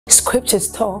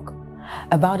Scriptures talk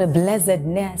about a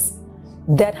blessedness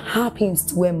that happens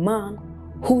to a man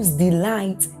whose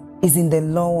delight is in the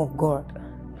law of God.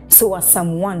 So as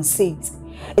Psalm 1 says,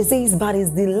 it says, but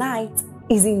his delight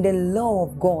is in the law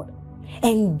of God,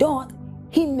 and doth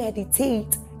he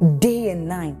meditate day and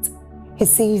night. He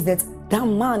says that that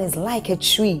man is like a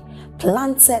tree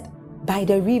planted by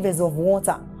the rivers of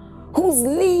water, whose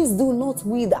leaves do not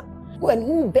wither, and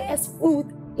who bears fruit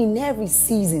in every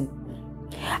season.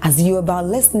 As you're about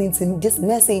listening to this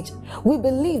message, we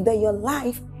believe that your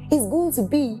life is going to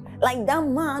be like that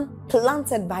man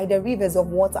planted by the rivers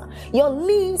of water. Your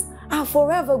leaves are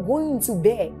forever going to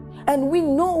bear. And we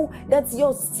know that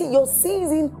your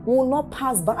season will not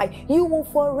pass by. You will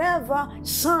forever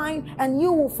shine and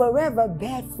you will forever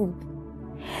bear fruit.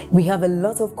 We have a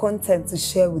lot of content to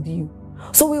share with you.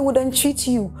 So we would entreat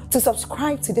you to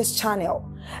subscribe to this channel,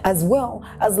 as well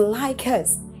as like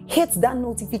us. Hit that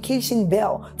notification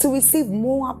bell to receive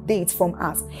more updates from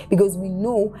us, because we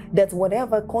know that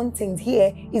whatever content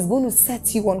here is going to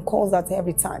set you on course at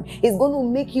every time. It's going to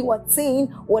make you attain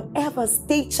whatever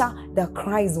stature that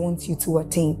Christ wants you to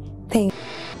attain. Thank you.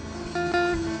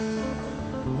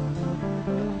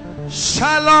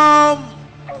 Shalom,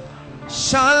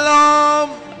 shalom,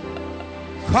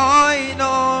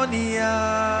 koinonia.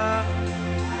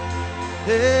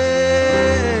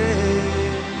 Hey.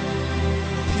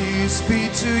 Peace be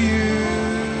to you.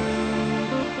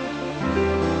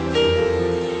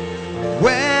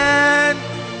 When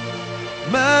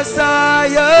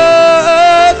Messiah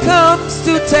comes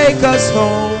to take us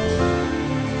home,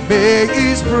 may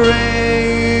his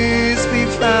praise be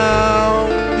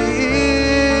found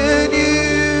in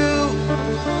you.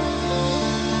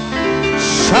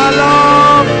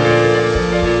 Shalom,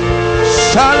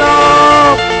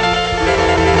 shalom,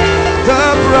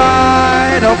 the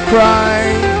bride of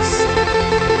Christ.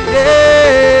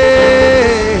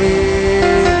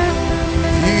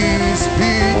 Peace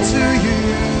be to you.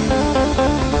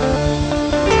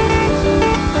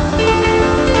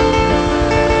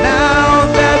 Now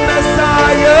that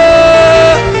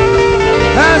Messiah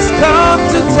has come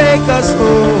to take us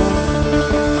home,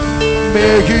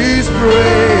 may his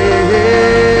praise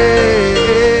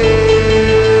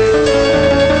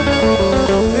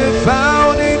be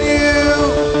found in you.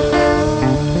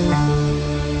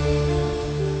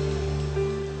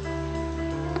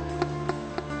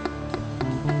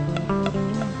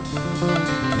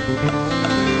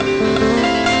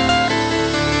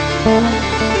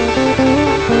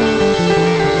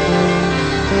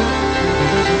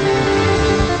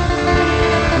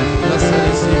 Blessed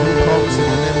is he who comes in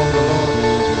the name of the Lord.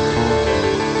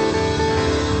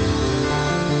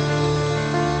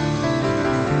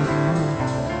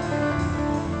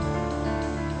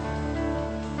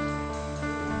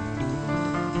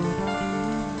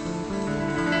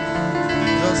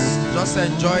 Just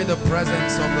enjoy the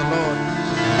presence of the Lord.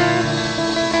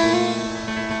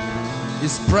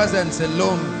 His presence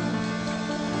alone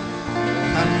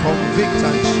can convict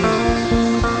and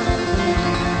change.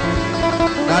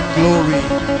 That glory.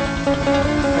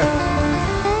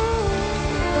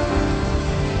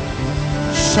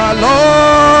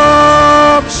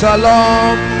 Shalom,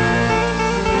 shalom,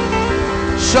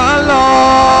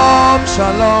 shalom,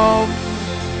 shalom,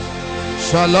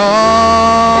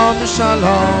 shalom,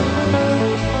 shalom,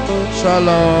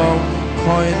 shalom,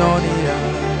 koinonia.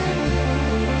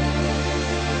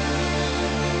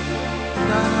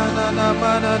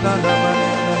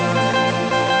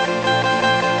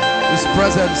 His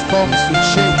presence comes to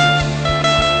change.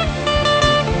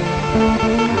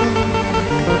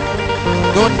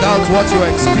 Don't doubt what you're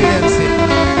experiencing.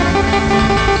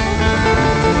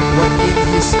 When in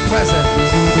his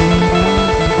presence,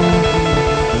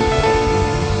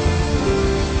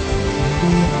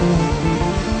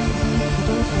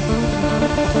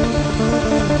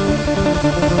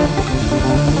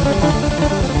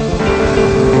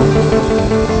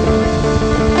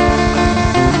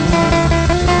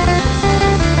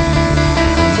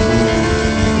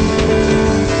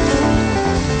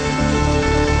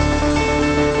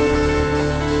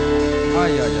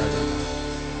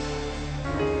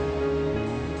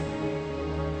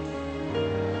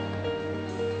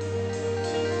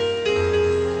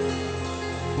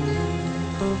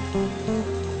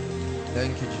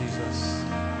 thank you, Jesus.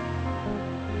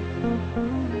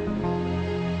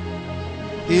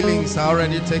 Healings are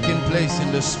already taking place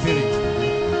in the spirit.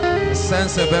 I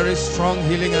sense a very strong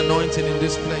healing anointing in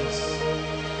this place.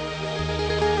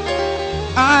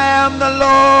 I am the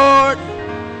Lord,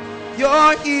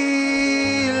 your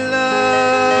healer.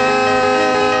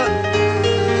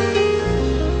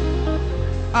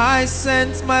 I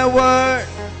sent my word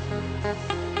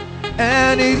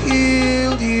and it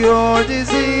healed your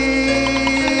disease.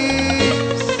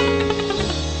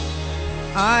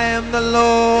 I am the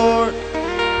Lord,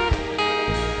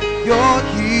 your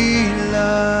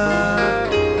healer.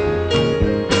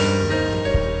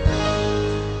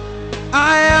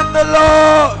 I am the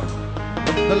Lord.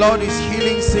 The Lord is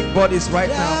healing sick bodies right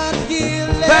now.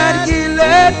 That He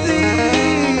led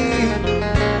thee.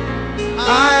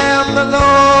 I am the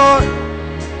Lord,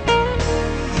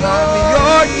 I'm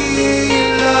your healer.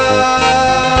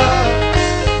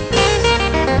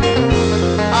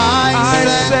 I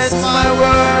sent my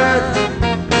word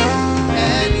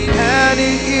and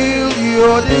it healed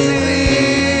your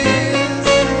disease.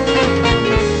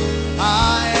 I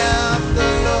am the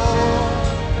Lord,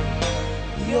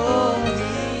 your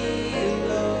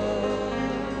healer.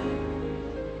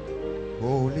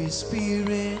 Holy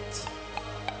Spirit,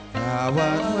 thou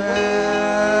art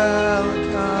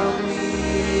welcome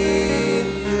in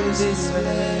this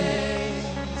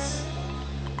place.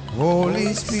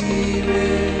 Holy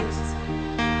Spirit,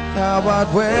 thou art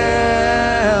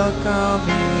welcome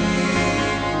in.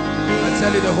 I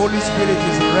tell you, the Holy Spirit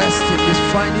is resting, is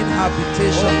finding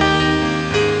habitation.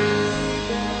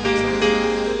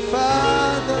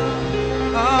 Father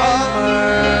of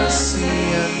mercy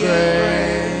and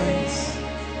grace,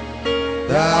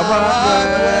 thou art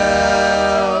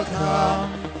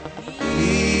welcome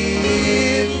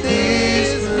in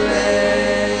this place.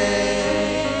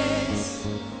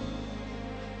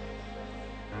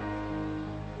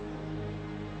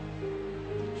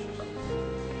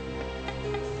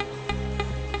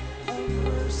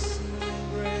 Mercy and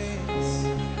grace.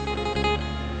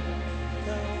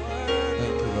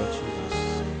 Thank you, Lord Jesus.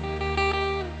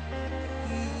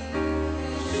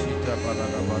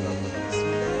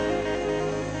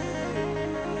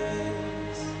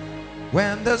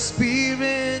 When the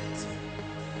Spirit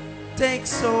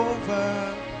takes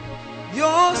over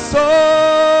your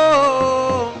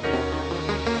soul,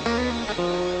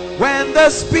 when the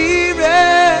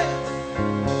Spirit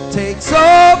takes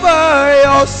over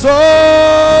your soul,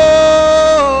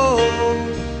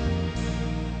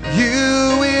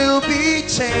 you will be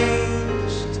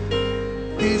changed.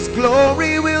 His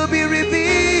glory will be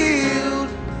revealed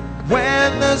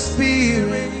when the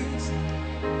Spirit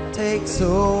takes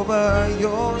over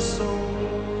your soul.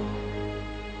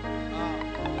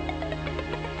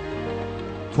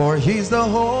 For He's the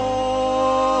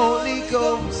Holy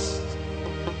Ghost,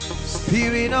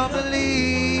 Spirit of the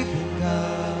living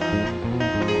God.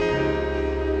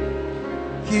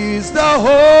 He's the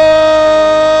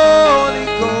Holy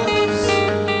Ghost,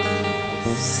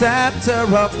 scepter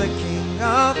of the King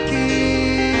of Kings.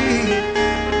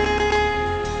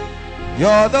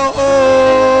 You're the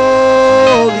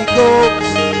Holy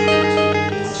Ghost,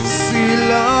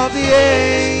 seal of the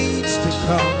age to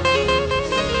come.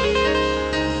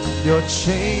 You're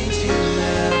changing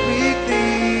everything.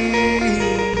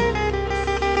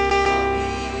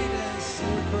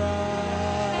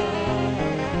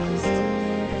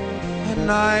 And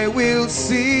I will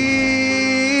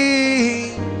sing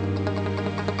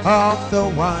of the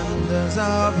wonders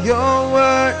of your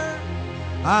word.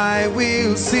 I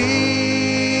will sing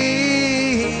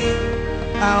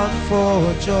out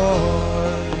for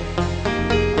joy.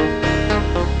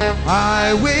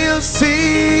 I will sing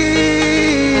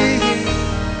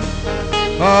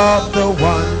of the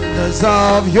wonders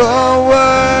of your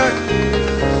word,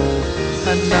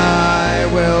 and I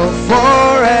will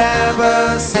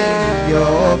forever sing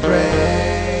your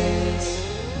praise.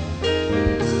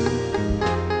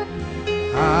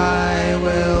 I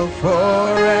will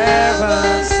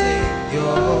forever sing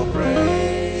your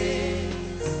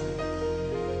praise.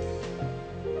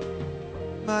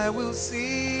 I will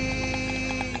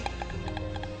sing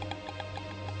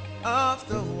of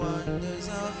the wonders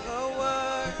of your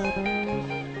word.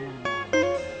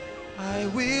 I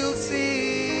will sing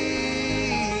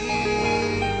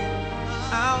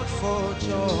out for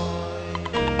joy.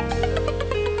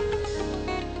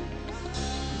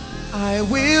 I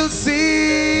will sing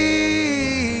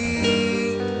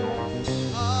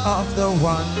of the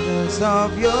wonders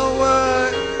of your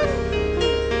word,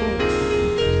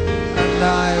 and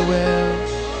I will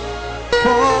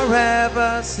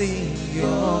forever sing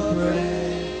your praise.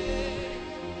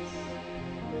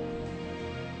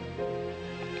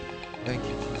 Thank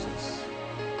you, Jesus.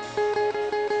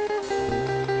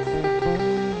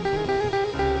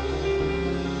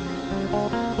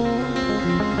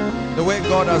 The way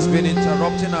God has been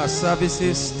interrupting our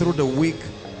services through the week,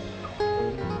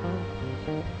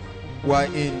 we're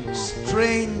in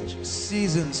strange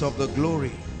seasons of the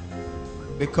glory,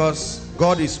 because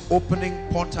God is opening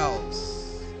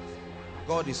portals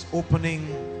God is opening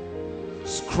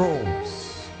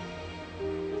scrolls,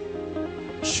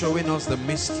 showing us the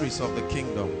mysteries of the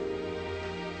kingdom.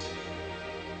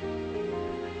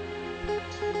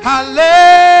 Hallelujah.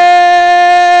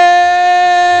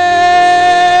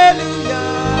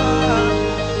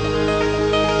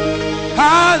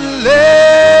 Hallelujah.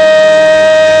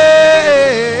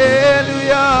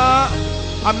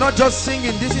 I'm not just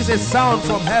singing, this is a sound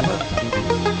from heaven.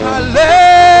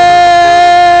 Hallelujah.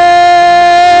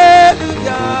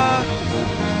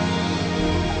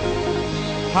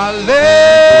 Hallelujah.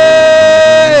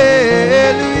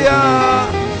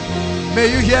 May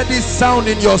you hear this sound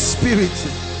in your spirit.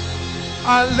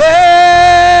 Hallelujah.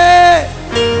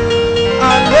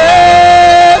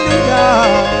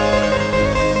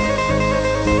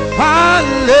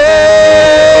 Hallelujah.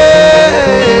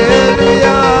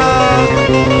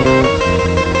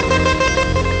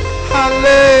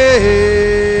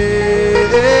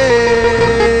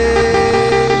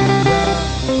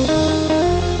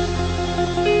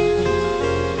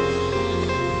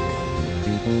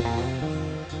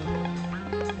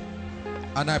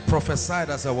 And I prophesied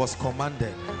as I was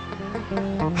commanded.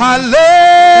 Hallelujah.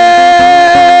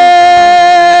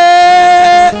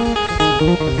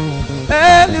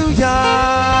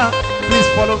 Please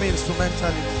follow me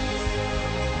instrumentally.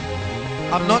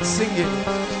 I'm not singing.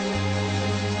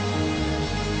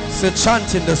 It's a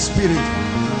chant in the spirit.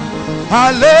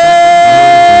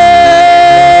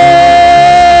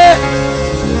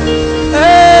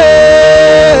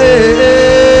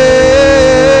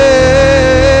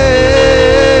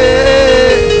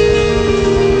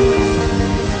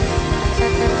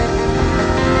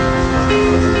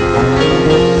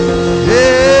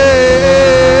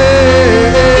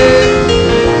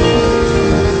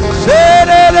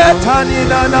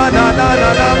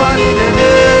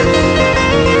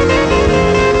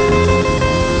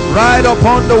 Ride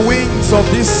upon the wings of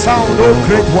this sound, O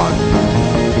great one.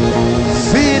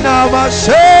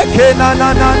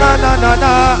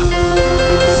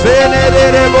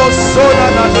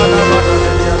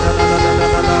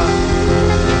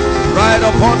 Ride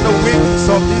upon the wings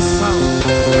of this sound.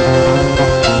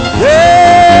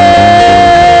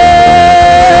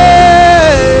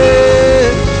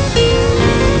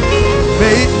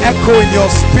 May it echo in your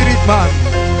spirit, man.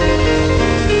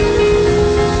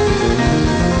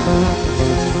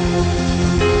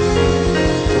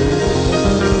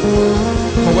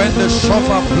 For when the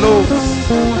shofar blows,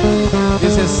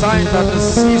 it's a sign that the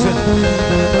season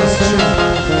has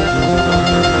changed.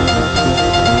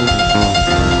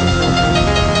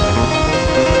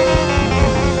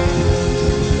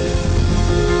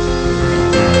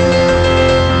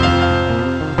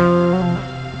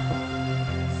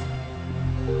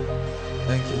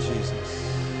 Thank you, Jesus.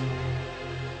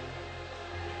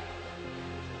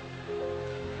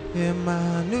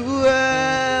 Emmanuel,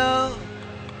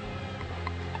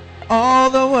 all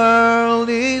the world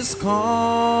is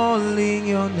calling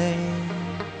your name.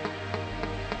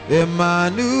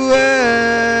 Emmanuel,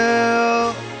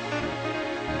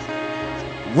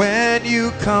 when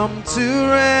you come to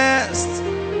rest.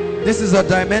 This is a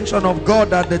dimension of God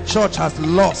that the church has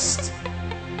lost.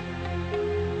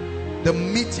 The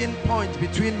meeting point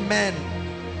between men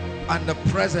and the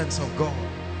presence of God.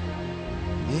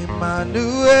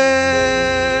 Emmanuel,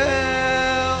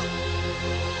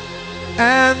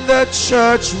 and the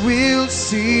church will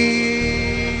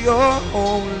see your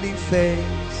holy face.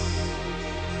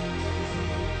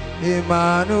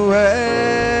 Emmanuel,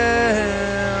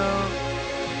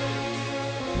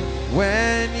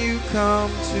 when you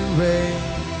come to reign.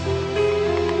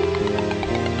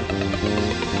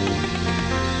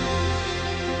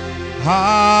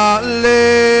 Hallelujah.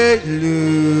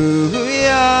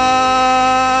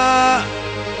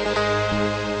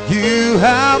 You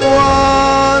have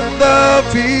won the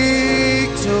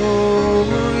victory.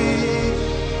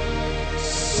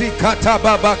 Sikata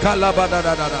baba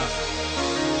kalabadadada.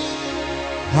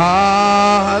 Hallelujah.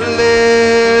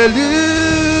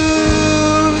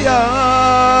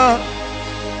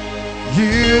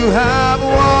 You have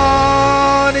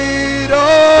won it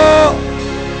all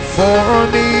for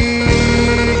me.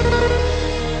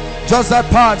 Just that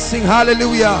part, sing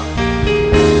hallelujah.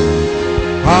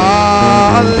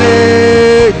 Hallelujah.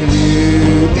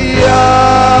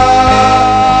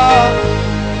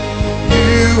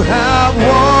 You have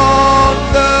won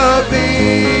the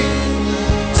victory.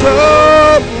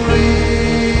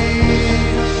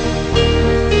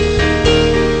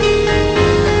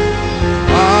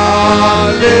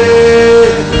 Hallelujah.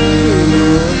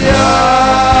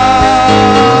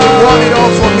 You won it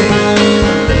all for me.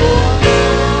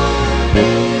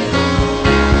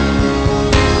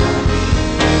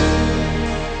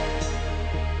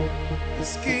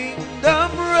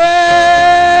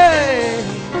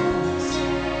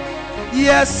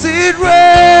 blessed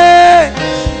reign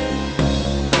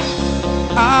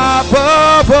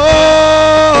above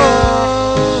all,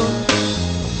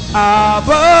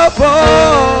 above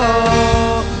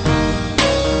all.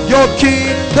 Your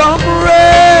kingdom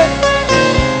reign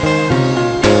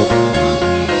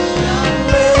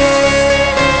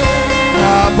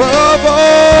above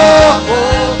all,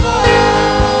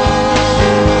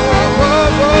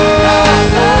 above all.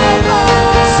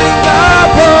 Sing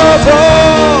above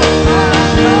all.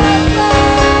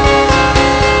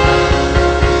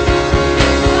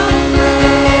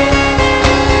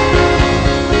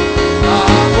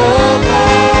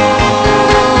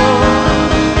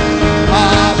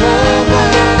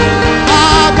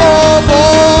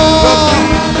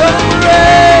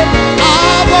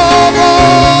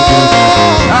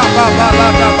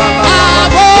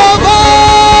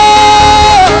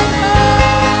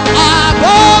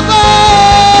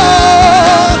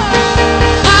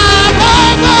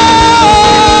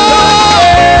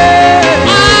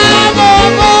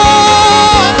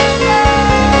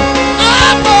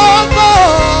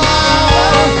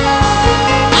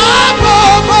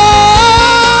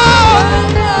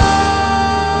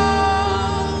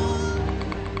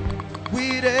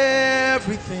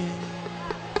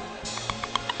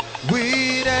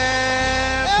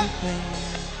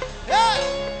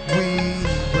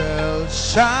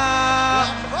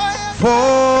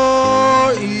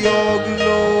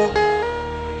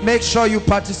 Make sure you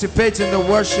participate in the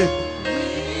worship.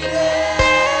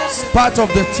 It's part of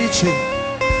the teaching.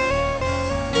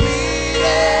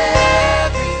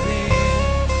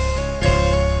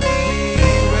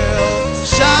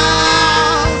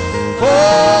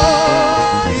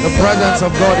 The presence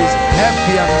of God is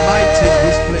heavy and mighty in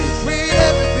this place.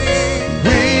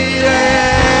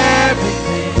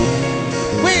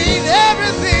 With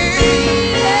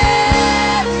everything,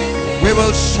 we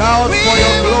will shout for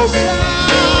your glory.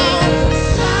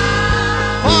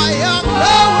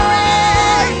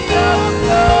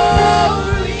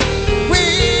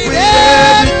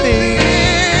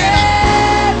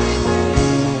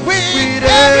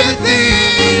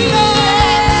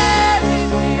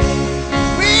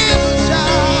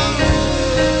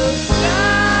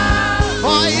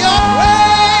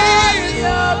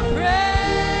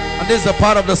 This is the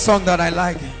part of the song that I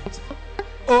like.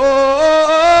 Oh, oh,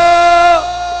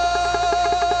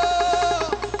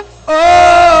 oh,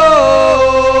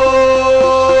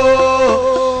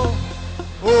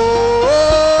 oh,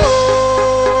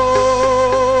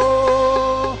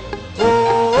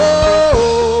 oh,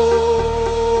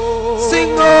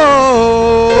 sing oh.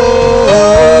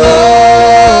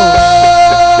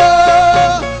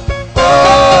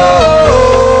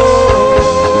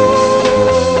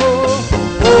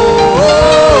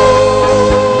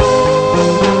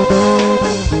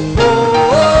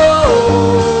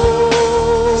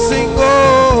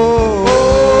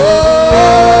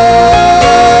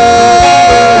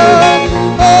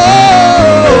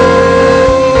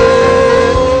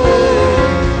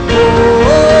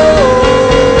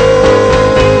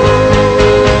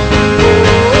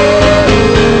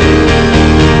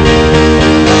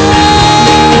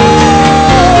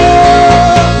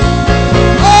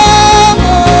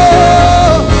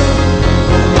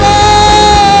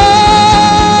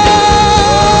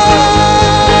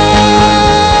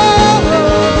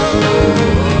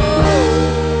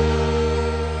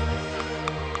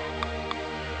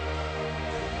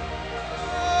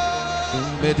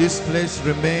 May this place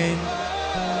remain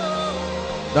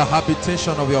the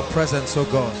habitation of your presence, oh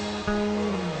God.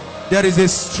 There is a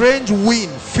strange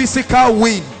wind, physical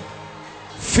wind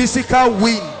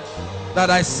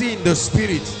that I see in the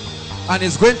spirit, and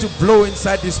it's going to blow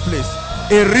inside this place.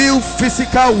 A real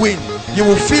physical wind. You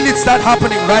will feel it start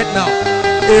happening right now.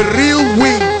 A real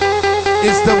wind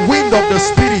is the wind of the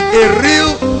spirit. A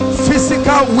real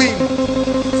physical wind.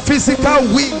 Physical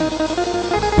wind.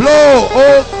 Blow,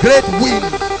 oh great wind.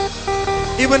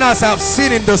 Even as I've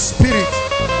seen in the spirit,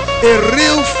 a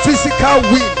real physical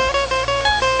wind.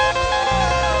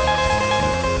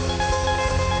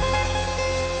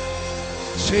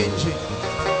 Changing,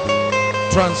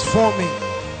 transforming.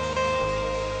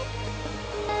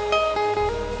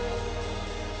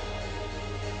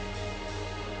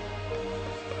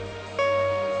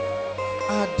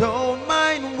 I don't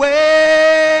mind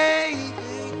waiting.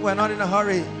 We're not in a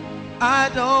hurry. I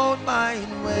don't mind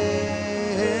waiting.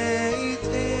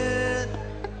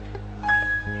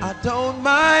 I don't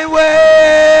mind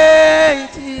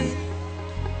waiting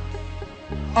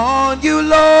on you,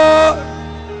 Lord.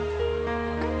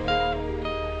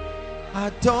 I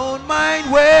don't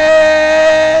mind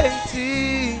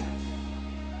waiting.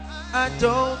 I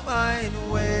don't mind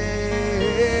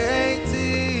waiting.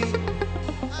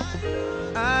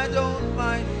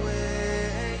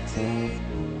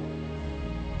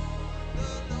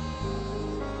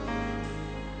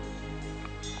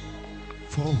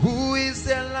 For who is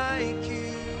there like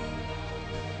you?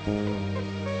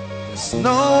 There's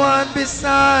no one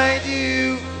beside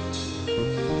you.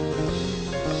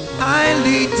 I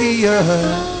lead the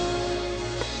earth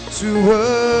to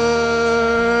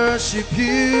worship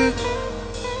you.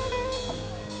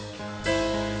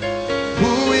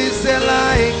 Who is there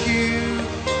like you?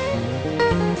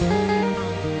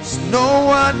 There's no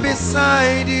one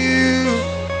beside you.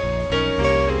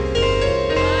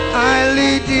 I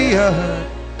lead the earth.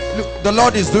 Look, the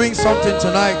Lord is doing something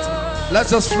tonight.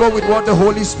 Let's just flow with what the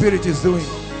Holy Spirit is doing.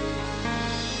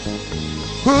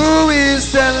 Who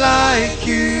is there like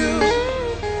you?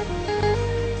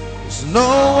 There's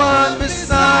no one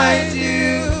beside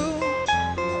you.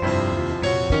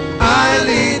 I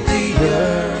lead the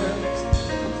earth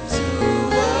to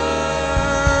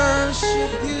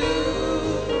worship you.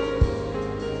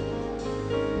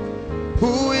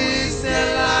 Who is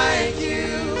there like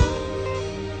you?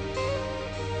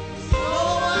 There's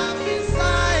no one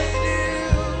beside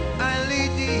you. I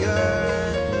lead the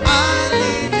earth. I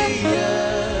lead the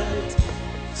earth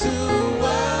to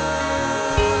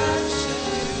worship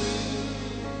you.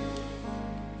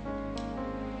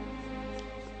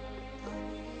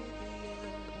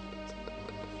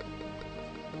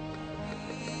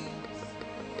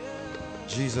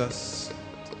 Jesus,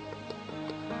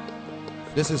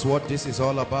 this is what this is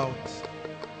all about,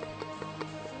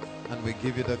 and we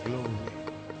give you the glory.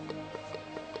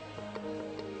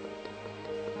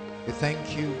 We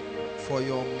thank you for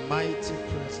your mighty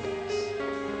presence.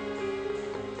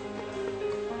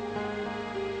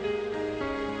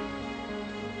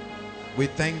 We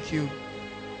thank you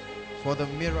for the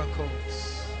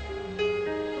miracles,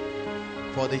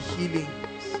 for the healings.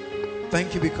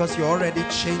 Thank you because you're already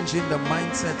changing the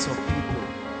mindsets of people,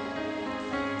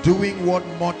 doing what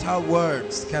mortal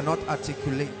words cannot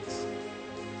articulate.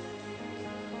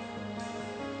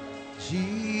 Jesus,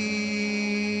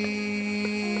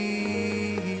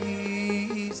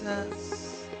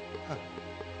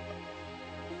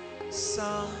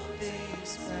 something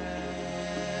special,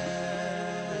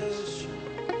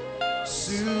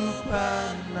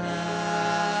 supernatural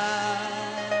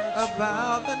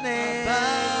about the name,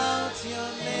 about your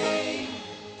name,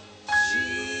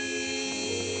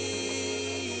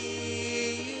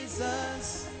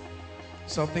 Jesus.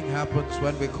 Something happens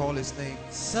when we call his name.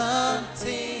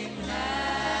 Something happens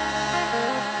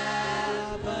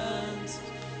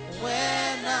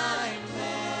when I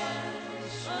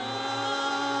mention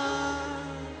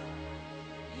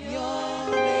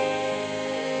your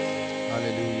name.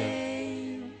 Hallelujah.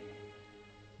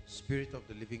 Spirit of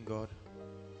the living God,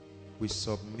 we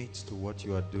submit to what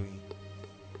you are doing.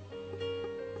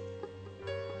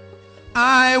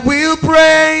 I will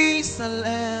praise the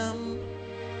Lamb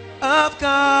of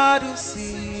God who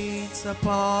sits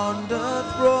upon the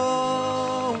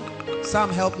throne.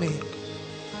 Sam, help me.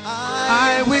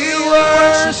 I will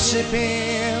worship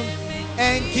him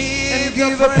and give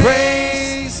the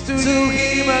praise to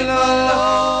him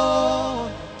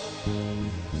alone.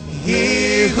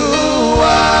 He who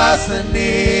was and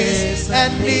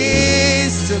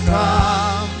is to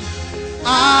come,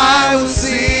 I will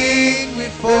sing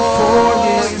before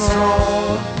his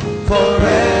throne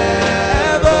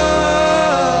forever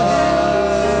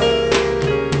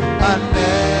and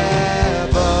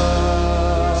ever.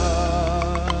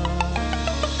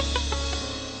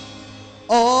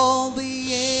 All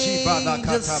the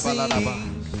angels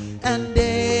sing and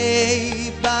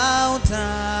they bow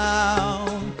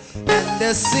down and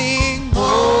they sing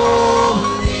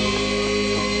holy.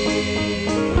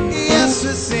 Yes,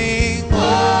 we sing holy.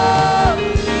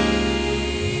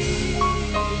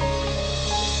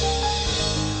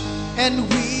 And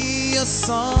we are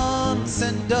sons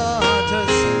and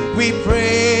daughters, we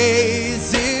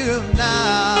praise you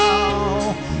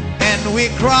now, and we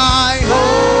cry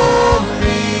holy.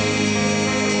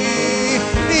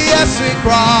 Yes, we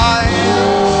cry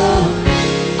holy.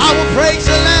 I will praise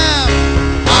the Lamb.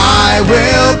 I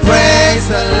will praise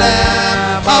the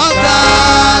Lamb of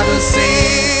God who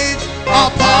sits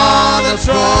upon the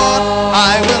throne.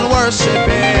 I will worship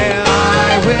him.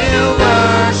 I will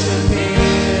worship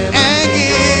him and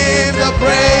give the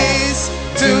praise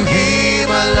to him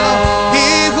alone.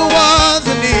 He who was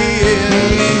and is.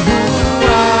 He who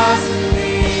was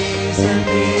and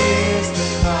is to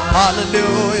come.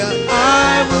 Hallelujah.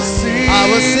 I will sing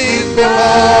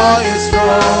before his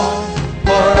throne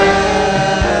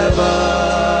forever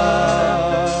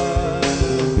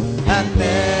and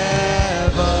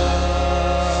ever.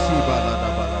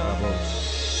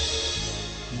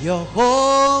 You're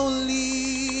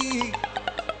holy,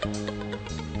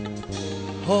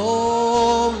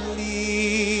 holy.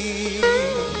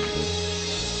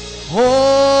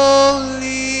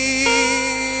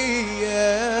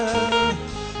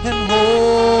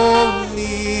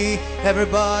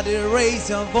 Everybody raise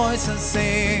your voice and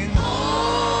sing.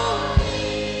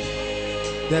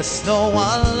 There's no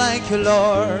one like you,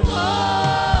 Lord.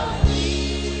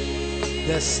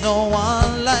 There's no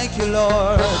one like you,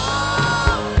 Lord.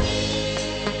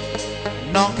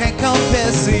 None can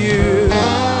compare to you.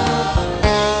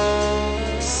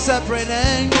 Separate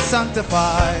and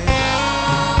sanctified.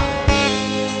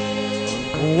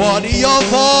 Worthy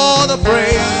of all the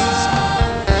praise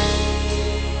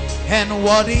and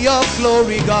worthy of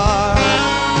glory, God.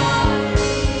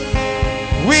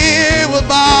 We will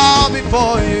bow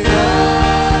before you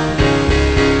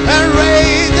and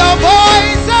raise our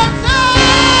voice and say,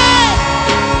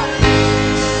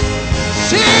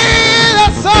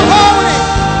 Jesus so holy.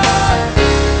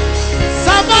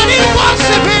 Somebody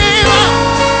worship him.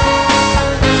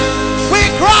 We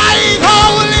cry,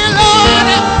 holy Lord.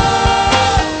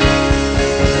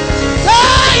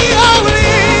 Say,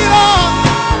 holy Lord.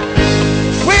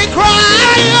 We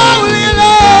cry, holy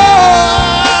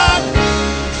Lord.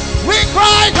 We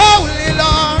cry, holy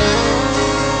Lord.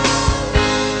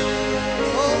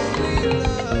 Holy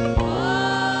Lord.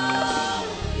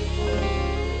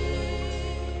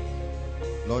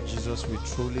 Lord Jesus, we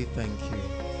truly thank you.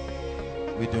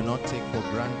 We do not take for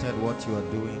granted what you are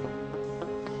doing.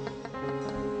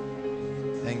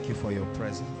 Thank you for your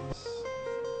presence.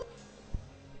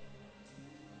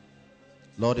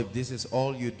 Lord, if this is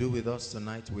all you do with us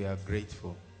tonight, we are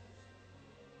grateful.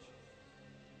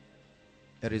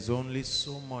 There is only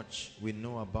so much we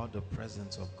know about the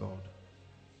presence of God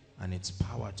and its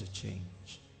power to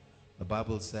change. The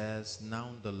Bible says,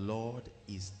 now the Lord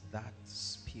is that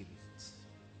Spirit.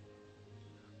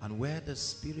 And where the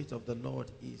Spirit of the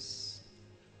Lord is,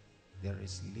 there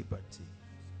is liberty.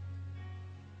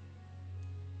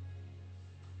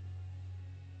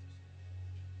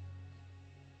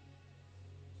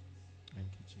 Thank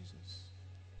you, Jesus.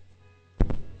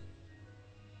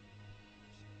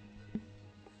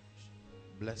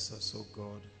 Bless us, oh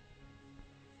God,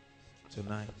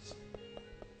 tonight.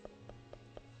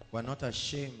 We're not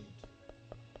ashamed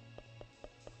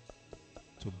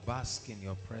to bask in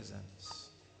your presence.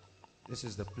 This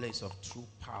is the place of true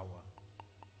power.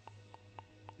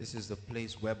 This is the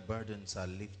place where burdens are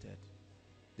lifted.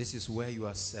 This is where you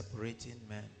are separating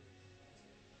men.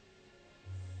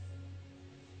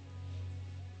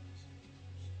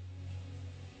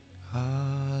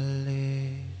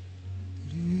 Hallelujah.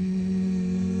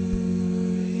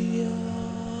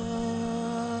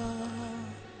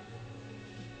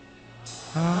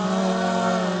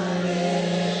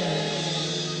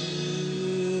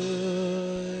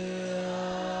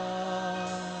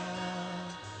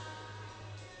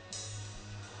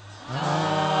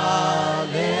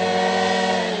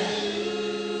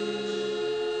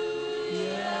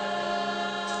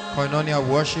 Koinonia,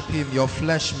 worship him. Your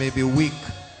flesh may be weak,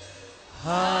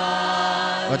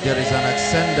 but there is an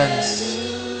ascendance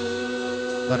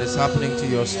that is happening to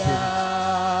your spirit.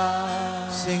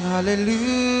 Sing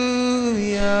hallelujah.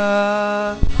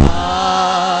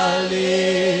 Hallelujah.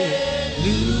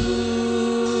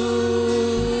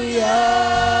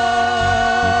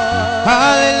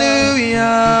 Hallelujah.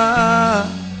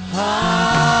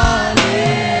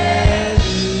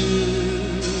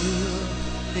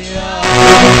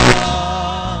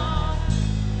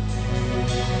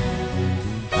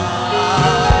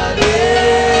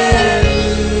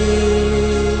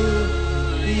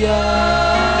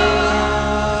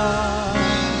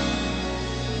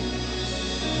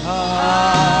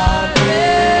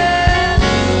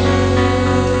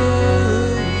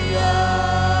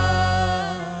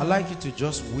 To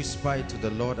just whisper it to the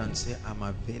Lord and say, I'm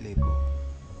available.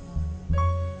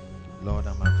 Lord,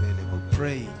 I'm available.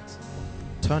 Pray it.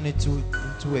 Turn it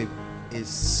into a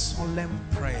solemn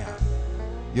prayer.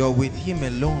 You're with him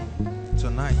alone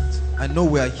tonight. I know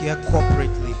we are here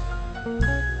corporately.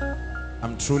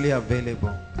 I'm truly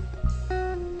available.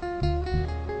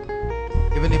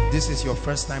 Even if this is your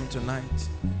first time tonight,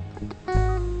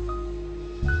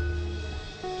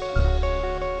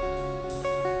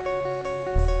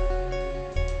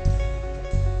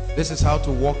 this is how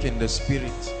to walk in the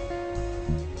Spirit.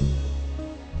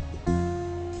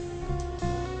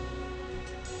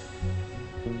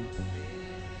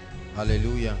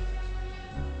 Hallelujah.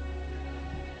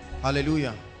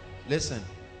 Hallelujah. Listen.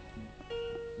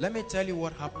 Let me tell you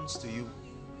what happens to you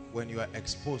when you are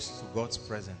exposed to God's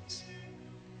presence.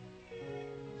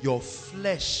 Your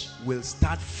flesh will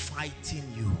start fighting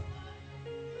you.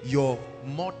 Your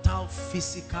mortal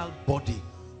physical body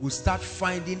will start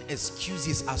finding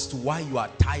excuses as to why you are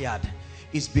tired.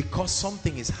 It's because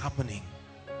something is happening.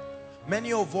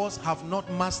 Many of us have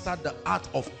not mastered the art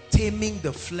of taming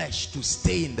the flesh to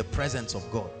stay in the presence of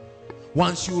God.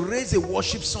 Once you raise a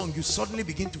worship song, you suddenly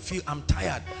begin to feel, I'm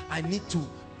tired.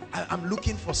 I'm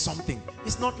looking for something.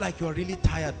 It's not like you're really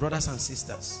tired, brothers and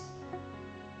sisters.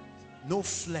 No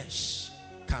flesh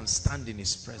can stand in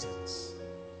his presence.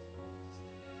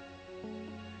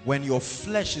 When your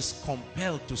flesh is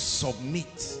compelled to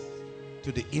submit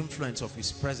to the influence of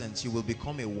his presence, you will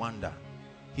become a wonder.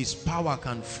 His power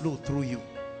can flow through you.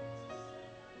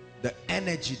 The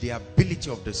energy, the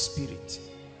ability of the spirit.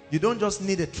 You don't just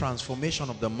need a transformation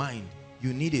of the mind.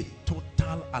 You need a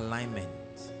total alignment.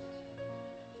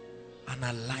 An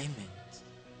alignment.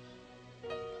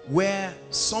 Where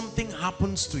something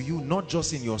happens to you, not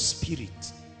just in your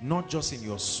spirit, not just in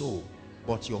your soul,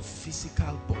 but your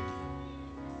physical body.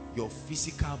 Your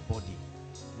physical body.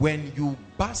 When you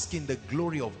bask in the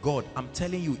glory of God, I'm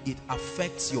telling you, it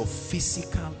affects your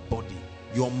physical body,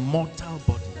 your mortal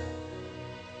body.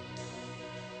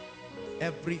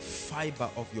 Every fiber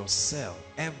of your cell,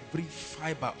 every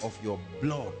fiber of your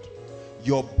blood,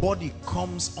 your body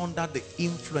comes under the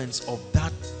influence of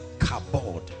that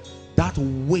kabod, that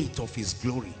weight of his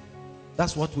glory.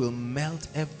 That's what will melt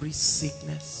every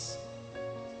sickness.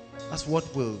 That's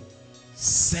what will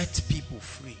set people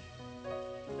free.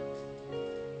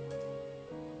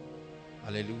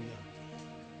 Hallelujah.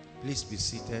 Please be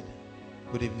seated.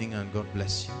 Good evening and God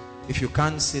bless you. If you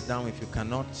can't sit down, if you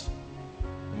cannot,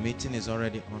 the meeting is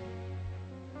already on.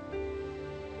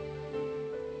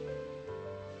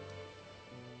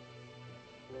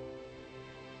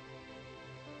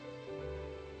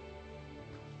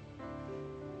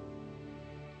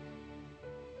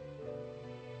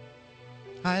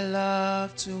 I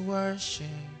love to worship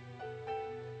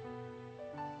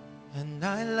and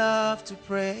I love to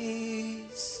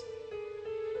praise.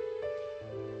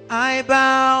 I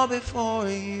bow before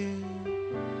you,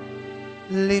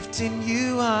 lifting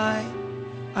you high.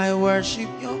 I worship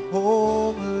your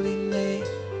holy name.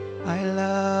 I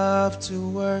love to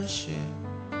worship.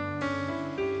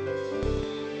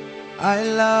 I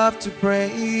love to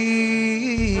praise.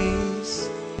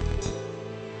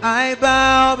 I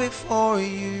bow before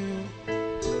you,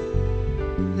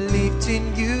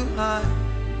 lifting you high.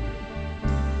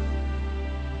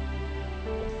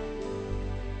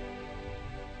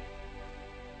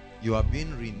 You are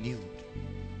being renewed.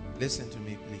 Listen to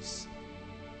me, please.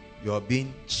 You are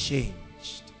being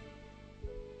changed.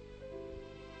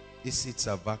 These seats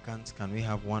are vacant. Can we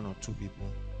have 1 or 2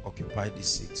 people occupy these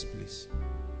seats, please?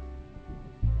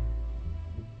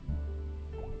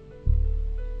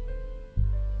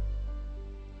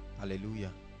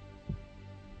 Hallelujah.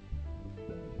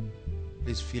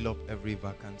 Please fill up every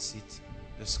vacant seat.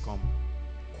 Just come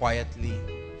quietly,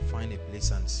 find a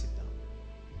place and sit down.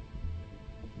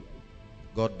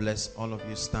 God bless all of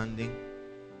you standing.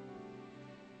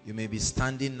 You may be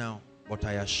standing now, but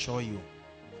I assure you,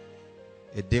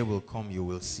 a day will come you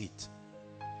will sit.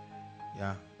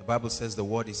 Yeah, the Bible says the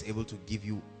word is able to give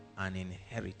you an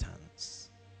inheritance.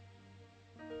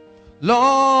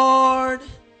 Lord,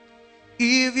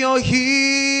 if you're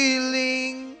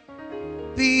healing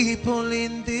people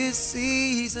in this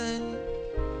season,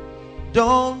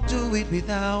 don't do it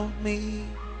without me.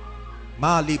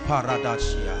 Mali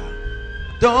Paradashia.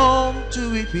 Don't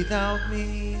do it without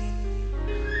me.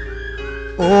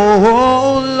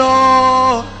 Oh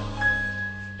Lord,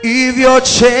 if you're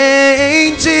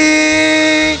changing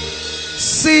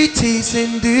cities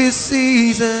in this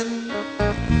season,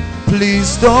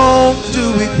 please don't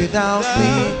do it without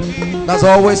me. That's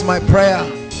always my prayer.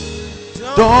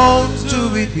 Don't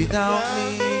do it without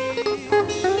me.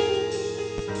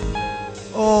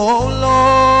 Oh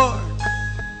Lord,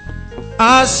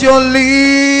 as you're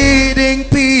leading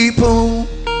people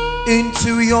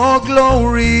into your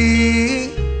glory,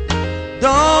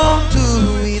 don't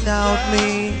do it without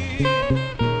me.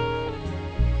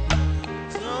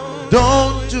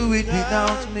 Don't do it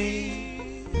without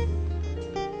me.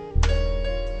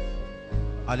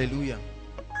 Hallelujah.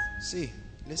 See,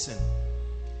 listen.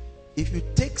 If you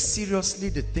take seriously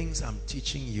the things I'm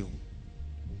teaching you,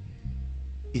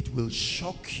 it will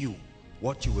shock you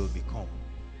what you will become.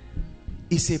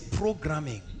 It's a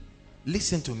programming.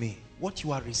 Listen to me. What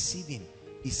you are receiving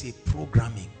is a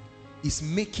programming. It's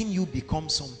making you become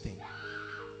something.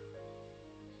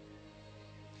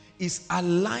 It's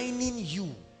aligning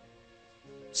you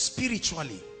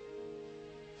spiritually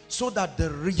so that the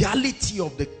reality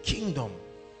of the kingdom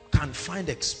can find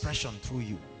expression through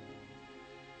you.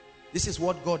 This is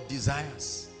what God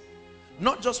desires.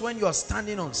 Not just when you are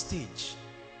standing on stage.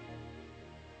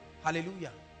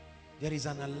 Hallelujah. There is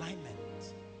an alignment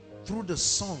through the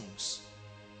songs.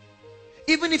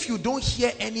 Even if you don't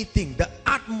hear anything, the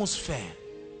atmosphere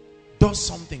does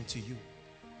something to you.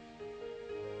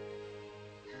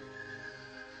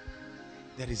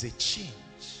 There is a change.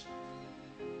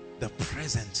 The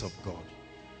presence of God.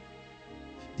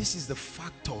 This is the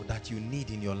factor that you need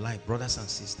in your life, brothers and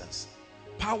sisters.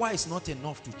 Power is not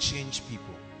enough to change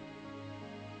people.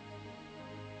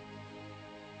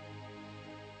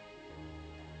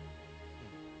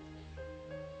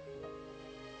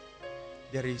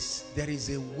 There is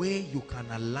a way you can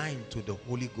align to the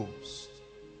Holy Ghost,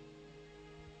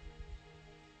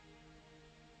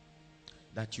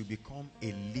 that you become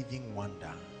a living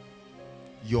wonder.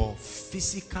 Your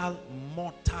physical,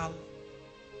 mortal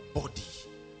body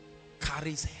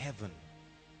carries heaven.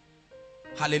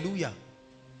 Hallelujah.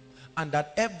 And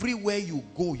that everywhere you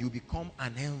go, you become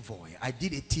an envoy. I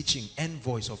did a teaching,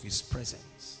 envoys of his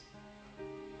presence.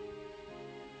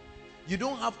 You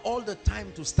don't have all the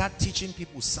time to start teaching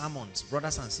people sermons,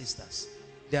 brothers and sisters.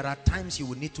 There are times you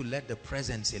will need to let the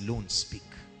presence alone speak.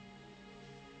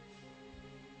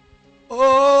 Oh,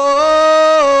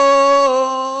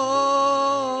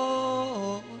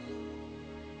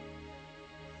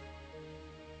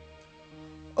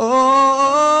 oh,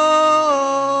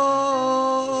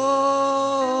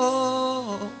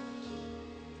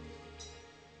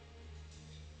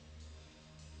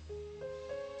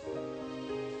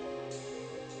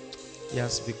 he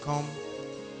has become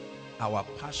our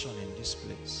passion in this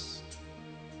place.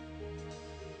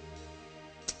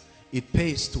 It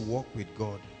pays to walk with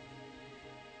God.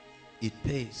 It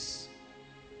pays.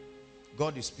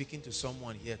 God is speaking to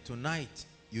someone here. Tonight,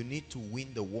 you need to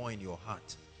win the war in your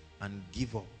heart and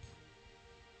give up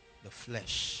the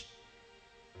flesh.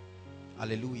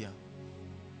 Hallelujah.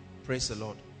 Praise the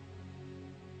Lord.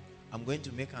 I'm going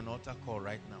to make an altar call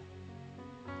right now.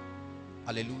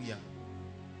 Hallelujah.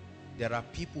 There are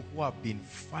people who have been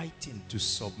fighting to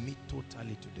submit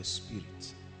totally to the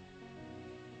Spirit.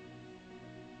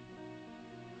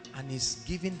 And it's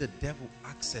giving the devil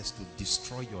access to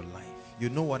destroy your life. You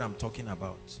know what I'm talking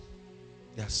about.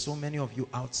 There are so many of you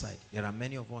outside. There are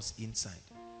many of us inside.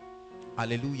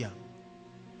 Hallelujah.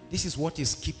 This is what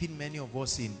is keeping many of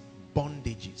us in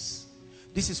bondages.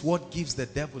 This is what gives the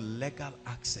devil legal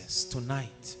access.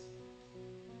 Tonight,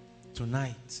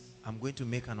 I'm going to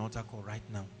make an altar call right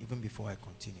now, even before I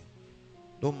continue.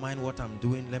 Don't mind what I'm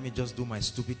doing. Let me just do my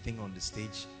stupid thing on the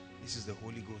stage. This is the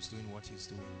Holy Ghost doing what he's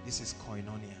doing. This is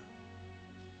koinonia.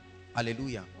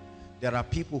 Hallelujah. There are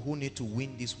people who need to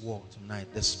win this war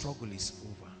tonight. The struggle is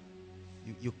over.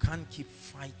 You can't keep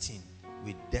fighting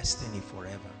with destiny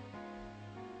forever.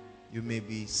 You may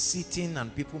be sitting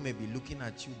and people may be looking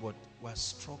at you, but we're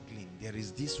struggling. There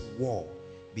is this war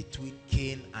between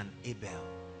Cain and Abel.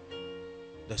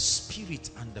 The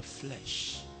spirit and the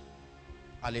flesh.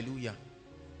 Hallelujah.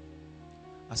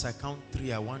 As I count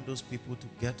 3, I want those people to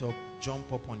get up,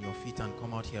 jump up on your feet and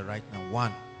come out here right now.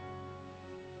 1.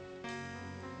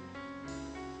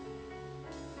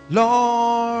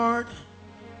 Lord,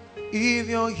 if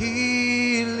you're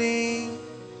healing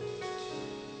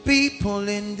people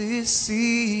in this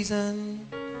season,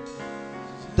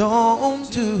 don't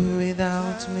do it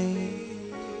without me.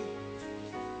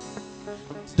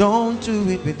 Don't do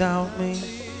it without me.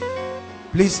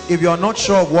 Please, if you are not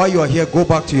sure of why you are here, go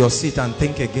back to your seat and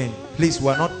think again. Please,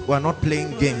 we're not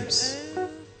playing games.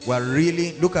 We're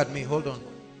really, look at me, hold on.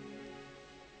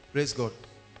 Praise God.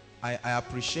 I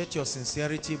appreciate your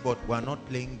sincerity, but we're not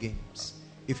playing games.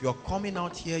 If you're coming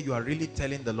out here, you are really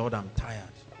telling the Lord, I'm tired.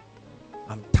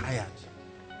 I'm tired.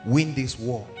 Win this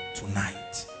war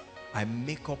tonight. I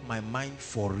make up my mind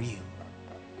for real.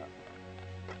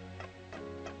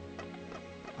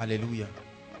 Hallelujah.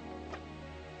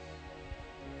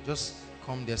 Just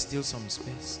come, there's still some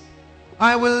space.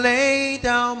 I will lay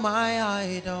down my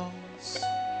idols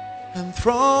and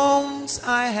thrones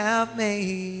I have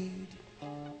made,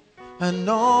 and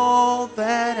all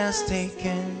that has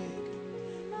taken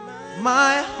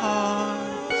my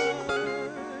heart.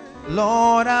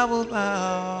 Lord, I will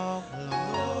bow.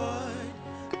 Lord,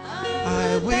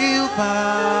 I will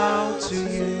bow to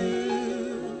you.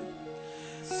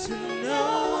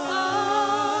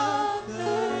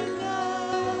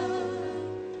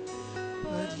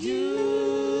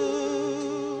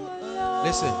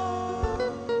 Listen,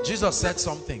 Jesus said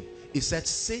something. He said,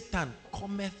 Satan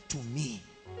cometh to me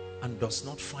and does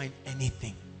not find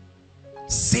anything.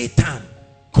 Satan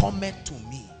cometh to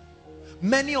me.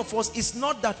 Many of us, it's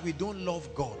not that we don't love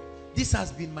God. This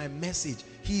has been my message.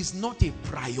 He is not a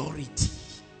priority.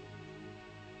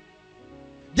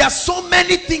 There are so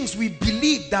many things we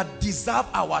believe that deserve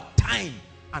our time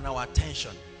and our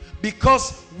attention.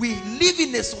 Because we live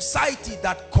in a society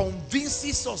that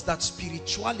convinces us that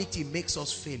spirituality makes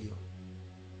us failure.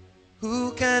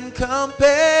 Who can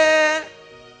compare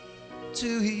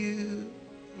to you?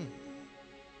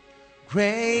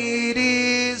 Great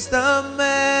is the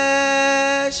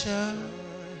measure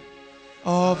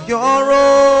of your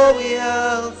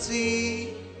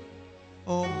royalty,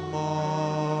 O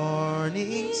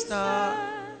morning star.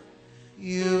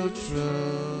 You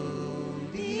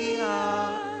truly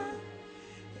are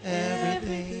everything.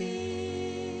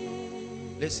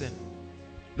 Listen,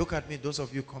 look at me, those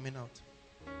of you coming out.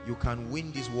 You can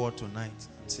win this war tonight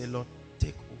and say, Lord,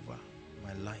 take over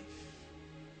my life.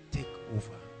 Take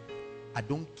over. I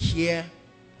don't care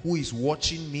who is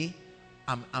watching me.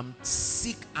 I'm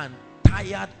sick and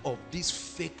tired of this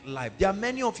fake life. There are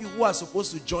many of you who are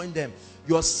supposed to join them.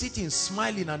 You're sitting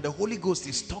smiling and the Holy Ghost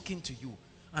is talking to you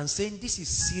and saying, this is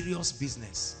serious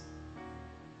business.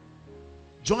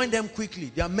 Join them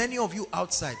quickly. There are many of you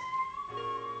outside.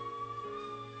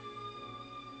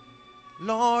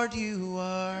 Lord, you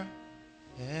are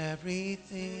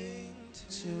everything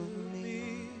to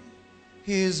me.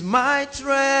 He's my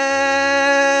treasure,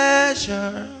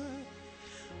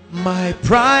 my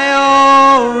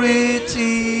priority.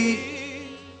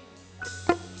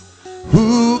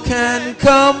 Who can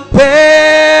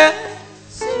compare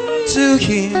to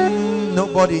him?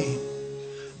 Nobody.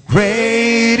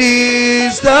 Great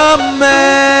is the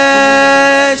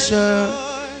measure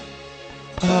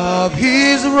of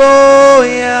his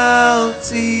royalty,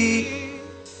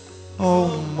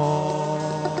 O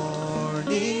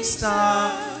morning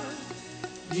star.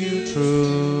 You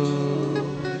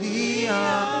truly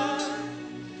are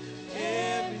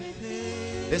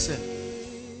everything. Listen,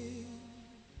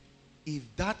 if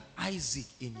that Isaac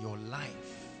in your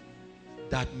life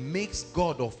that makes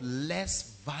God of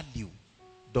less value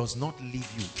does not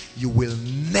leave you, you will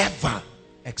never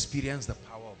experience the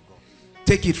power of God.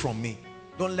 Take it from me.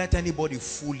 Don't let anybody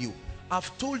fool you.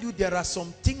 I've told you there are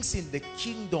some things in the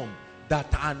kingdom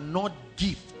that are not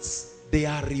gifts. They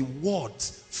are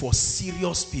rewards for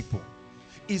serious people.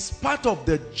 It's part of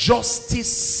the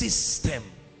justice system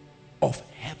of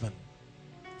heaven.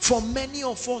 For many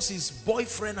of us, it's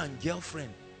boyfriend and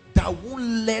girlfriend that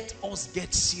won't let us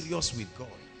get serious with God.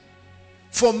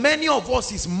 For many of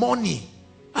us, it's money.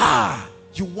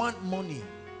 You want money.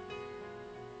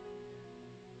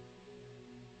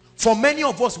 For many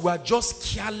of us, we are just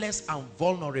careless and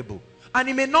vulnerable. And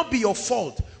it may not be your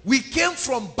fault. We came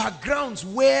from backgrounds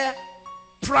where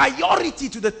priority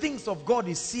to the things of God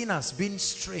is seen as being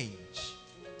strange.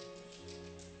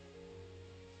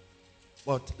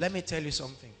 But let me tell you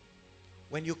something.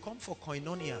 When you come for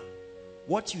koinonia,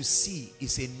 what you see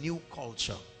is a new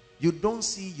culture. You don't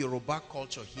see Yoruba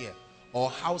culture here,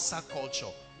 or Hausa culture,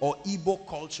 or Igbo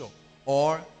culture,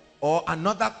 or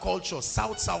another culture,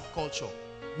 South culture.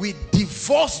 We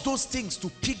divorce those things to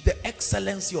pick the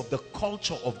excellency of the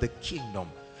culture of the kingdom.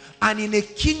 And in a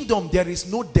kingdom, there is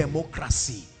no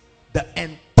democracy. The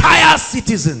entire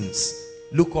citizens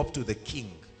look up to the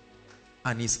king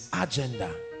and his agenda.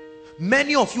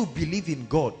 Many of you believe in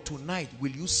God. Tonight,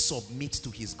 will you submit to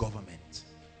his government?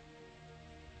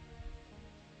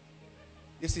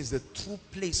 This is the true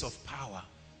place of power.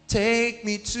 Take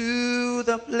me to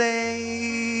the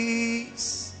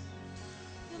place.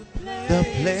 The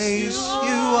place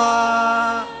you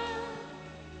are.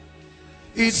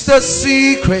 It's the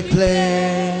secret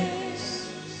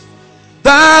place.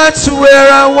 That's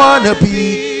where I want to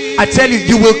be. I tell you,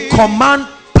 you will command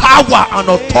power and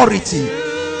authority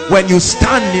when you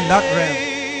stand in that realm.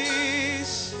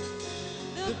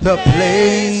 The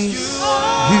place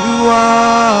you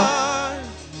are.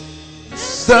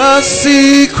 The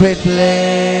secret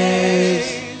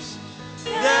place.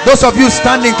 Those of you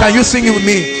standing, can you sing it with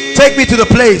me? Take me to the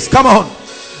place. Come on.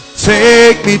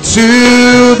 Take me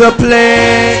to the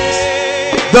place.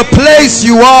 The place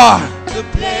you are. The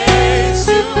place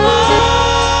you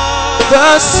are.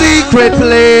 The secret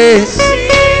place.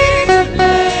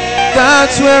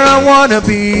 That's where I want to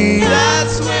be.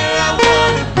 That's where I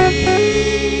want to be.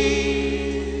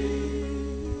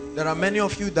 There are many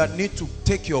of you that need to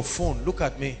take your phone. Look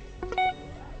at me.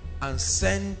 And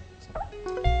send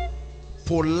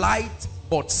polite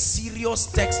but serious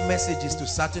text messages to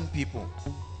certain people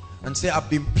and say, I've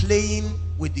been playing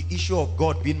with the issue of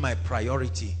God being my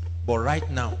priority, but right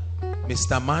now,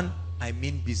 Mr. Man, I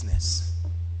mean business.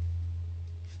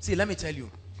 See, let me tell you,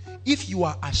 if you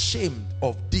are ashamed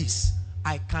of this,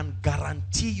 I can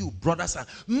guarantee you, brothers, and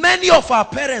many of our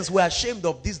parents were ashamed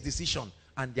of this decision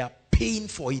and they are paying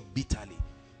for it bitterly.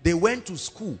 They went to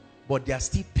school, but they are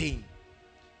still paying.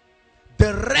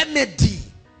 The remedy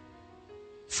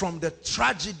from the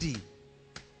tragedy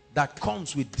that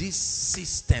comes with this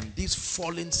system, this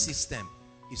fallen system,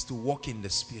 is to walk in the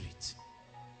Spirit.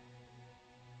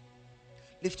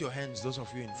 Lift your hands, those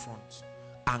of you in front,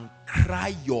 and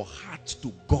cry your heart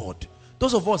to God.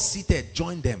 Those of us seated,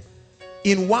 join them.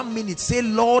 In 1 minute, say,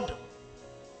 Lord,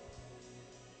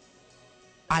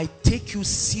 I take you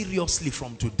seriously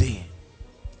from today.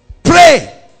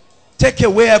 Pray. Take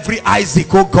away every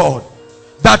Isaac, oh God,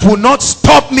 that will not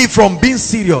stop me from being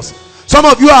serious. Some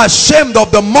of you are ashamed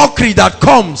of the mockery that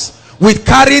comes with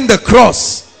carrying the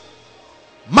cross.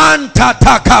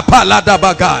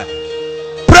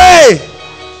 Pray,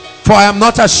 for I am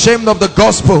not ashamed of the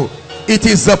gospel. It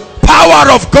is the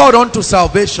power of God unto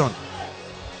salvation.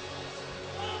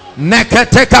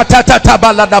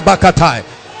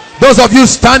 Those of you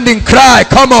standing, cry.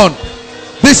 Come on.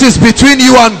 This is between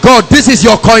you and God. This is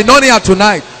your koinonia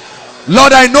tonight.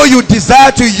 Lord, I know you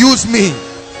desire to use me,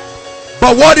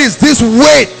 but what is this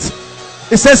weight?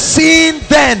 It says, seeing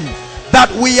then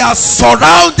that we are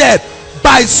surrounded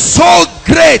by so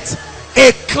great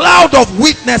a cloud of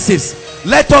witnesses,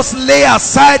 let us lay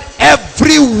aside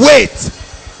every weight,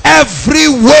 every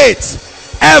weight,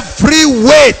 every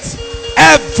weight,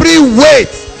 every weight.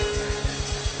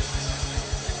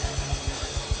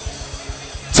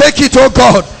 Take it, oh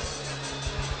God.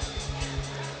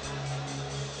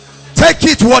 Take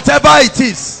it, whatever it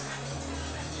is,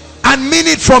 and mean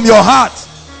it from your heart.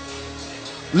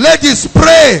 Ladies,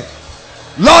 pray.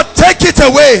 Lord, take it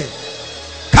away,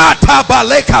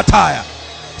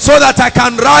 so that I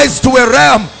can rise to a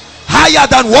realm higher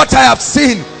than what I have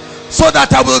seen, so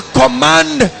that I will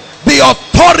command the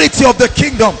authority of the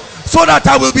kingdom, so that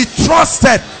I will be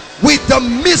trusted with the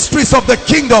mysteries of the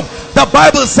kingdom. The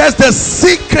Bible says the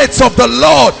secrets of the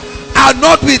Lord are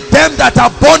not with them that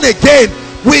are born again,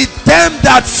 with them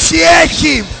that fear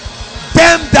him.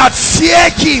 Them that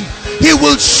fear him, he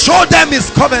will show them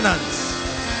his covenants.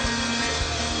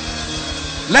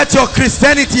 Let your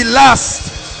Christianity last.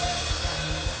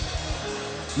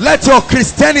 Let your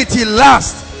Christianity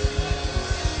last.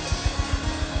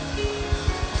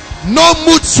 No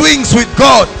mood swings with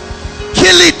God.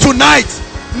 Kill it tonight.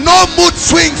 No mood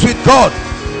swings with God.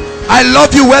 I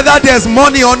love you whether there's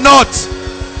money or not.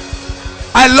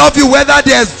 I love you whether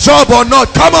there's job or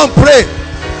not. Come on, pray.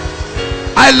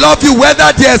 I love you whether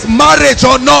there's marriage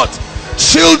or not,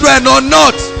 children or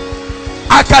not,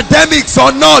 academics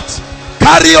or not,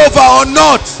 carryover or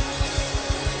not.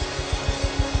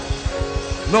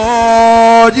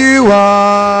 Lord, you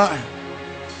are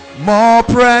more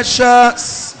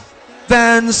precious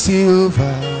than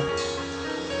silver.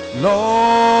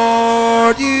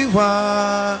 Lord, you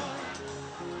are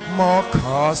more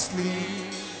costly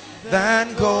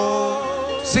than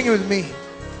gold. Sing it with me.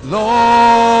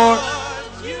 Lord,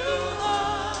 you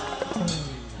are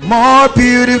more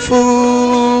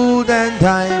beautiful than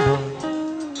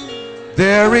diamond.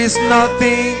 There is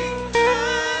nothing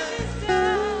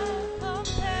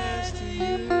compares to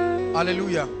you.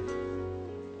 Hallelujah.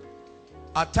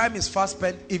 Our time is fast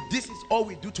spent. If this is all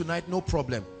we do tonight, no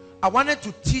problem. I wanted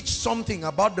to teach something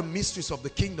about the mysteries of the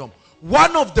kingdom.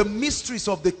 One of the mysteries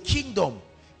of the kingdom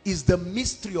is the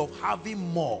mystery of having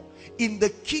more. In the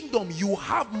kingdom, you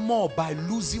have more by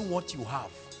losing what you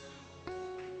have.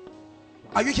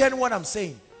 Are you hearing what I'm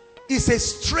saying? It's a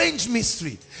strange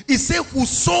mystery. It says,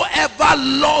 whosoever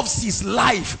loves his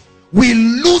life will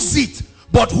lose it,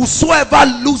 but whosoever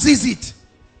loses it.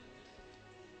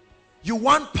 You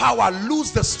want power,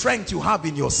 lose the strength you have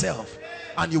in yourself,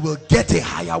 and you will get a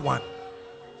higher one.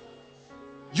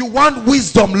 You want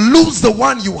wisdom, lose the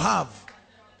one you have.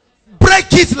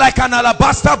 Break it like an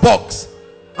alabaster box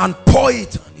and pour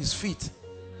it on his feet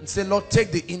and say, Lord,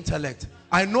 take the intellect.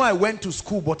 I know I went to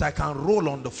school, but I can roll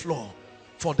on the floor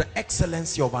for the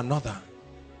excellency of another.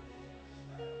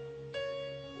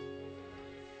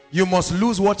 You must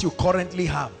lose what you currently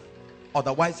have,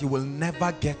 otherwise you will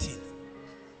never get it.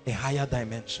 A higher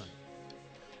dimension.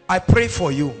 I pray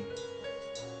for you.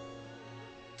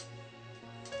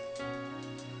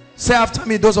 Say after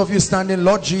me, those of you standing,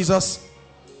 Lord Jesus,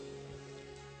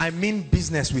 I mean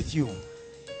business with you.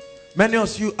 Many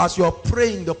of you, as you are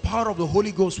praying, the power of the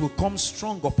Holy Ghost will come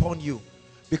strong upon you,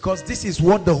 because this is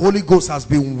what the Holy Ghost has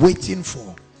been waiting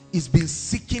for. It's been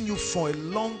seeking you for a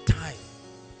long time.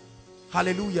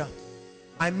 Hallelujah.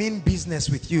 I mean business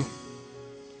with you.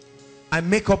 I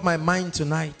make up my mind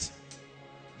tonight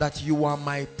that you are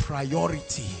my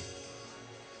priority.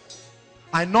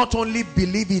 I not only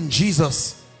believe in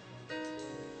Jesus,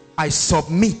 I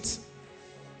submit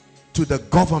to the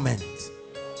government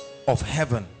of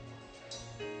heaven.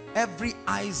 Every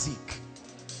Isaac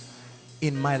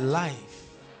in my life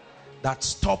that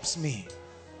stops me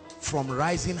from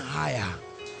rising higher,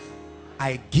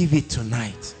 I give it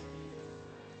tonight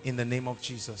in the name of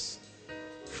Jesus.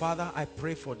 Father, I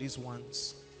pray for these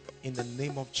ones in the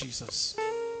name of Jesus.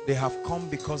 They have come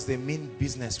because they mean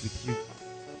business with you.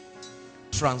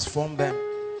 Transform them.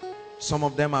 Some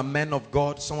of them are men of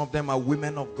God. Some of them are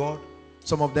women of God.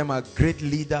 Some of them are great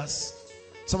leaders.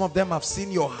 Some of them have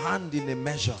seen your hand in a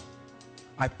measure.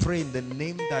 I pray in the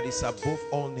name that is above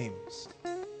all names,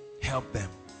 help them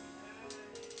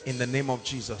in the name of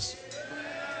Jesus.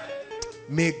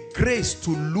 May grace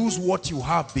to lose what you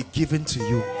have be given to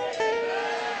you,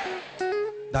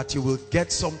 that you will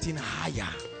get something higher,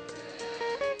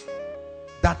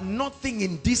 that nothing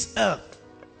in this earth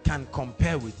can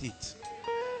compare with it.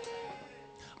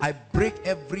 I break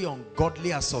every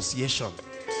ungodly association.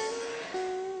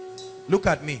 Look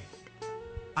at me.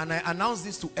 And I announce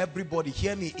this to everybody.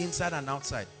 Hear me inside and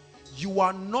outside. You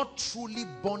are not truly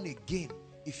born again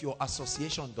if your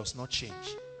association does not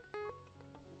change.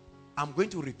 I'm going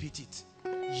to repeat it.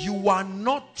 You are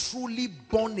not truly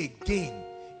born again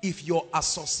if your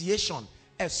association,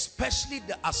 especially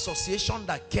the association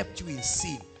that kept you in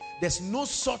sin. There's no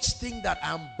such thing that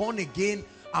I'm born again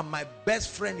and my best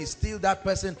friend is still that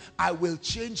person, I will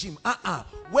change him.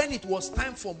 When it was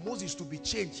time for Moses to be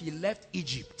changed, he left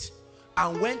Egypt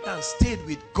and went and stayed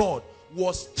with God,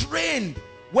 was trained.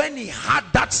 When he had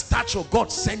that stature,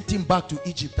 God sent him back to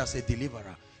Egypt as a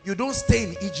deliverer. You don't stay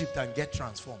in Egypt and get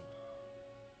transformed.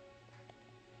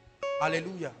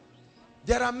 Hallelujah.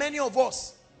 There are many of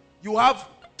us. You have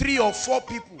 3 or 4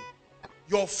 people,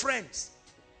 your friends.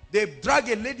 They drag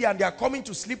a lady and they are coming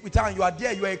to sleep with her, and you are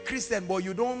there. You are a Christian, but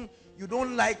you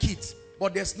don't like it.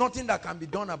 But there's nothing that can be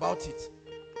done about it.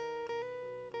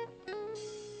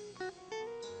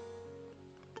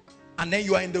 And then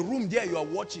you are in the room there, you are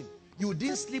watching. You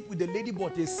didn't sleep with the lady,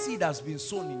 but a seed has been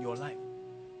sown in your life.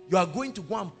 You are going to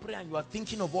go and pray and you are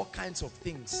thinking of all kinds of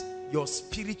things. Your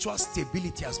spiritual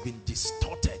stability has been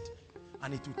distorted.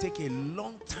 And it will take a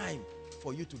long time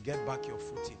for you to get back your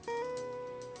footing.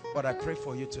 But I pray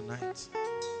for you tonight.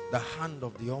 The hand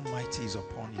of the Almighty is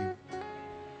upon you.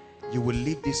 You will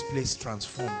leave this place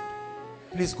transformed.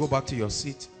 Please go back to your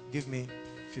seat. Give me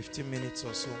 15 minutes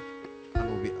or so.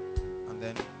 And we'll be, and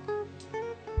then...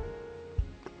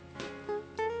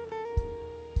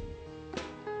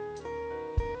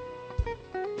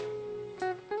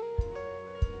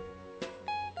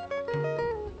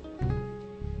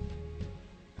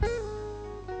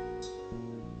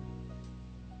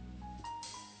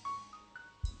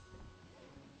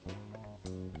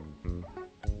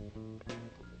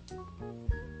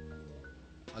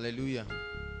 Hallelujah.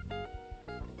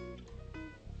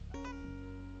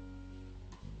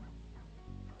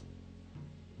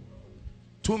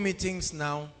 Two meetings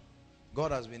now,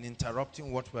 God has been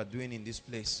interrupting what we're doing in this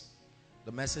place.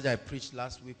 The message I preached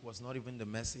last week was not even the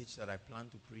message that I plan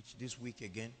to preach this week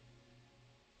again.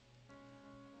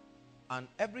 And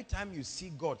every time you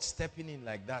see God stepping in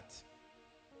like that,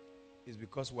 is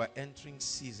because we're entering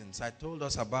seasons. I told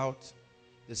us about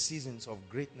the seasons of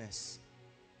greatness.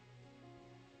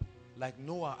 Like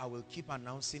Noah, I will keep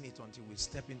announcing it until we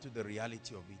step into the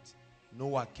reality of it.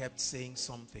 Noah kept saying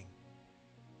something.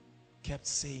 Kept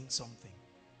saying something.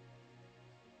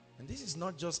 And this is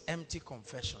not just empty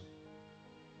confession.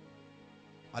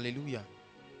 Hallelujah.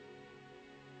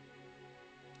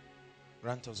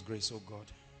 Grant us grace, oh God,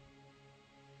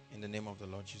 in the name of the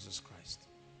Lord Jesus Christ.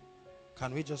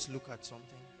 Can we just look at something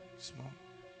small?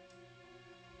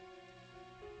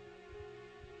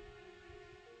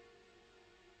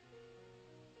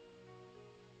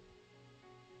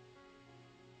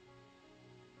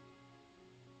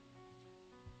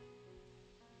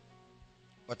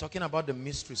 We're talking about the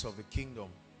mysteries of the kingdom.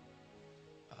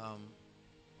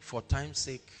 For time's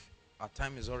sake, our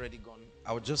time is already gone.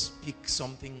 I will just pick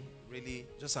something really,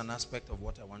 just an aspect of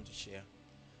what I want to share.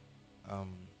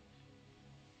 And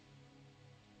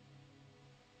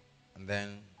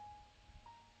then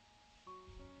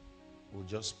we'll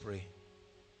just pray.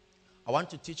 I want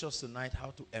to teach us tonight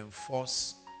how to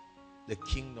enforce the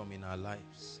kingdom in our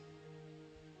lives.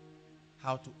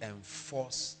 How to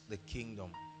enforce the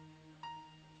kingdom.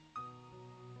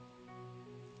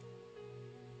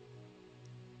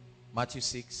 Matthew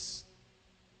 6.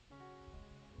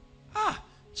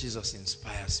 Jesus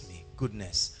inspires me.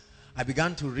 Goodness. I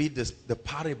began to read the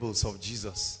parables of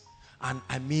Jesus. And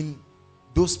I mean,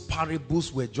 those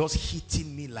parables were just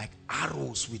hitting me like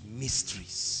arrows with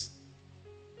mysteries.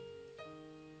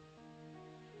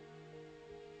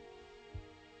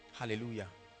 Hallelujah.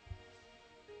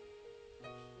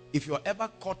 If you're ever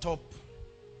caught up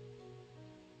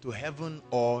to heaven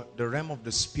or the realm of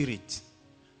the spirit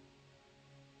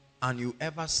and you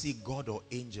ever see God or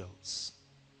angels,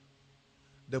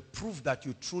 the proof that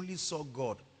you truly saw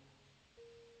God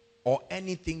or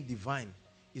anything divine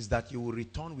is that you will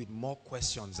return with more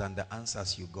questions than the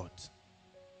answers you got.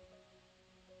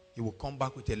 You will come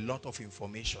back with a lot of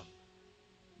information,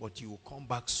 but you will come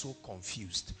back so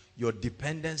confused. Your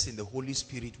dependence in the Holy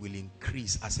Spirit will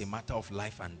increase as a matter of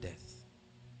life and death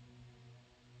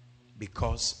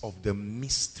because of the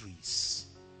mysteries.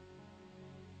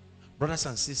 Brothers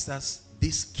and sisters,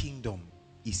 this kingdom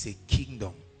is a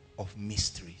kingdom of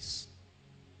mysteries.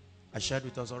 I shared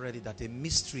with us already that a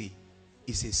mystery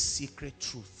is a secret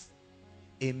truth.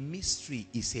 A mystery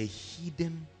is a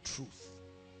hidden truth.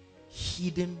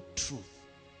 Hidden truth.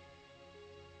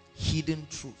 Hidden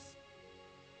truth.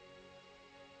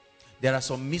 There are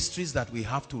some mysteries that we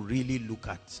have to really look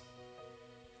at.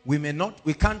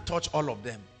 We can't touch all of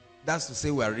them. That's to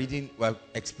say we're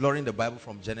exploring the Bible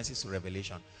from Genesis to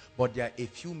Revelation. But there are a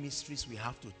few mysteries we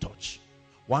have to touch.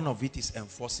 One of it is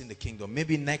enforcing the kingdom.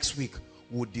 Maybe next week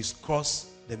we'll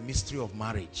discuss the mystery of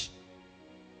marriage.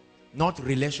 Not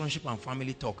relationship and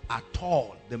family talk at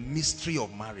all. The mystery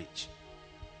of marriage.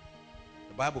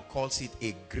 The Bible calls it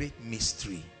a great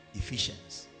mystery.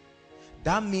 Ephesians.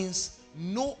 That means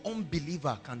no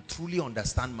unbeliever can truly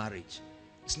understand marriage.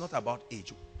 It's not about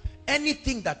age.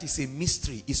 Anything that is a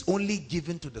mystery is only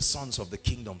given to the sons of the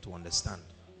kingdom to understand.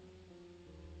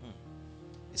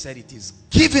 He said it is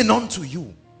given unto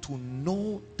you to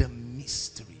know the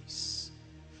mysteries.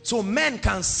 So men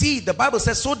can see, the Bible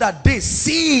says, so that they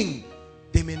seeing,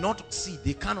 they may not see,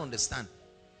 they can't understand.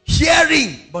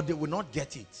 Hearing, but they will not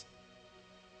get it.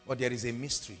 But there is a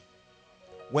mystery.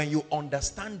 When you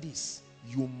understand this,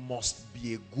 you must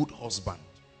be a good husband.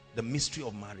 The mystery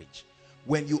of marriage.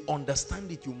 When you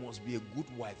understand it, you must be a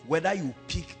good wife. Whether you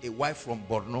pick a wife from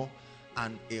Borno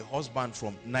and a husband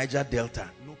from Niger Delta,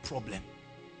 no problem.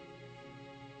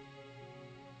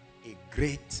 A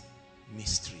great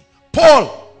mystery.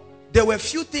 Paul, there were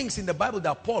few things in the Bible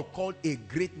that Paul called a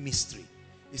great mystery.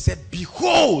 He said,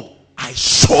 behold, I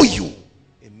show you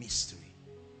a mystery.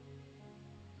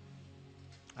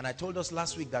 And I told us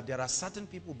last week that there are certain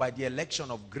people by the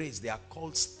election of grace, they are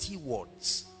called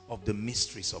stewards of the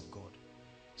mysteries of God.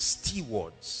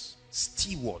 Stewards,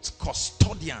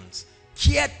 custodians,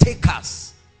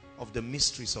 caretakers of the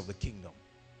mysteries of the kingdom.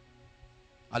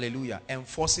 Hallelujah.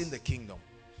 Enforcing the kingdom.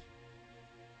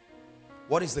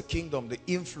 What is the kingdom? The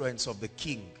influence of the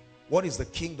king. What is the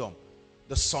kingdom?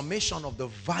 The summation of the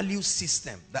value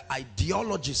system, the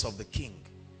ideologies of the king.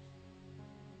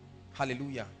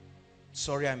 Hallelujah.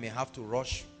 Sorry, I may have to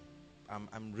rush.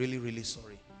 I'm really, really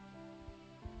sorry.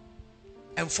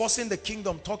 Enforcing the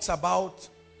kingdom talks about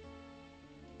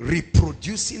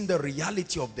reproducing the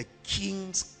reality of the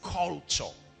king's culture.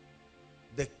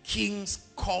 The king's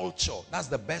culture. That's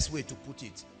the best way to put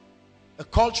it. A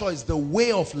culture is the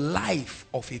way of life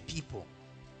of a people.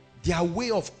 Their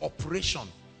way of operation.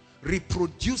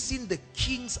 Reproducing the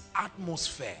king's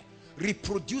atmosphere.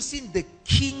 Reproducing the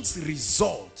king's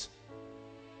result.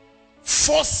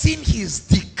 Forcing his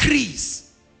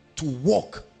decrees to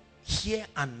work here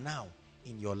and now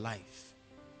in your life.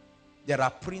 There are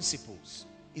principles.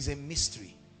 It's a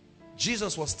mystery.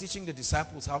 Jesus was teaching the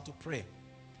disciples how to pray.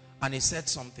 And he said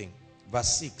something.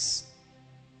 Verse 6.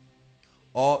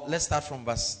 Or let's start from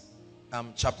verse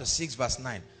chapter 6 verse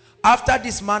 9. After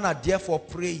this manner therefore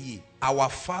pray ye, our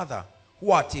Father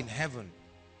who art in heaven,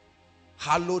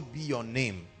 hallowed be your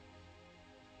name.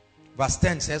 Verse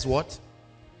 10 says what?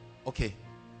 Okay.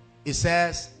 It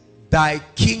says, thy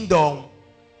kingdom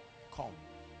come.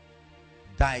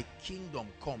 Thy kingdom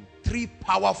come. Three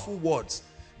powerful words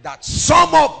that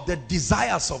sum up the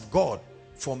desires of God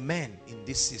for men in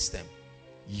this system.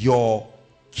 Your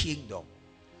kingdom.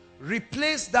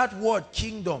 Replace that word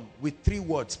kingdom with three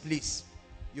words, please.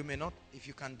 You may not, if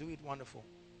you can do it, wonderful.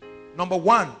 Number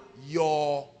one,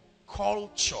 your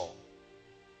culture.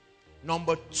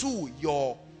 Number two,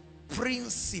 your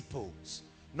principles.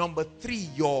 Number three,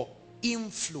 your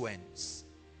influence.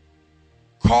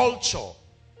 Culture,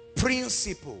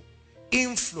 principle,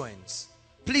 influence.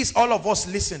 Please, all of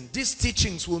us listen. These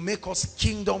teachings will make us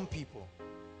kingdom people.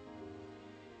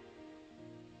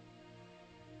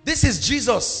 This is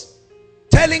Jesus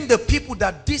telling the people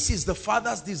that this is the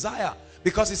Father's desire.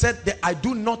 Because he said that I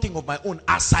do nothing of my own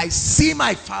as I see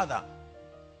my Father.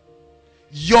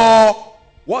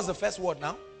 What's the first word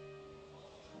now?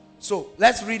 So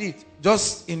let's read it.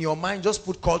 Just in your mind, just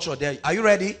put culture there. Are you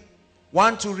ready?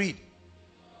 1, 2, read.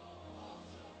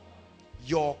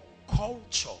 Your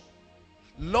culture.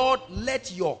 Lord,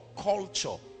 let your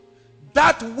culture.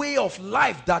 That way of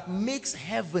life that makes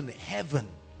heaven heaven,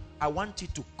 I want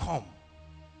it to come.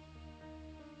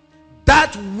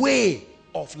 That way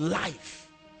of life,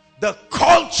 the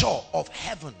culture of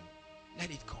heaven, let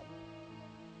it come.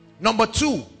 Number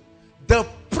two, the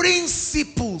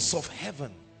principles of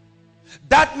heaven.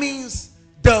 That means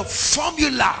the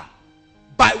formula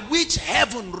by which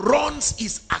heaven runs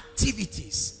its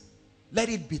activities. Let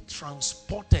it be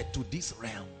transported to this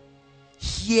realm,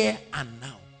 here and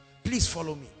now. Please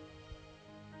follow me.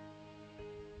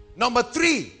 Number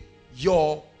three,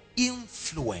 your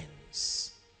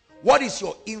influence. What is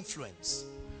your influence?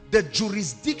 The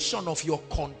jurisdiction of your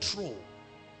control.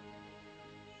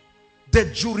 The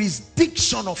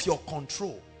jurisdiction of your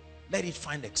control. Let it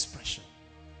find expression.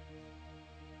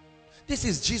 This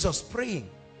is Jesus praying.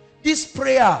 This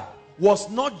prayer was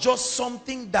not just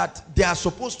something that they are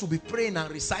supposed to be praying and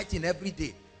reciting every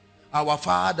day. Our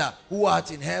Father who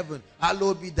art in heaven,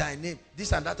 hallowed be thy name.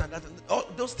 This and that and that. All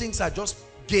those things are just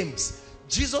games.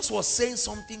 Jesus was saying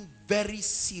something very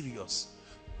serious.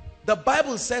 The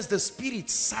Bible says the Spirit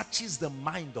searches the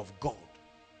mind of God.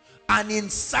 And in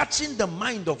searching the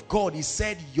mind of God, he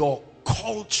said your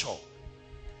culture,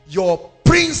 your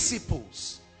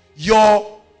principles,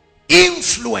 your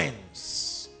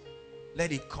influence,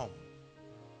 let it come.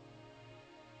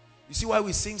 You see why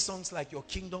we sing songs like Your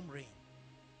Kingdom Reign?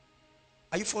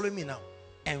 Are you following me now?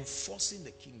 Enforcing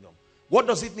the kingdom. What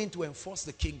does it mean to enforce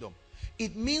the kingdom?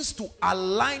 It means to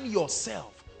align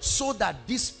yourself so that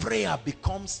this prayer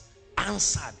becomes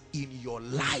answered in your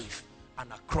life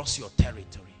and across your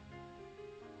territory.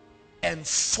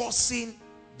 Enforcing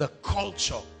the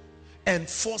culture,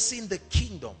 enforcing the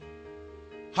kingdom.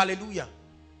 Hallelujah.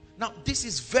 Now this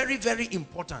is very, very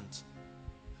important.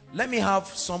 Let me have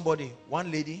somebody,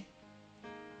 one lady.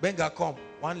 Benga, come.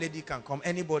 One lady can come.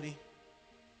 Anybody?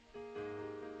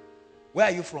 Where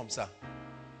are you from, sir?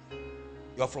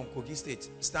 You are from Kogi State.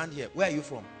 Stand here. Where are you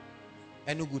from?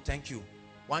 Enugu, thank you.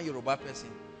 One Yoruba person.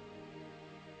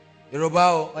 Yoruba,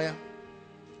 oh yeah.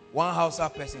 One Hausa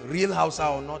person. Real Hausa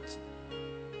or not?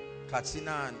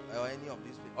 Katsina and or any of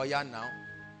these people. Oh yeah, now.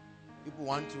 People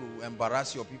want to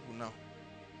embarrass your people now.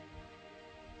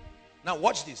 Now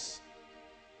watch this.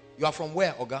 You are from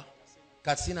where, Oga?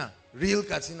 Katsina. Real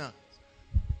Katsina.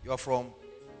 You are from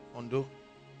Ondo,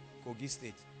 Kogi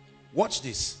State. Watch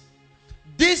this.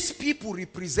 These people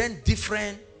represent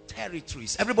different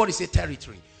territories. Everybody say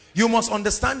territory. You must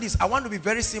understand this. I want to be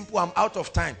very simple. I'm out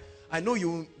of time. I know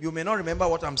you may not remember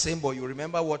what I'm saying, but you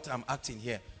remember what I'm acting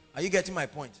here. Are you getting my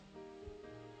point?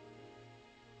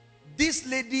 This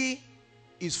lady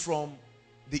is from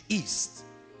the East,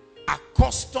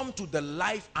 accustomed to the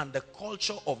life and the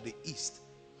culture of the East.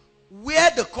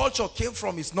 Where the culture came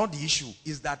from is not the issue,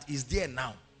 is that it's there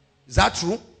now. Is that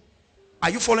true? Are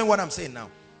you following what I'm saying now?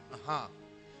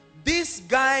 This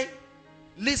guy,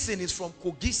 listen, is from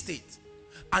Kogi State.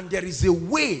 And there is a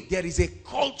way, there is a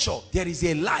culture, there is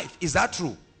a life. Is that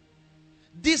true?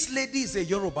 This lady is a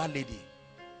Yoruba lady.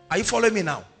 Are you following me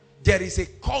now? There is a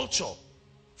culture.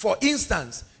 For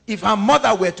instance, if her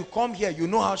mother were to come here, you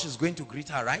know how she's going to greet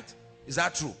her, right? Is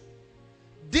that true?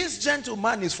 This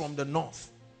gentleman is from the north.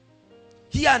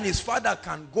 He and his father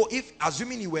can go, if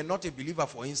assuming he were not a believer,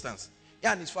 for instance, he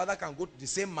and his father can go to the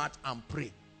same mat and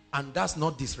pray. And that's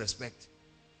not disrespect.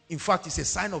 In fact, it's a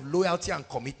sign of loyalty and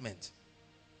commitment.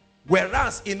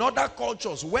 Whereas in other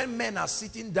cultures, when men are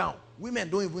sitting down, women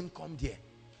don't even come there.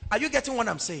 Are you getting what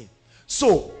I'm saying?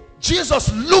 So,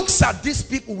 Jesus looks at these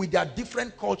people with their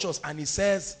different cultures and he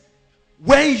says,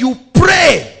 when you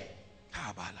pray,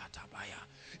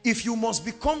 if you must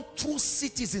become true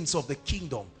citizens of the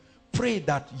kingdom, pray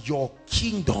that your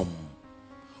kingdom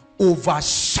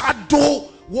overshadow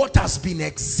what has been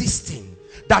existing,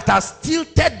 that has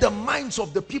tilted the minds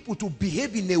of the people to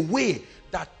behave in a way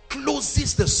that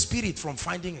closes the spirit from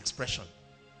finding expression.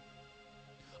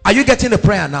 Are you getting the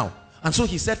prayer now? And so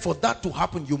he said, for that to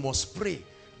happen, you must pray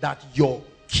that your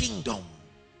kingdom.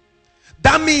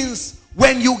 That means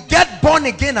when you get born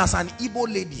again as an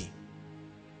Igbo lady,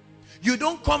 you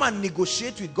don't come and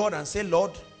negotiate with God and say,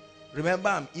 Lord, remember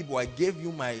I'm Igbo. I gave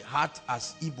you my heart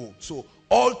as Igbo. So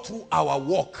all through our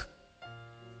walk,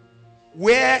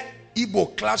 where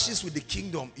Igbo clashes with the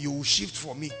kingdom, you will shift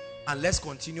for me and let's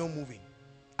continue moving.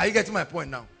 Are you getting my point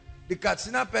now? The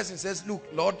Katsina person says, look,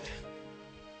 Lord,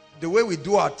 the way we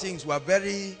do our things, we are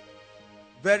very,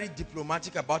 very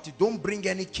diplomatic about it. Don't bring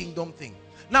any kingdom thing.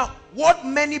 Now, what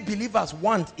many believers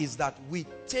want is that we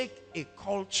take a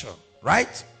culture,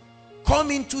 right?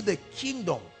 Come into the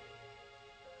kingdom.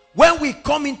 When we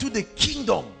come into the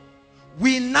kingdom,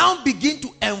 we now begin to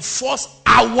enforce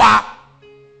our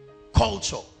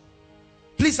culture.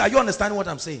 Please Please, are you understanding what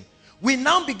I'm saying? We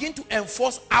now begin to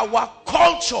enforce our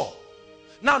culture.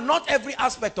 Now, not every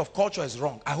aspect of culture is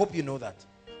wrong. I hope you know that.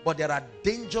 But there are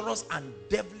dangerous and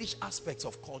devilish aspects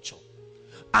of culture.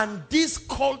 And this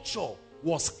culture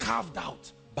was carved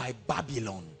out by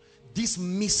Babylon. This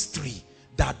mystery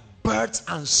that births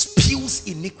and spews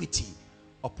iniquity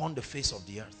upon the face of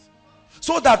the earth.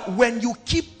 So that when you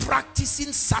keep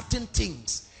practicing certain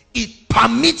things, it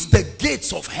permits the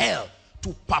gates of hell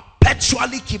to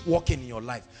perpetually keep working in your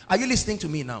life. Are you listening to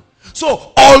me now?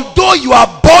 So, although you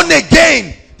are born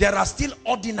again, there are still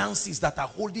ordinances that are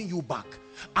holding you back.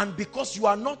 And because you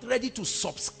are not ready to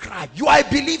subscribe, you are a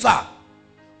believer,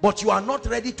 but you are not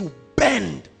ready to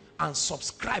bend and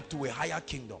subscribe to a higher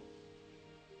kingdom.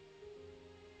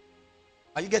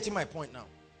 Are you getting my point now?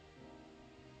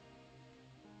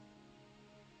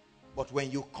 But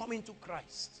when you come into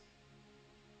Christ,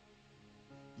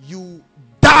 you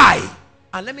die.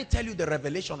 And let me tell you the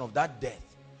revelation of that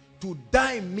death. To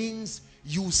die means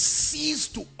you cease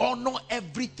to honor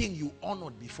everything you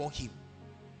honored before him.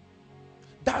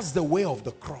 That's the way of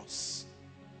the cross.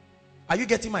 Are you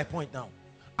getting my point now?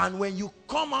 And when you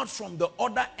come out from the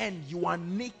other end, you are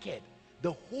naked.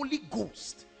 The Holy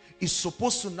Ghost is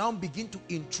supposed to now begin to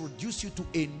introduce you to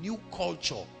a new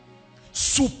culture,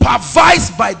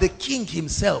 supervised by the king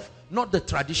himself, not the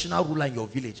traditional ruler in your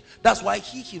village. That's why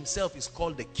he himself is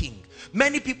called the king.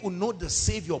 Many people know the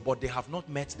Savior, but they have not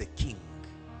met the king.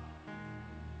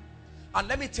 And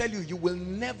let me tell you, you will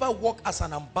never walk as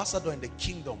an ambassador in the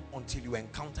kingdom until you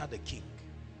encounter the king.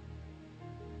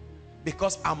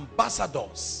 Because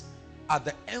ambassadors are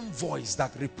the envoys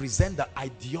that represent the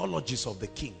ideologies of the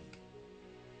king.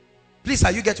 Please,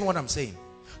 are you getting what I'm saying?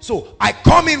 So, I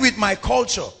come in with my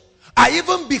culture. I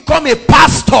even become a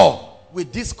pastor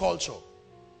with this culture.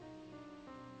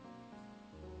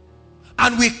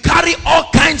 And we carry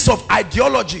all kinds of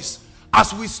ideologies.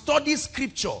 As we study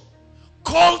scripture,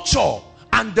 culture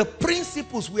and the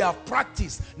principles we have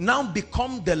practiced now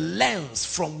become the lens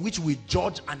from which we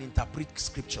judge and interpret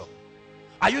scripture.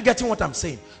 Are you getting what I'm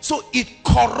saying? So it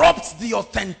corrupts the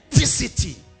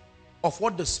authenticity of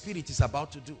what the Spirit is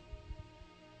about to do.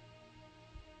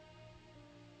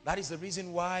 That is the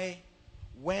reason why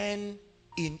when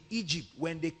in Egypt,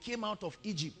 when they came out of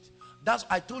Egypt, that's,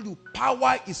 I told you,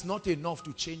 power is not enough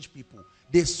to change people.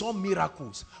 They saw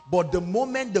miracles, but the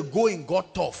moment the going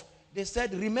got tough, they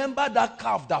said, remember that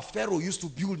calf that Pharaoh used to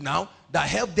build now that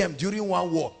helped them during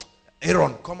one war?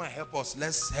 Aaron, come and help us.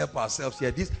 Let's help ourselves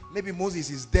here. This, maybe Moses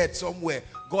is dead somewhere.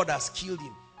 God has killed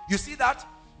him. You see that?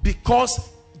 Because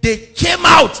they came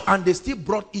out and they still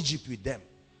brought Egypt with them.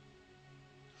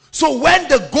 So when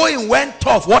the going went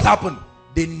tough, what happened?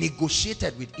 They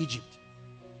negotiated with Egypt.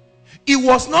 It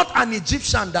was not an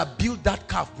Egyptian that built that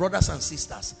calf, brothers and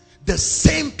sisters. The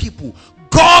same people,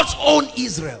 God's own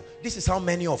Israel. This is how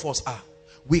many of us are.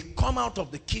 We come out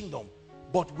of the kingdom,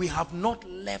 but we have not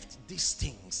left these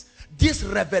things. This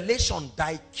revelation,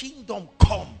 thy kingdom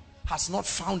come, has not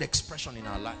found expression in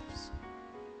our lives.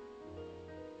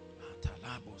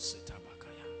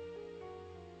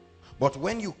 But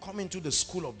when you come into the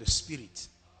school of the Spirit,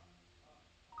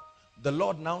 the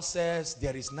Lord now says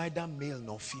there is neither male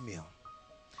nor female.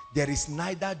 There is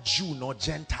neither Jew nor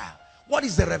Gentile. What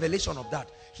is the revelation of that?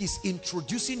 He's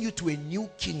introducing you to a new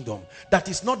kingdom that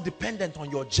is not dependent on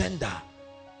your gender.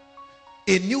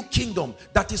 A new kingdom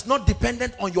that is not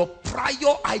dependent on your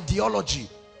prior ideology.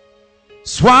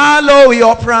 Swallow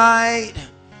your pride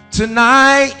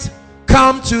tonight.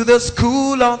 Come to the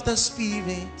school of the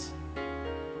Spirit.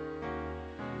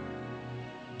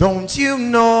 Don't you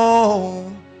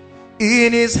know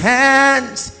in his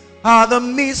hands are the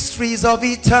mysteries of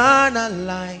eternal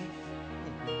life?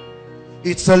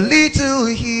 It's a little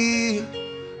here,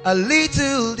 a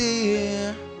little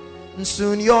there, and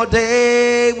soon your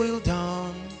day will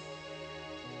dawn.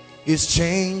 It's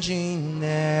changing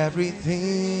everything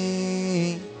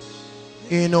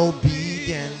in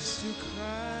obedience to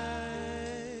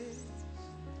Christ.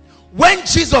 When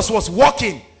Jesus was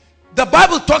walking, the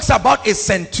Bible talks about a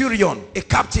centurion, a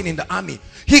captain in the army.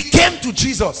 He came to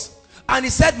Jesus and he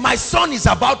said, my son is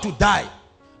about to die.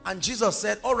 And Jesus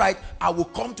said, all right, I will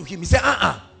come to him. He said,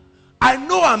 I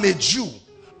know I'm a Jew.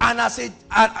 And I said,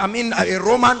 I mean a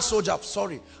Roman soldier,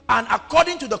 sorry. And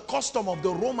according to the custom of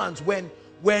the Romans, when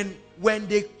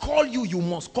they call you, you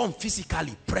must come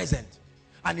physically present.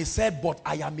 And he said, but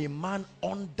I am a man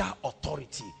under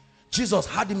authority. Jesus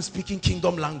had him speaking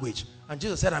kingdom language. And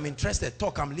Jesus said, I'm interested,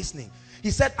 talk, I'm listening.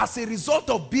 He said, as a result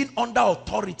of being under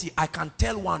authority, I can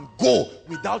tell one, go,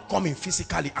 without coming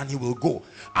physically, and he will go.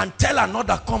 And tell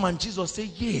another, come, and Jesus said,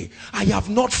 yeah, I have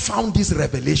not found this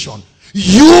revelation.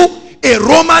 You, a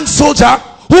Roman soldier?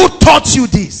 Who taught you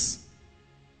this?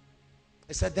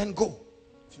 He said, then go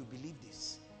if you believe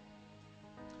this.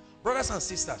 Brothers and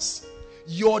sisters,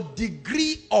 your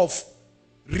degree of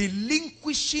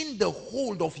relinquishing the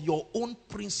hold of your own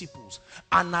principles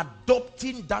and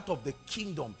adopting that of the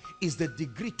kingdom is the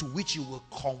degree to which you will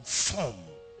conform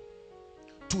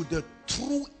to the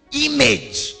true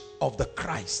image of the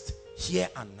Christ here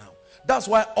and now. That's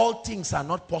why all things are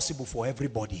not possible for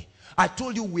everybody. I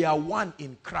told you we are one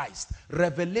in Christ.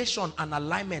 Revelation and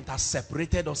alignment has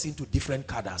separated us into different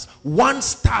cadres. One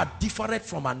star different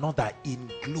from another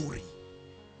in glory.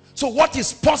 So what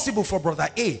is possible for brother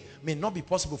A may not be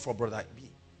possible for brother B.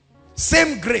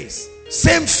 Same grace,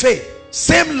 same faith,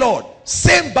 same Lord,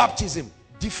 same baptism,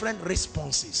 different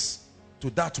responses to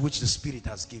that which the Spirit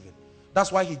has given.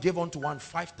 That's why he gave unto one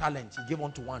 5 talents, he gave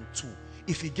unto one 2.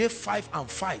 If he gave 5 and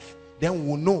 5, then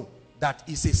we'll know that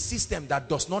it's a system that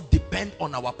does not depend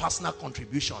on our personal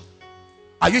contribution.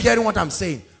 Are you hearing what I'm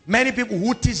saying? Many people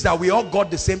who teach that we all got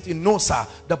the same thing. No, sir.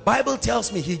 The Bible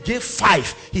tells me he gave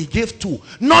 5, he gave 2.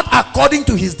 Not according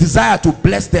to his desire to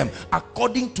bless them,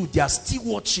 according to their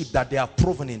stewardship that they have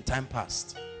proven in time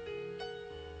past.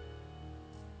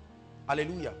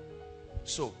 Hallelujah.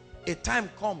 So, a time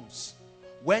comes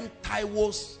when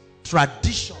Taiwo's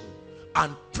tradition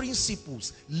and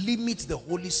principles limit the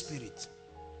Holy Spirit.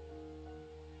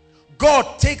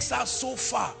 God takes us so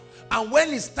far, and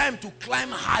when it's time to climb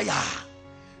higher,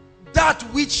 that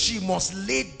which she must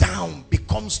lay down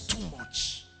becomes too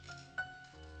much.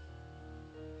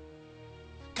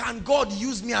 Can God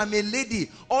use me? I'm a lady.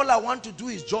 All I want to do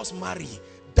is just marry.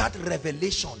 That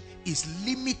revelation is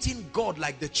limiting God,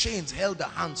 like the chains held the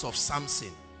hands of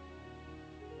Samson.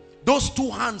 Those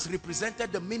 2 hands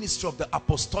represented the ministry of the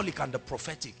apostolic and the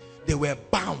prophetic. They were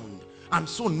bound, and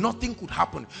so nothing could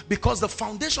happen, because the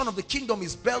foundation of the kingdom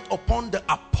is built upon the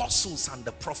apostles and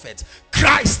the prophets,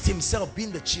 Christ himself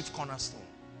being the chief cornerstone.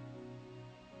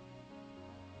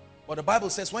 But the Bible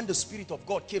says when the Spirit of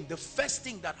God came, the first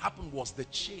thing that happened was the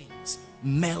chains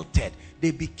melted.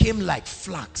 They became like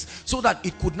flax, so that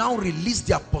it could now release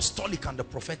the apostolic and the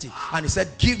prophetic. And he said,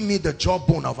 give me the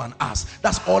jawbone of an ass.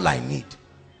 That's all I need.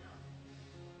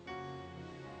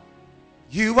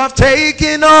 You have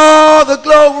taken all the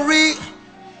glory.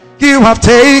 You have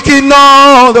taken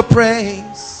all the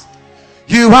praise.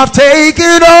 You have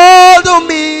taken all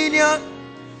dominion.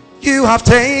 You have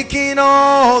taken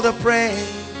all the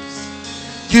praise.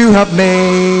 You have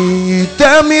made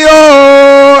them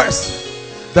yours.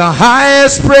 The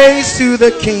highest praise to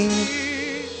the King.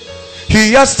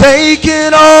 He has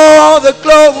taken all the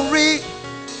glory.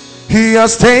 He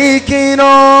has taken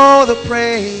all the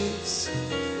praise.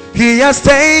 He has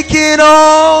taken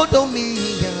all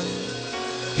dominion.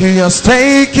 He has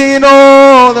taken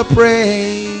all the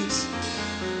praise.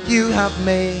 You have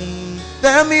made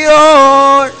them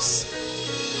yours.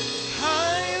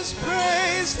 Highest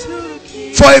praise to the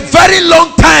King. For a very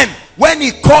long time, when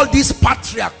he called this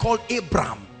patriarch called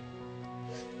Abraham,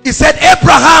 he said,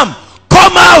 Abraham,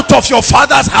 come out of your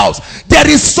father's house. There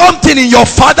is something in your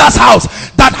father's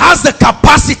house that has the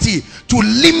capacity to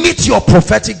limit your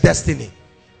prophetic destiny.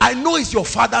 I know it's your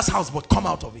father's house, but come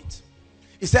out of it.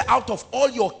 He said, out of all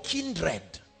your kindred,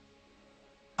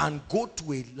 and go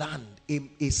to a land,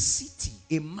 a city,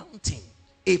 a mountain,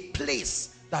 a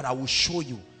place that I will show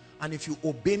you. And if you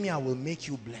obey me, I will make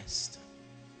you blessed.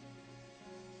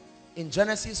 In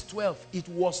Genesis 12, it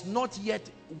was not yet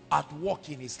at work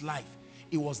in his life.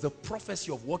 It was the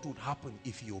prophecy of what would happen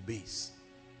if he obeys.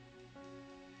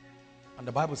 And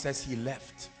the Bible says he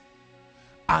left.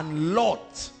 And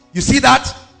Lot, you see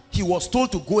that? He was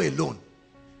told to go alone.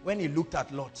 When he looked at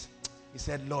Lot, he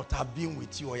said, Lot, I've been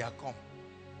with you, or you come.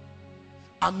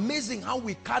 Amazing how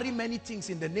we carry many things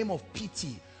in the name of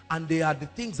pity, and they are the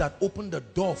things that open the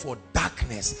door for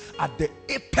darkness at the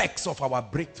apex of our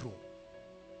breakthrough.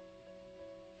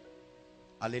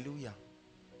 Hallelujah.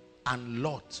 And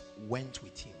Lot went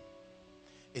with him.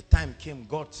 A time came,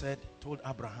 God told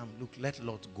Abraham, look, let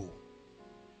Lot go.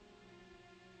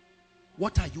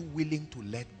 What are you willing to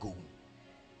let go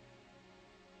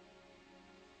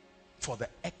for the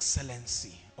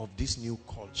excellency of this new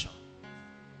culture?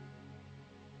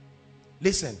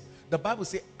 Listen, the Bible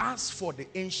says, as for the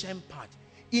ancient part,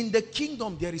 in the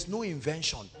kingdom there is no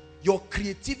invention. Your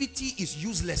creativity is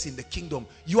useless in the kingdom.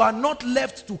 You are not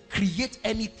left to create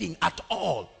anything at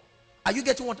all. Are you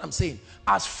getting what I'm saying?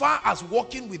 As far as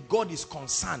walking with God is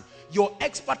concerned, your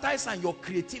expertise and your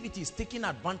creativity is taking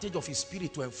advantage of his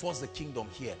spirit to enforce the kingdom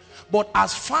here. But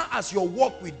as far as your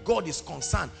walk with God is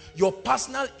concerned, your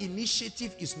personal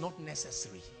initiative is not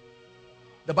necessary.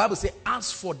 The Bible says,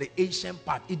 ask for the ancient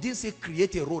path. It didn't say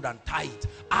create a road and tie it.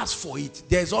 Ask for it.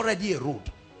 There's already a road.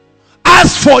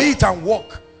 Ask for it and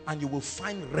walk, and you will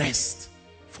find rest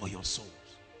for your souls.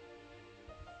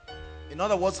 In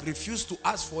other words, refuse to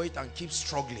ask for it and keep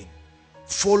struggling,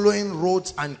 following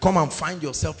roads, and come and find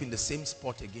yourself in the same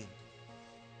spot again.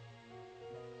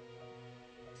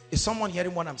 Is someone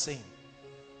hearing what I'm saying?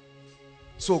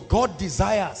 So God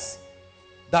desires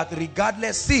that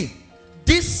regardless, see,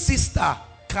 this sister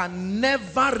can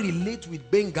never relate with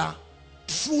Benga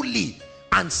truly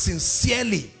and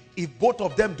sincerely if both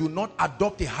of them do not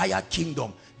adopt a higher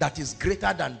kingdom that is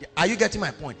greater than are you getting my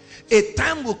point? A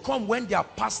time will come when their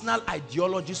personal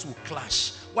ideologies will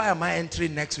clash. Why am I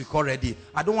entering next week already?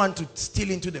 I don't want to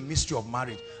steal into the mystery of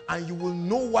marriage. And you will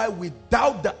know why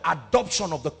without the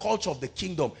adoption of the culture of the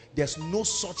kingdom, there's no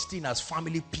such thing as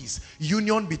family peace.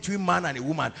 Union between man and a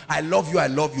woman. I love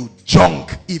you,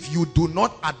 junk. If you do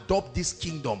not adopt this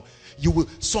kingdom, you will.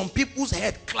 Some people's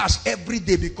head clash every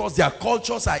day because their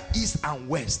cultures are east and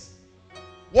west.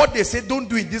 What they say don't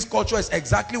do in this culture is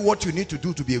exactly what you need to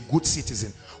do to be a good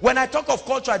citizen. When I talk of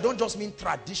culture, I don't just mean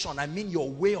tradition. I mean your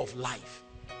way of life.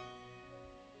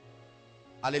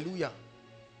 Hallelujah.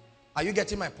 Are you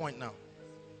getting my point now?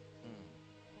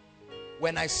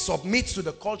 When I submit to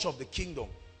the culture of the kingdom,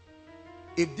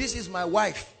 if this is my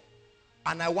wife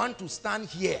and I want to stand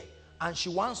here and she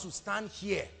wants to stand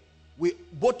here,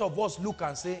 both of us look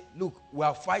and say, look, we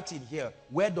are fighting here.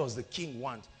 Where does the king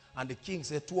want? And the king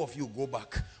said, two of you go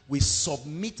back. We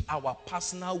submit our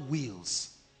personal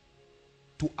wills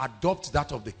to adopt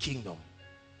that of the kingdom.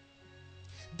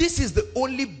 This is the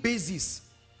only basis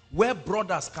where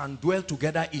brothers can dwell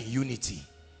together in unity.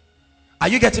 Are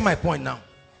you getting my point now?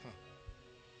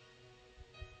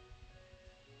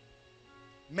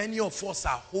 Many of us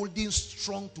are holding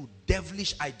strong to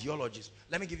devilish ideologies.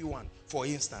 Let me give you one. For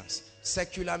instance,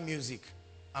 secular music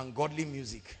and godly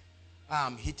music.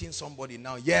 I'm hitting somebody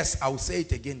now. Yes, I will say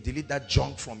it again. Delete that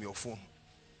junk from your phone.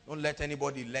 Don't let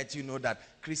anybody let you know that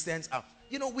Christians are...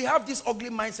 You know, we have this ugly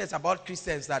mindset about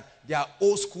Christians that they are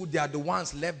old school. They are the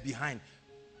ones left behind.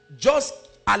 Just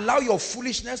allow your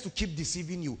foolishness to keep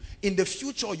deceiving you. In the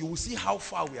future, you will see how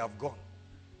far we have gone.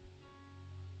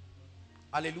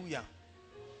 Hallelujah.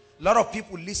 A lot of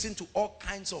people listen to all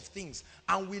kinds of things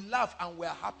and we laugh and we're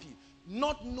happy,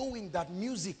 not knowing that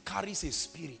music carries a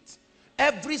spirit.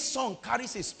 Every song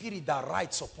carries a spirit that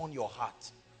writes upon your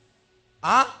heart.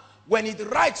 When it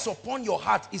writes upon your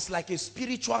heart, it's like a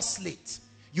spiritual slate.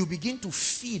 You begin to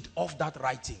feed off that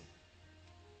writing.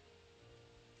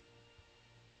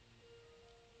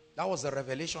 That was the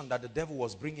revelation that the devil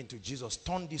was bringing to Jesus.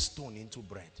 Turn this stone into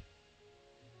bread.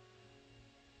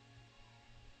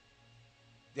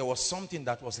 There was something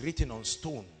that was written on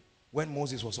stone when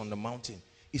Moses was on the mountain.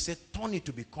 He said, turn it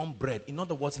to become bread. In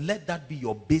other words, let that be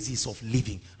your basis of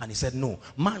living. And he said, no,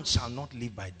 man shall not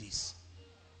live by this.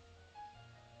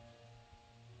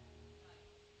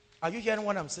 Are you hearing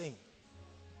what I'm saying?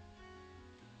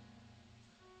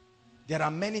 There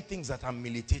are many things that are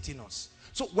militating us.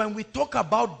 So when we talk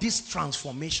about this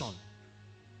transformation,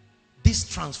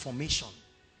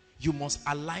 you must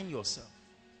align yourself.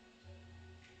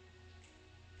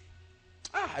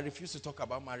 I refuse to talk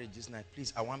about marriage this night.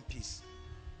 Please, I want peace.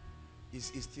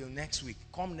 It's till next week.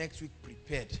 Come next week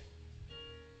prepared.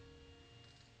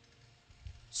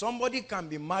 Somebody can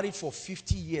be married for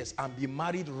 50 years and be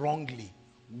married wrongly,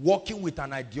 working with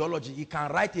an ideology. He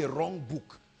can write a wrong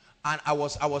book. And I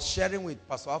was sharing with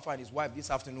Pastor Alpha and his wife this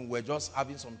afternoon. We're just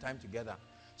having some time together.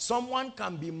 Someone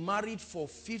can be married for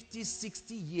 50,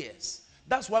 60 years.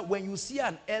 That's why when you see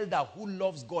an elder who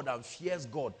loves God and fears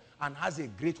God and has a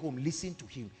great home, listen to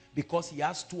him, because he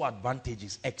has two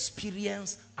advantages: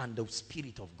 experience and the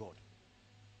Spirit of God.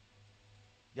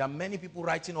 There are many people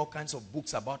writing all kinds of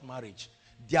books about marriage.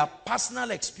 Their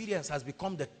personal experience has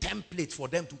become the template for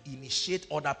them to initiate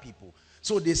other people.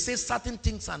 So they say certain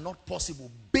things are not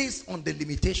possible based on the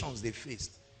limitations they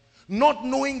faced, not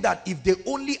knowing that if they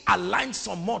only aligned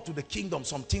some more to the kingdom,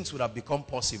 some things would have become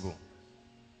possible.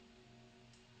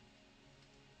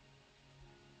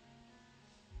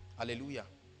 Hallelujah.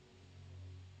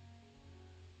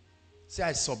 Say,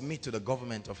 I submit to the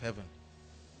government of heaven.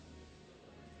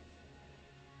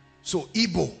 So,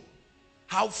 Igbo,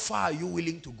 how far are you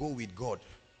willing to go with God?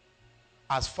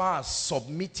 As far as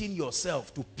submitting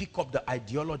yourself to pick up the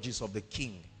ideologies of the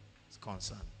king is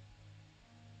concerned.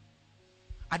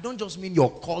 I don't just mean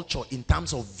your culture in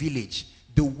terms of village,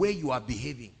 the way you are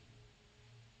behaving.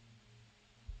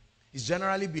 It's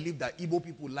generally believed that Igbo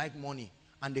people like money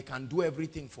and they can do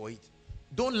everything for it.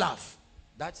 Don't laugh.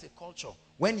 That's a culture.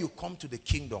 When you come to the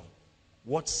kingdom,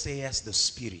 what says the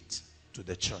Spirit? to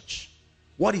the church.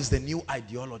 What is the new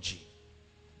ideology?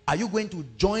 Are you going to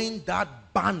join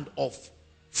that band of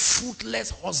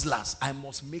fruitless hustlers? I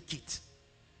must make it.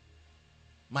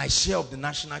 My share of the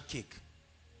national cake.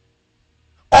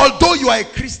 Although you are a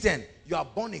Christian, you are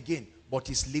born again, but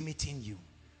it's limiting you.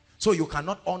 So you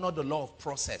cannot honor the law of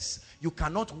process. You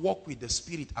cannot walk with the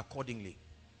Spirit accordingly.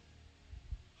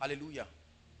 Hallelujah.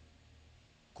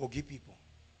 Kogi people.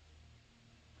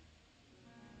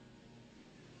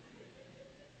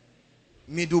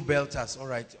 Middle belters, all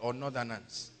right, or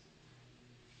northerners.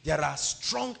 There are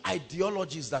strong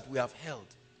ideologies that we have held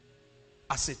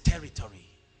as a territory.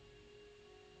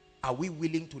 Are we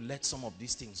willing to let some of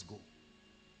these things go?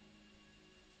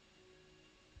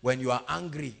 When you are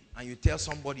angry and you tell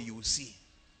somebody, you will see.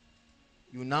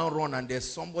 You now run and there's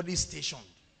somebody stationed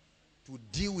to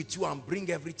deal with you and bring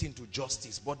everything to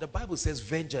justice. But the Bible says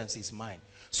vengeance is mine.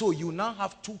 So you now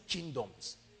have two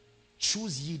kingdoms.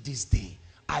 Choose ye this day.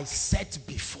 I set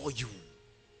before you.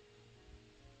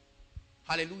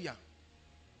 Hallelujah.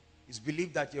 It's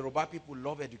believed that Yoruba people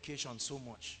love education so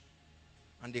much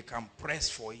and they can press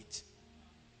for it.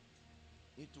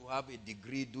 Need to have a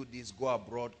degree, do this, go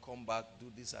abroad, come back,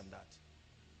 do this and that.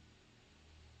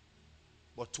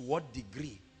 But to what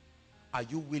degree are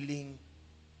you willing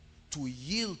to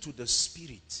yield to the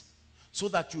Spirit so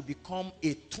that you become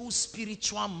a true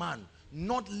spiritual man,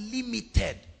 not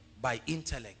limited by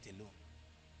intellect alone?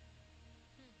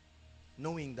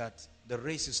 Knowing that the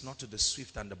race is not to the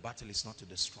swift and the battle is not to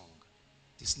the strong.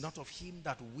 It is not of him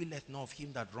that willeth, nor of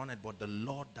him that runneth, but the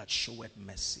Lord that showeth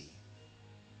mercy.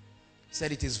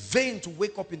 Said it is vain to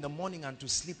wake up in the morning and to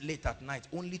sleep late at night,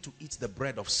 only to eat the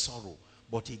bread of sorrow,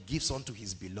 but he gives unto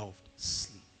his beloved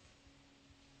sleep.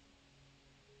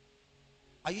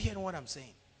 Are you hearing what I'm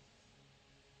saying?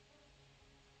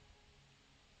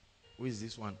 Who is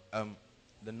this one?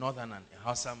 The northerner, a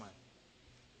Hausa man.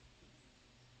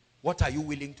 What are you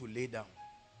willing to lay down?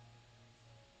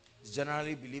 It's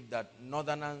generally believed that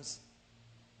northerners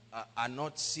are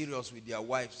not serious with their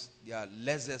wives. They are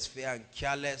laissez-faire and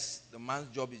careless. The man's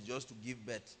job is just to give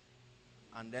birth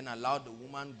and then allow the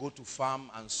woman go to farm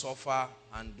and suffer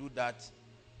and do that.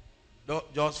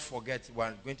 Don't just forget,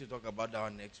 we're going to talk about that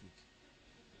one next week.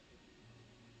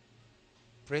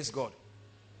 Praise God.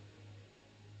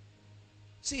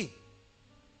 See,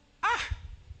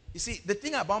 you see, the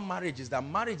thing about marriage is that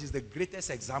marriage is the greatest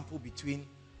example between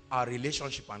our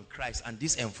relationship and Christ and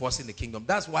this enforcing the kingdom.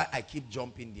 That's why I keep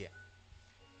jumping there.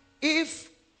 If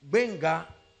Benga,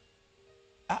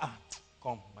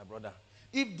 come, my brother.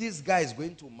 If this guy is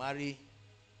going to marry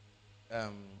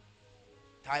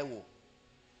Taiwo,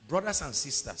 brothers and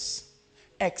sisters,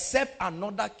 except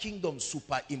another kingdom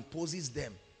superimposes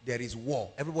them, there is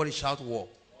war. Everybody shout war.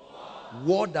 War.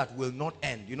 War that will not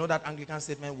end. You know that Anglican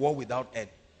statement, war without end.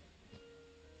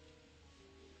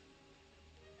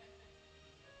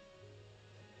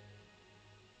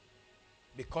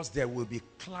 Because there will be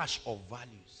clash of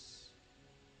values.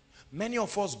 Many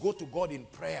of us go to God in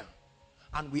prayer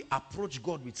and we approach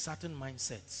God with certain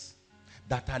mindsets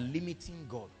that are limiting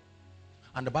God.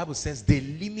 And the Bible says they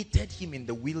limited him in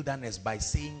the wilderness by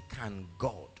saying, can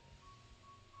God?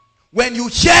 When you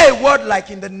hear a word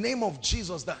like in the name of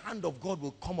Jesus, the hand of God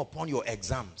will come upon your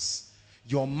exams.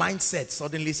 Your mindset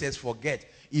suddenly says, forget.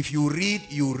 If you read,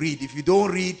 you read. If you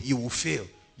don't read, you will fail.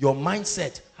 Your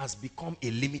mindset has become a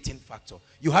limiting factor.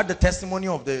 You heard the testimony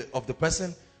of the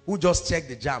person who just checked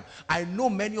the jam. I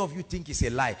know many of you think it's a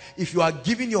lie. If you are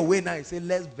giving your way now, you say,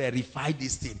 let's verify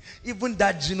this thing. Even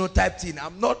that genotype thing,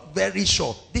 I'm not very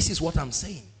sure. This is what I'm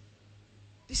saying.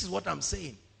 This is what I'm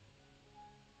saying.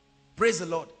 Praise the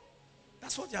Lord.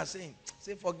 That's what you are saying.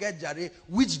 Say, forget Jare.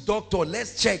 Which doctor?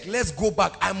 Let's check. Let's go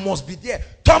back. I must be there.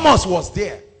 Thomas was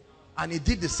there. And he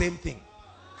did the same thing.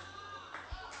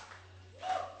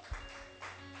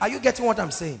 Are you getting what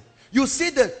I'm saying? You see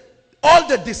that all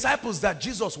the disciples that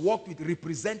Jesus walked with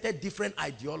represented different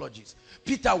ideologies.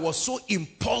 Peter was so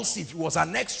impulsive. He was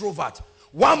an extrovert.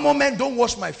 One moment, don't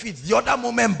wash my feet. The other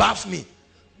moment, bath me.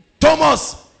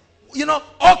 Thomas, you know,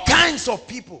 all kinds of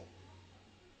people.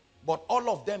 But all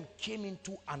of them came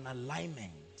into an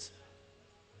alignment.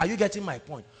 Are you getting my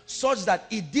point? Such that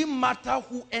it didn't matter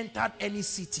who entered any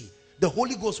city. The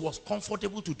Holy Ghost was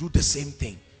comfortable to do the same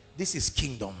thing. This is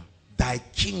kingdom. Thy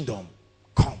kingdom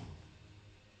come.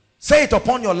 Say it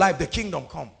upon your life, the kingdom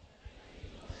come.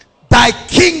 Thy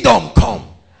kingdom come.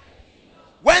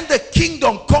 When the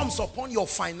kingdom comes upon your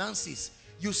finances,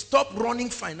 you stop running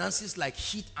finances like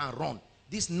hit and run.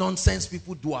 This nonsense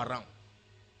people do around.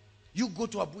 You go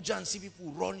to Abuja and see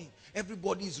people running.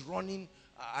 Everybody is running.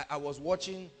 I was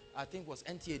watching, I think it was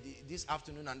NTA this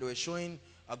afternoon, and they were showing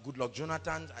Good Luck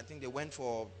Jonathan, I think they went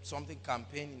for something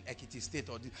campaign in Ekiti State,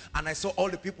 and I saw all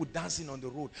the people dancing on the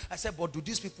road. I said, but do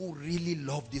these people really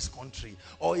love this country?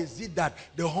 Or is it that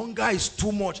the hunger is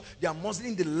too much? They are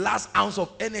muzzling the last ounce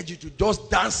of energy to just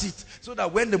dance it, so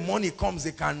that when the money comes,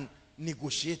 they can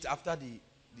negotiate after the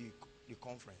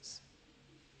conference.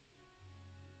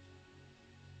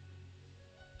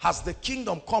 Has the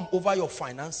kingdom come over your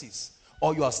finances,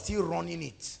 or you are still running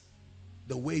it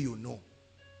the way you know?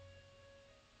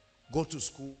 Go to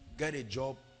school, get a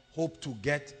job, hope to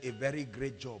get a very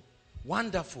great job.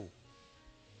 Wonderful.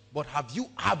 But have you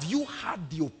had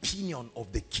the opinion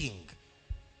of the king?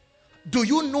 Do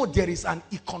you know there is an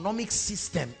economic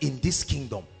system in this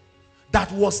kingdom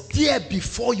that was there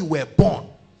before you were born?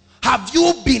 Have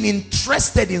you been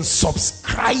interested in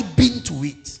subscribing to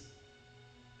it?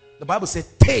 The Bible said,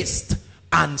 taste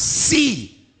and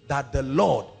see that the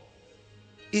Lord.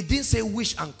 It didn't say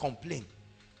wish and complain.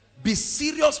 Be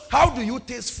serious. How do you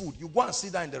taste food? You go and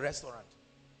sit down in the restaurant.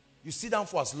 You sit down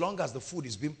for as long as the food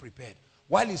is being prepared.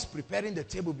 While he's preparing the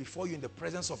table before you in the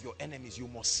presence of your enemies, you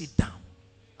must sit down.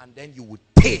 And then you would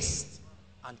taste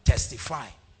and testify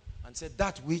and say,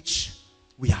 that which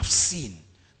we have seen,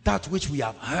 that which we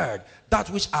have heard, that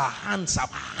which our hands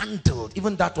have handled,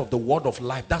 even that of the word of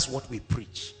life, that's what we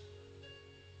preach.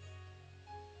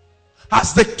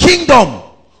 Has the kingdom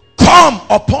come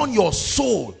upon your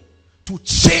soul to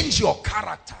change your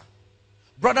character?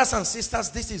 Brothers and sisters,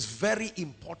 this is very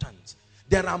important.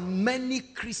 There are many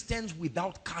Christians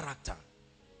without character.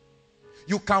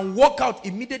 You can walk out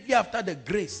immediately after the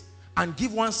grace and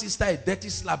give one sister a dirty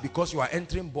slap because you are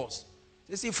entering bus.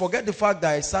 You see, forget the fact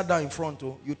that I sat down in front.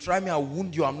 Oh, you try me, I'll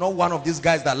wound you. I'm not one of these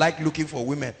guys that like looking for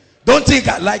women. Don't think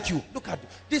I like you. Look at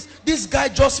this. This guy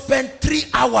just spent 3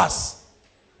 hours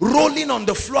rolling on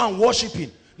the floor and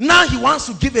worshiping. Now he wants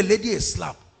to give a lady a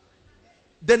slap.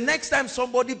 The next time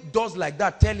somebody does like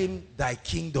that, tell him, thy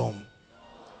kingdom.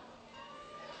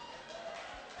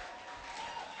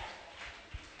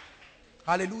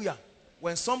 Hallelujah.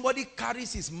 When somebody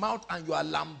carries his mouth and you are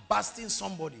lambasting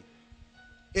somebody,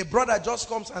 a brother just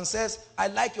comes and says, I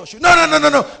like your shoe. No.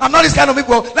 I'm not this kind of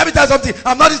people. Let me tell you something.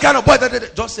 I'm not this kind of boy.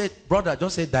 Just say, brother,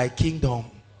 just say, thy kingdom.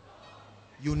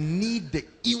 You need the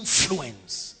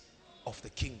influence of the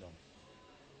kingdom.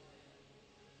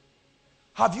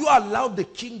 Have you allowed the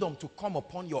kingdom to come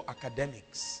upon your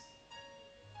academics?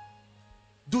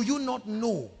 Do you not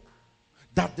know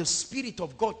that the Spirit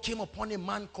of God came upon a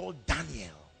man called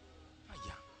Daniel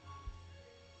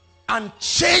and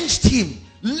changed him?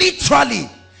 Literally,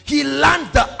 he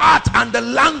learned the art and the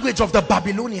language of the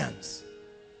Babylonians.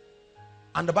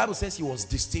 And the Bible says he was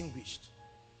distinguished.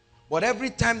 But every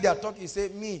time they are talking, he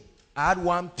said, me, I had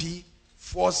 1P,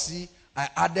 4C, I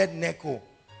added NECO.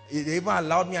 They even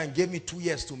allowed me and gave me 2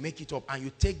 years to make it up. And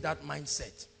you take that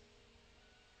mindset.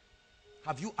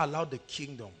 Have you allowed the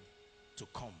kingdom to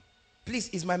come? Please,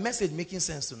 is my message making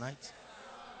sense tonight?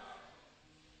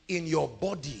 In your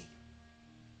body,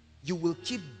 you will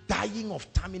keep dying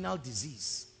of terminal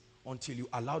disease until you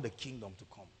allow the kingdom to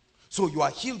come. So you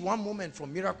are healed one moment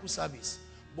from miracle service,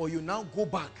 but you now go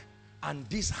back and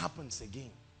this happens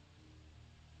again.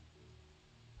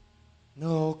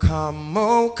 No, come,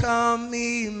 oh, come,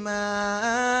 Emmanuel,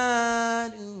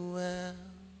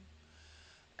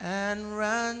 and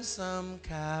ransom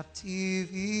captive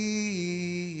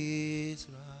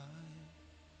Israel.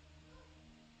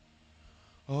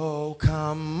 Oh,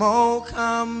 come,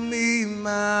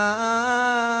 Emmanuel,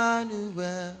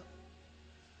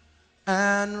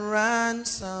 and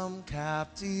ransom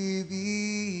captive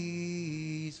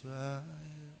Israel.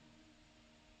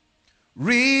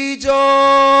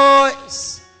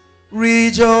 Rejoice,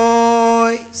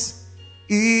 rejoice,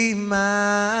 Emmanuel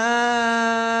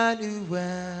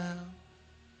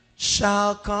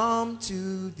shall come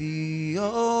to thee,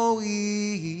 O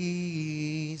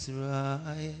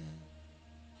Israel.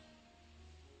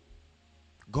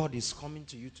 God is coming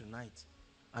to you tonight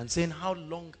and saying, how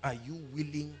long are you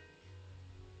willing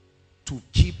to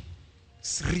keep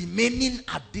remaining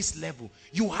at this level?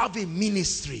 You have a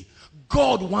ministry.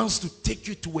 God wants to take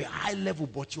you to a high level,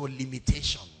 but your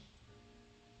limitation.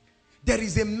 There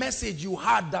is a message you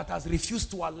had that has refused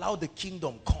to allow the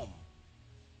kingdom come.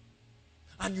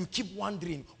 And you keep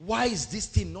wondering, why is this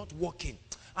thing not working?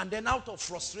 And then out of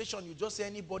frustration, you just say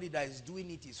anybody that is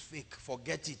doing it is fake.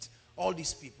 Forget it. All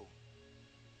these people.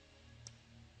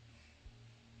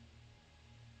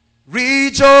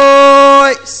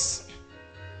 Rejoice,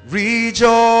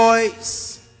 rejoice,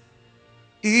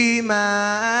 Emmanuel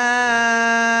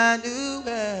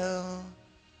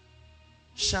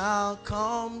shall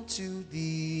come to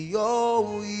thee,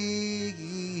 O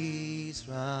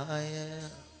Israel.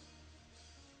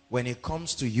 When it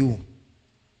comes to you,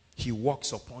 he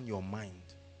works upon your mind.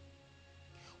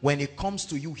 When it comes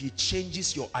to you, he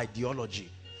changes your ideology.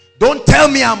 Don't tell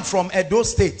me I'm from Edo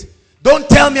State. Don't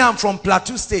tell me I'm from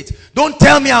Plateau State. Don't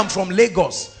tell me I'm from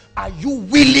Lagos. Are you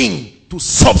willing to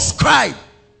subscribe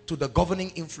to the governing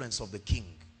influence of the king?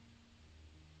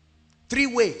 3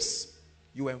 ways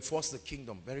you enforce the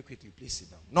kingdom. Very quickly, please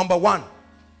sit down. Number 1.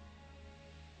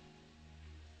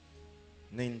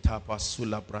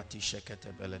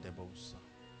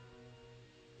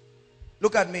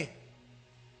 Look at me.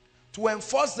 To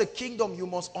enforce the kingdom, you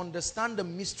must understand the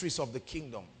mysteries of the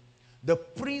kingdom, the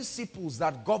principles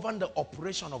that govern the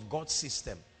operation of God's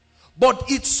system. But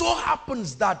it so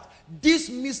happens that these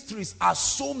mysteries are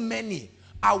so many,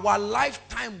 our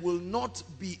lifetime will not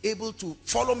be able to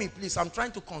follow me, please. I'm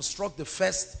trying to construct the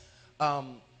first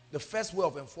way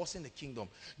of enforcing the kingdom.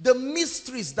 The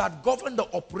mysteries that govern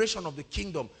the operation of the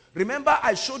kingdom. Remember,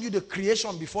 I showed you the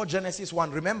creation before Genesis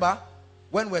 1. Remember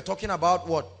when we're talking about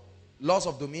what? Laws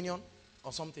of dominion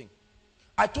or something.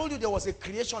 I told you there was a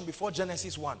creation before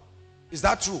Genesis 1. Is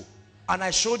that true? And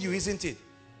I showed you, isn't it?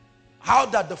 How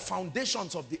that the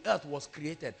foundations of the earth was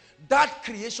created. That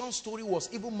creation story was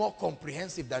even more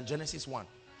comprehensive than Genesis 1.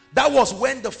 That was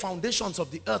when the foundations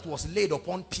of the earth was laid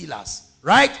upon pillars.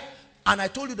 Right? And I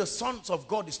told you the sons of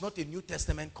God is not a New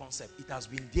Testament concept. It has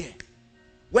been there.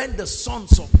 When the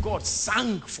sons of God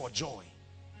sang for joy.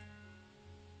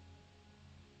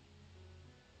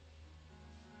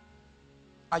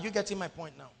 Are you getting my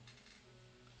point now?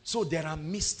 So there are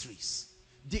mysteries.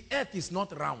 The earth is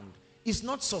not round. It's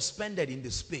not suspended in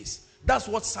the space. That's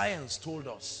what science told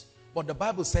us. But the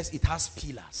Bible says it has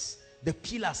pillars. The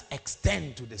pillars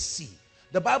extend to the sea.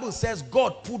 The Bible says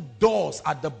God put doors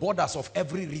at the borders of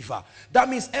every river. That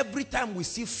means every time we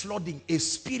see flooding, a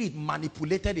spirit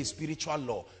manipulated a spiritual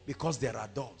law because there are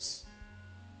doors.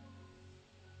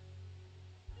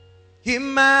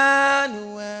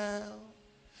 Emmanuel.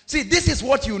 See, this is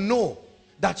what you know,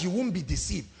 that you won't be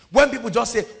deceived. When people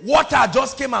just say, water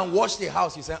just came and washed the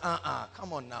house, you say,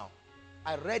 come on now.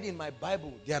 I read in my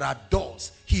Bible, there are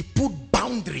doors. He put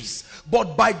boundaries.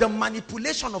 But by the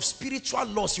manipulation of spiritual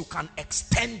laws, you can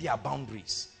extend their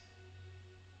boundaries.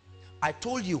 I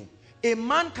told you, a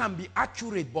man can be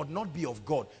accurate but not be of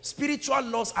God. Spiritual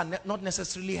laws are not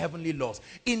necessarily heavenly laws.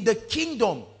 In the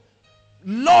kingdom,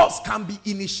 laws can be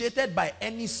initiated by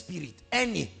any spirit,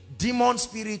 any demon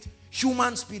spirit,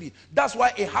 human spirit. That's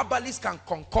why a herbalist can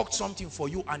concoct something for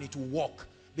you and it will work,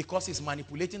 because he's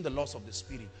manipulating the laws of the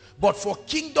spirit. But for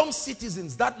kingdom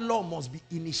citizens, that law must be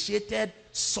initiated,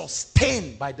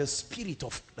 sustained by the spirit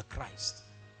of the Christ.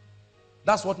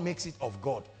 That's what makes it of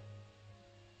God.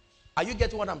 Are you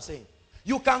getting what I'm saying?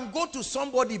 You can go to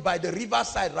somebody by the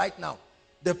riverside right now.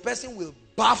 The person will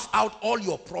bath out all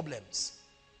your problems.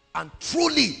 And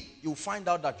truly, you'll find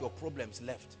out that your problems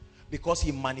left, because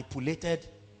he manipulated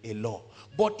a law.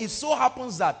 But it so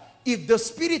happens that if the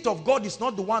Spirit of God is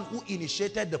not the one who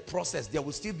initiated the process, there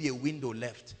will still be a window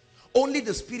left. Only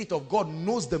the Spirit of God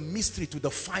knows the mystery to the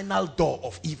final door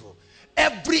of evil.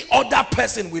 Every other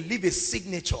person will leave a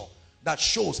signature that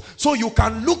shows. So you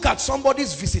can look at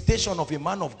somebody's visitation of a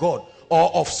man of God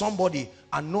or of somebody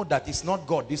and know that it's not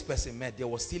God this person met. There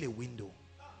was still a window.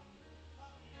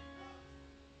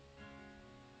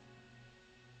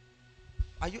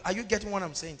 Are you getting what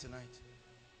I'm saying tonight?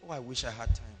 Oh, I wish I had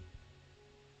time.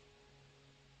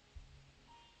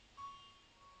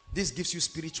 This gives you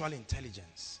spiritual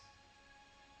intelligence.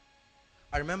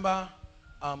 I remember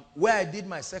where I did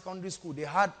my secondary school,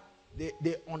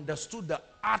 they understood the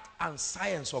art and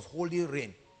science of holy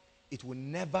rain. It will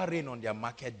never rain on their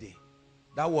market day.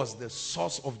 That was the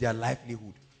source of their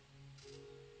livelihood.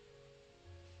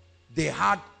 They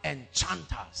had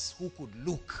enchanters who could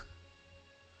look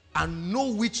and know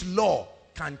which law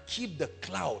can keep the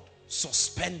cloud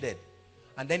suspended.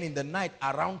 And then in the night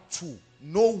around 2,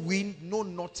 no wind, no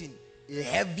nothing, a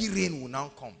heavy rain will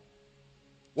now come.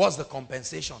 What's the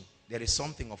compensation? There is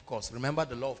something, of course. Remember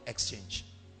the law of exchange.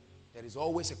 There is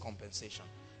always a compensation.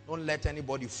 Don't let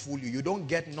anybody fool you. You don't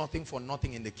get nothing for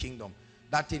nothing in the kingdom.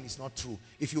 That thing is not true.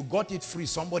 If you got it free,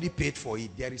 somebody paid for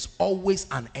it. There is always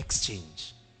an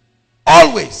exchange.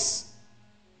 Always.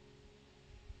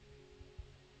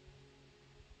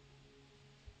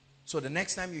 So the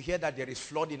next time you hear that there is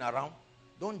flooding around,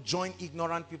 don't join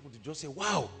ignorant people to just say,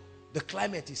 wow, the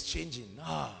climate is changing.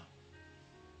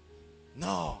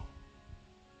 No.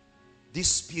 These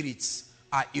spirits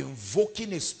are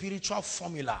invoking a spiritual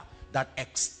formula that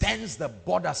extends the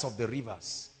borders of the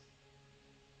rivers.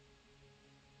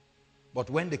 But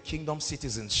when the kingdom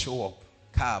citizens show up,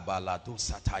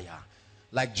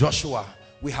 like Joshua,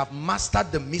 We have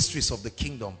mastered the mysteries of the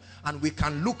kingdom, and we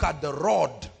can look at the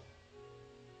rod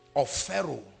of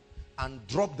Pharaoh and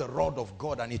drop the rod of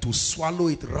God, and it will swallow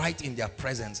it right in their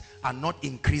presence and not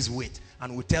increase weight.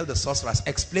 And we tell the sorcerers,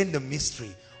 explain the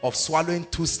mystery of swallowing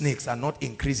 2 snakes and not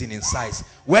increasing in size.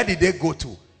 Where did they go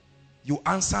to? You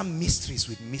answer mysteries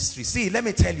with mysteries. See, let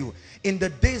me tell you, in the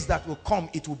days that will come,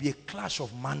 it will be a clash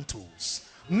of mantles.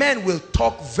 Men will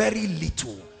talk very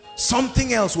little.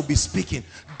 Something else will be speaking.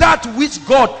 That which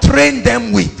God trained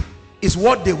them with is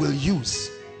what they will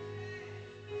use.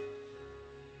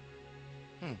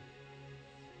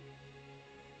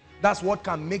 That's what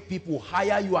can make people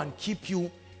hire you and keep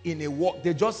you in a work.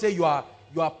 They just say you are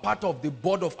part of the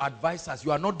board of advisors.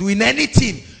 You are not doing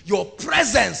anything. Your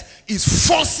presence is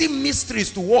forcing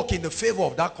mysteries to work in the favor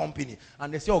of that company.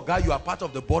 And they say, oh God, you are part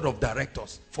of the board of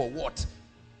directors. For what?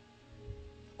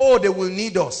 Oh, they will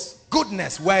need us.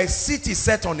 Goodness, we're a city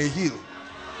set on a hill.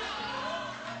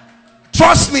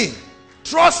 Trust me.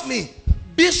 Trust me.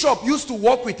 Bishop used to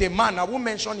work with a man. I won't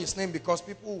mention his name because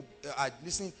people are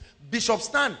listening. Bishop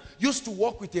Stan used to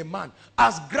work with a man.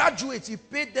 As graduates, he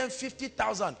paid them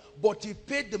 50,000, but he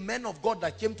paid the men of God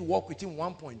that came to work with him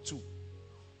 1.2.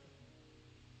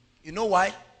 You know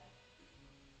why?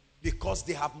 Because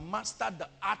they have mastered the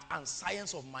art and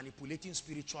science of manipulating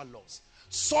spiritual laws.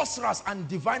 Sorcerers and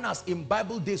diviners in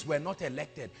Bible days were not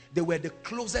elected. They were the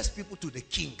closest people to the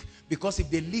king, because if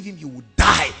they leave him, he would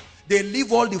die. They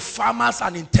leave all the farmers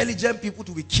and intelligent people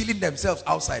to be killing themselves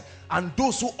outside. And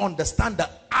those who understand the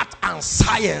art and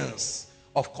science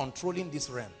of controlling this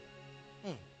realm.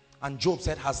 And Job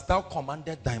said, hast thou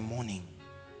commanded thy morning?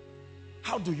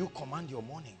 How do you command your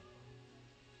morning?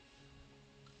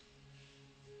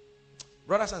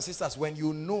 Brothers and sisters, when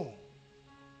you know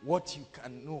what you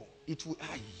can know, it will...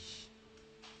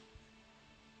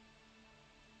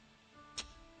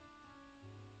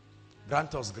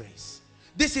 Grant us grace.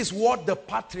 This is what the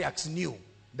patriarchs knew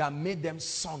that made them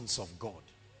sons of God.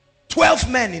 12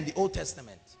 men in the Old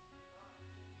Testament.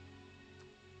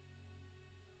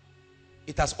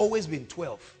 It has always been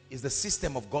 12. It's the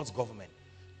system of God's government.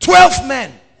 12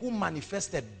 men who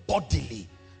manifested bodily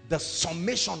the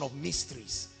summation of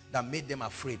mysteries that made them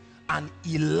afraid. And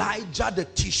Elijah the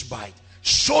Tishbite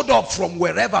showed up from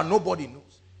wherever, nobody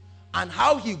knows. And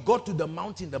how he got to the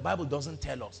mountain, the Bible doesn't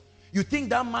tell us. You think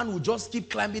that man would just keep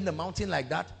climbing the mountain like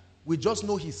that? We just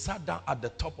know he sat down at the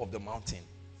top of the mountain.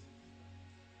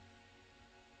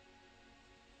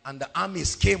 And the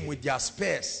armies came with their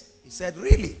spears. He said,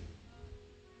 really?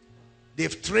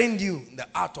 They've trained you in the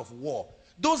art of war.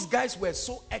 Those guys were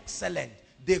so excellent.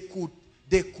 They could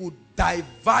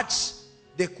diverge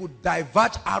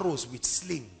arrows with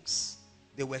slings.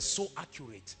 They were so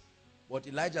accurate. But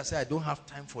Elijah said, I don't have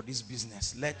time for this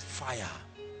business. Let fire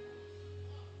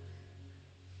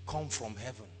come from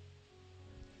heaven.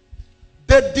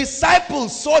 The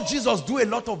disciples saw Jesus do a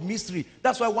lot of mystery.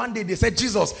 That's why one day they said,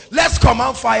 Jesus, let's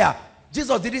command fire.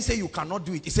 Jesus didn't say you cannot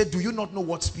do it. He said, do you not know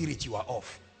what spirit you are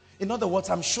of? In other words,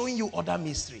 I'm showing you other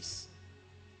mysteries.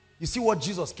 You see what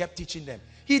Jesus kept teaching them?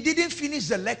 He didn't finish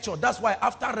the lecture. That's why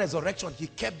after resurrection, he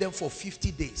kept them for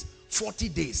 50 days, 40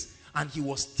 days. And he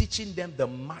was teaching them the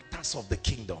matters of the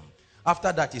kingdom.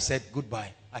 After that, he said,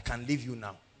 goodbye. I can leave you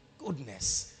now.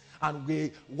 Goodness.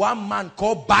 And one man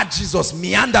called Bar Jesus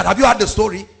meandered. Have you heard the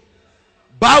story?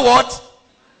 Bar what?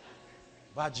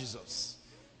 Bar Jesus.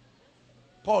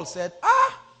 Paul said,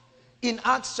 in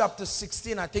Acts chapter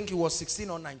 16, I think it was 16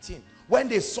 or 19, when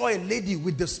they saw a lady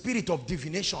with the spirit of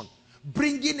divination,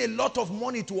 bringing a lot of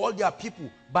money to all their people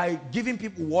by giving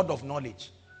people word of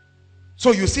knowledge.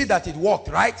 So you see that it worked,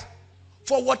 right?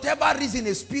 For whatever reason,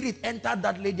 a spirit entered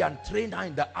that lady and trained her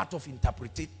in the art of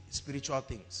interpreting spiritual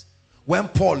things. When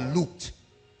Paul looked,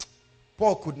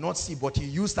 Paul could not see, but he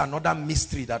used another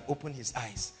mystery that opened his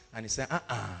eyes. And he said,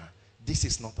 this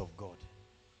is not of God.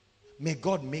 May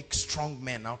God make strong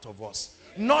men out of us.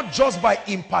 Not just by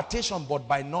impartation, but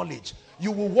by knowledge.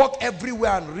 You will walk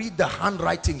everywhere and read the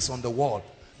handwritings on the wall.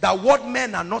 That what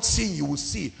men are not seeing, you will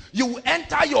see. You will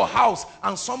enter your house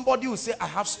and somebody will say, I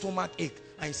have stomach ache.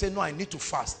 And you say, no, I need to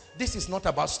fast. This is not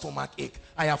about stomach ache.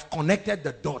 I have connected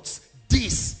the dots.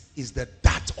 This is the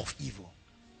dart of evil.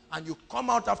 And you come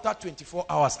out after 24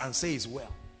 hours and say it's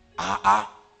well.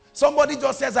 Somebody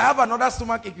just says, I have another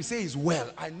stomach ache. You say it's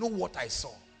well. I know what I saw.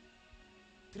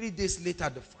 3 days later,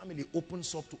 the family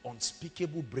opens up to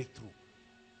unspeakable breakthrough.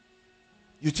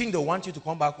 You think they want you to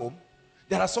come back home?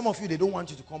 There are some of you, they don't want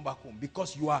you to come back home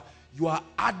because you are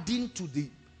adding to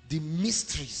the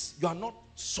mysteries. You are not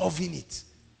solving it.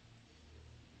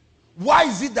 Why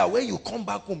is it that when you come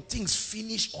back home, things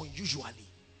finish unusually?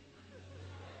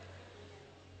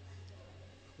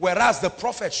 Whereas the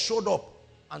prophet showed up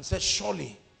and said,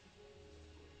 surely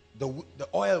the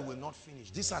oil will not finish.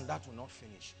 This and that will not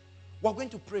finish. We're going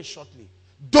to pray shortly.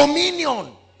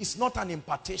 Dominion is not an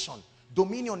impartation.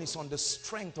 Dominion is on the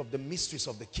strength of the mysteries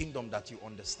of the kingdom that you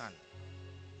understand.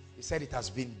 He said it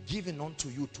has been given unto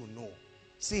you to know.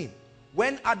 See,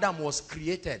 when Adam was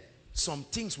created, some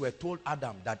things were told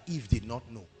Adam that Eve did not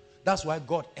know. That's why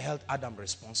God held Adam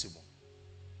responsible.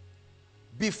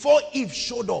 Before Eve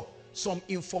showed up, some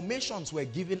informations were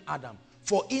given Adam.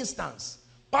 For instance,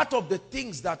 part of the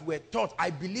things that were taught,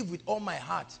 I believe with all my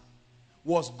heart,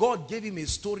 was God gave him a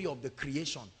story of the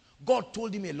creation. God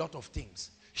told him a lot of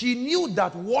things. He knew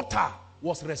that water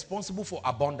was responsible for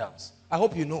abundance. I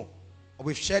hope you know.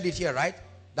 We've shared it here, right?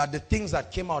 That the things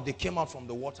that came out, they came out from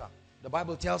the water. The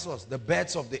Bible tells us the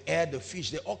birds of the air, the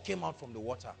fish, they all came out from the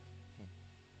water.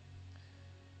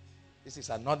 This is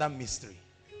another mystery.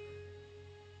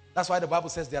 That's why the Bible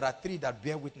says there are three that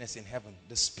bear witness in heaven.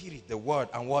 The Spirit, the Word,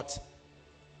 and what?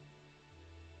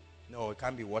 No, it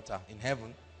can't be water in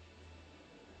heaven.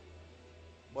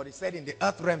 But it said in the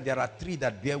earth realm there are three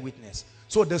that bear witness.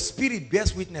 So the Spirit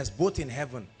bears witness both in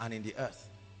heaven and in the earth.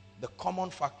 The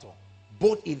common factor,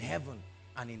 both in heaven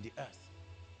and in the earth.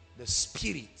 The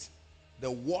Spirit,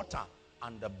 the water,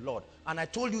 and the blood. And I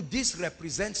told you this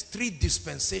represents three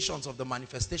dispensations of the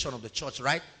manifestation of the church,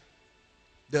 right?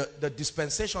 The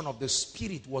dispensation of the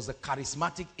Spirit was the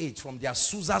charismatic age from the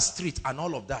Azusa Street and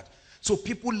all of that. So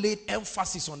people laid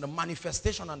emphasis on the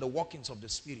manifestation and the workings of the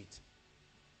Spirit.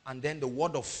 And then the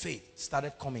word of faith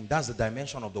started coming. That's the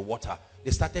dimension of the water.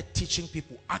 They started teaching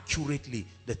people accurately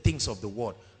the things of the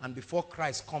word. And before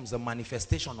Christ comes, the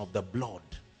manifestation of the blood.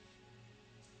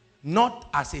 Not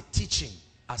as a teaching,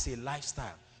 as a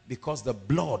lifestyle. Because the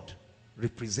blood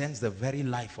represents the very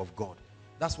life of God.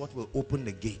 That's what will open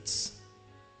the gates.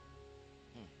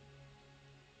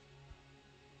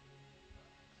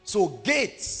 So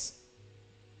gates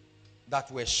that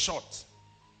were shut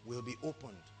will be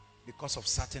opened because of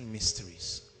certain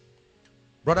mysteries.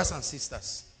 Brothers and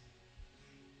sisters,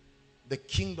 the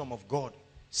kingdom of God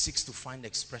seeks to find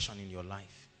expression in your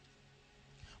life.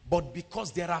 But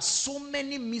because there are so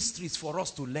many mysteries for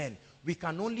us to learn, we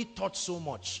can only touch so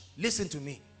much. Listen to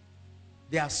me.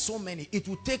 There are so many. It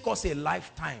will take us a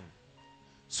lifetime.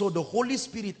 So the Holy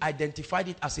Spirit identified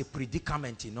it as a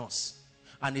predicament in us.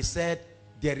 And he said,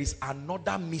 there is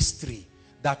another mystery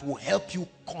that will help you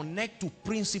connect to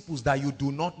principles that you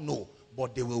do not know,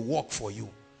 but they will work for you.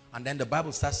 And then the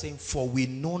Bible starts saying, for we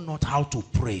know not how to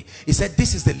pray. He said,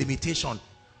 this is the limitation.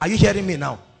 Are you hearing me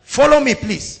now? Follow me,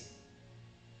 please.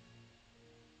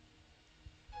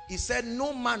 He said,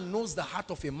 no man knows the heart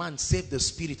of a man save the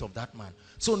spirit of that man.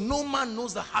 So no man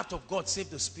knows the heart of God save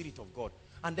the spirit of God.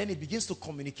 And then he begins to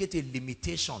communicate a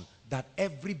limitation that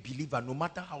every believer, no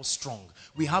matter how strong,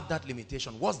 we have that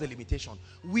limitation. What's the limitation?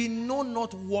 We know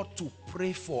not what to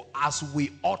pray for as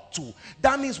we ought to.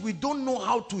 That means we don't know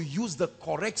how to use the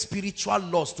correct spiritual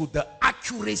laws to the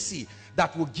accuracy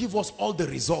that will give us all the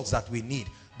results that we need.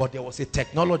 But there was a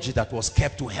technology that was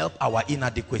kept to help our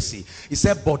inadequacy. He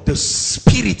said, but the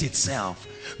Spirit itself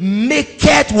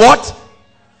maketh what?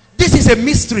 This is a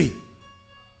mystery.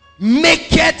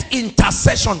 Maketh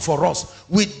intercession for us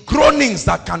with groanings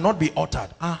that cannot be uttered.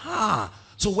 Aha.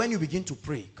 So when you begin to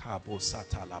pray,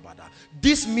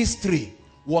 this mystery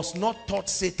was not taught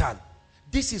Satan.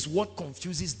 This is what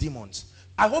confuses demons.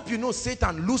 I hope you know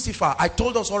Satan, Lucifer, I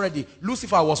told us already,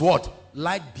 Lucifer was what?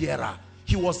 Light bearer.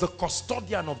 He was the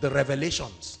custodian of the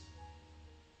revelations.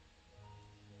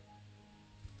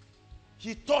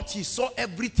 He thought he saw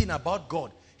everything about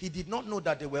God. He did not know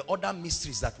that there were other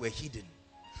mysteries that were hidden.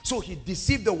 So he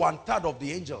deceived the 1/3 of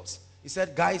the angels. He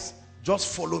said, guys,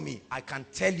 just follow me. I can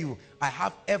tell you, I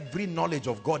have every knowledge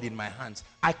of God in my hands.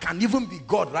 I can even be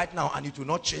God right now and it will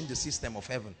not change the system of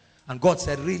heaven. And God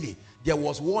said, really? There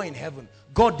was war in heaven.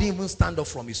 God didn't even stand up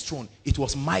from his throne. It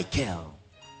was Michael.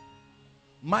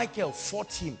 Michael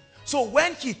fought him. So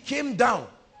when he came down,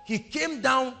 he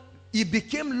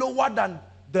became lower than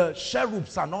the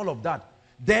cherubs and all of that.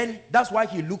 Then that's why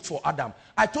he looked for Adam.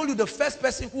 I told you the first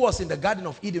person who was in the Garden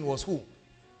of Eden was who?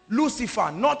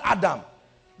 Lucifer, not Adam.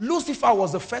 Lucifer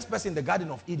was the first person in the Garden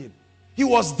of Eden. He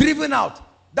was driven out.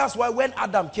 That's why when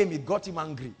Adam came, it got him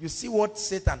angry. You see what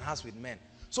Satan has with men.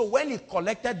 So when he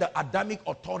collected the Adamic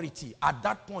authority, at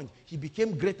that point, he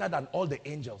became greater than all the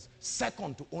angels,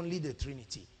 second to only the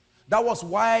Trinity. That was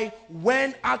why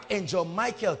when Archangel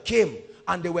Michael came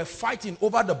and they were fighting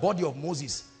over the body of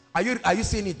Moses, are you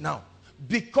seeing it now?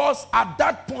 Because at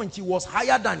that point he was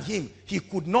higher than him, he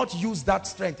could not use that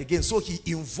strength again. So he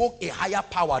invoked a higher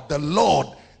power. The Lord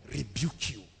rebuke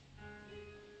you.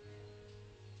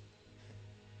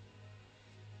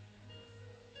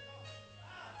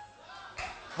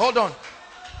 Hold on.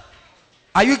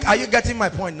 Are you getting my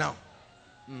point now?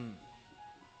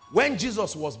 When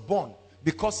Jesus was born,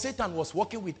 because Satan was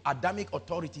working with Adamic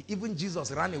authority, even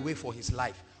Jesus ran away for his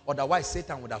life. Otherwise,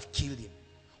 Satan would have killed him.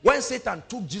 When Satan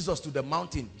took Jesus to the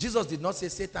mountain, Jesus did not say,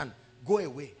 Satan, go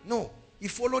away. No, he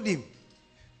followed him.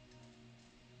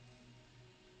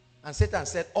 And Satan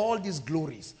said, all these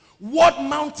glories. What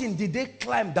mountain did they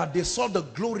climb that they saw the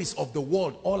glories of the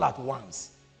world all at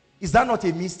once? Is that not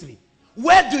a mystery?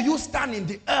 Where do you stand in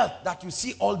the earth that you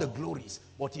see all the glories?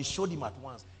 But he showed him at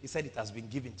once. He said, it has been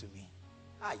given to me.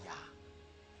 Ah,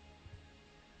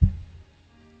 yeah.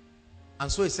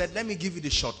 And so he said, let me give you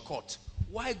the shortcut.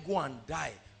 Why go and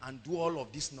die and do all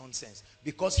of this nonsense?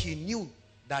 Because he knew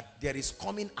that there is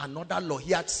coming another law.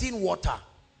 He had seen water.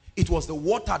 It was the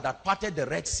water that parted the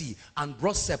Red Sea and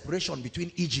brought separation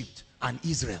between Egypt and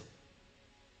Israel.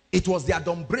 It was the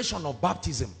adumbration of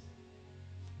baptism.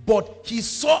 But he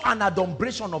saw an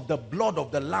adumbration of the blood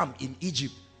of the lamb in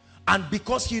Egypt. And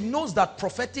because he knows that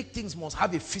prophetic things must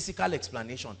have a physical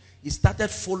explanation, he started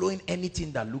following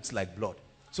anything that looks like blood.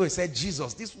 So he said,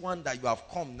 Jesus, this one that you have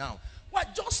come now, well,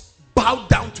 just bow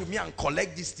down to me and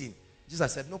collect this thing.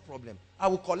 Jesus said, no problem. I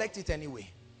will collect it anyway.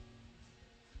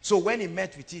 So when he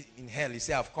met with it in hell, he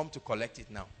said, I've come to collect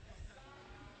it now.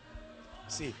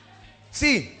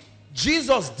 See,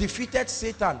 Jesus defeated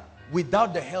Satan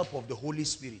without the help of the Holy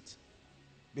Spirit.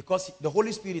 Because the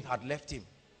Holy Spirit had left him.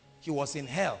 He was in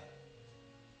hell.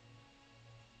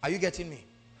 Are you getting me?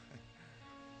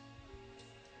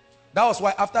 That was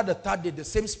why after the third day, the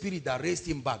same spirit that raised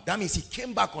him back. That means he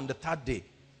came back on the third day,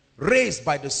 raised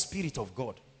by the Spirit of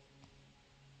God.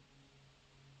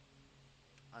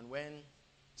 And when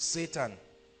Satan,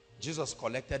 Jesus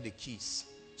collected the keys,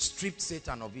 stripped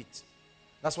Satan of it.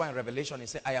 That's why in Revelation he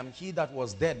said, I am he that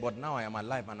was dead, but now I am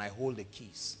alive and I hold the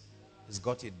keys. He's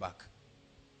got it back.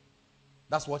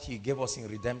 That's what he gave us in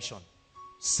redemption.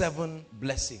 7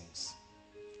 blessings.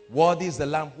 Worthy is the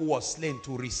Lamb who was slain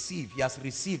to receive. He has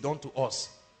received unto us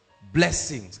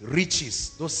blessings,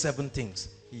 riches, those 7 things.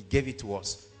 He gave it to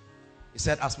us. He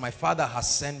said, as my Father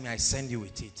has sent me, I send you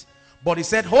with it. But he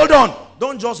said, hold on,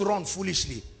 don't just run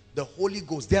foolishly. The Holy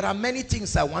Ghost, there are many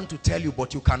things I want to tell you,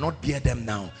 but you cannot bear them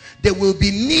now. They will be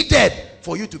needed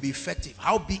for you to be effective.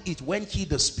 Howbeit, when he,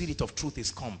 the Spirit of truth, is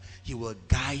come, he will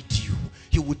guide you.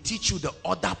 He will teach you the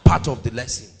other part of the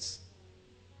lessons.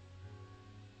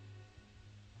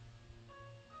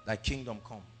 Thy kingdom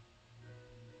come.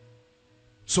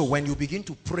 So when you begin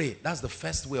to pray, that's the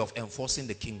first way of enforcing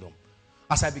the kingdom.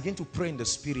 As I begin to pray in the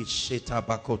Spirit,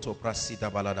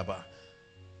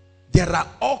 there are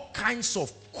all kinds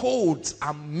of codes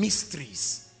and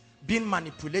mysteries being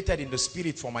manipulated in the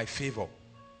Spirit for my favor.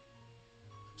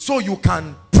 So you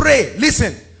can pray.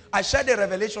 Listen, I shared a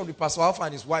revelation with Pastor Alpha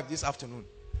and his wife this afternoon.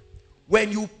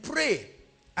 When you pray,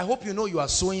 I hope you know you are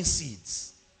sowing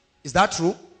seeds. Is that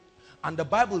true? And the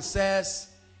Bible says,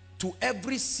 to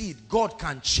every seed, God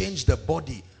can change the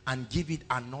body and give it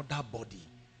another body.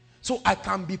 So I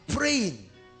can be praying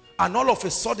and all of a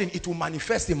sudden it will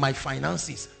manifest in my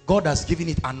finances. God has given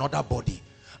it another body.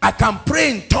 I can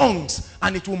pray in tongues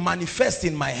and it will manifest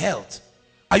in my health.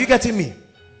 Are you getting me?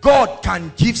 God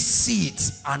can give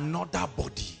seeds another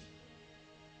body.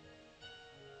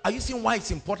 Are you seeing why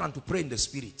it's important to pray in the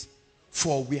Spirit?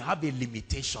 For we have a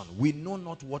limitation. We know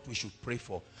not what we should pray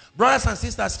for. Brothers and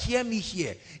sisters, hear me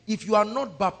here. If you are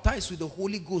not baptized with the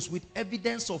Holy Ghost with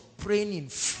evidence of praying in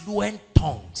fluent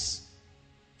tongues,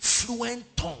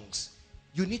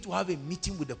 you need to have a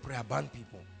meeting with the prayer band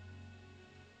people.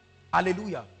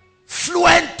 Hallelujah.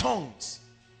 Fluent tongues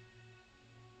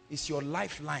is your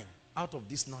lifeline out of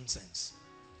this nonsense,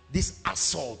 this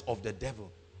assault of the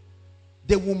devil.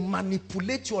 They will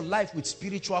manipulate your life with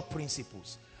spiritual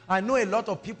principles. I know a lot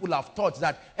of people have thought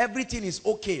that everything is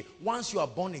okay once you are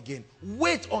born again.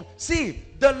 Wait on. See,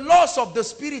 the laws of the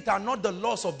Spirit are not the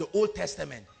laws of the Old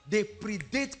Testament. They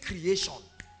predate creation.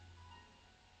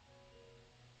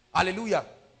 Hallelujah.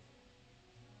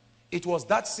 It was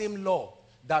that same law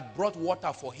that brought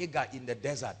water for Hagar in the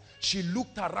desert. She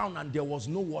looked around and there was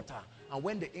no water. And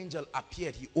when the angel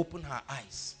appeared, he opened her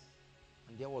eyes.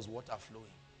 And there was water flowing.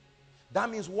 That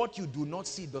means what you do not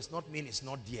see does not mean it's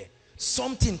not there.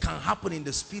 Something can happen in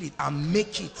the Spirit and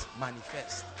make it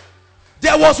manifest.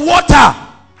 There was water.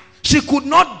 She could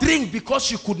not drink because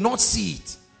she could not see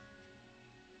it.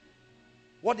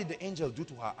 What did the angel do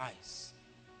to her eyes?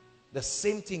 The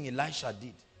same thing Elisha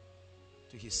did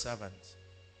to his servant.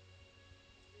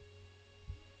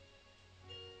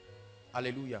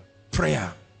 Hallelujah.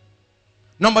 Prayer.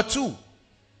 Number 2,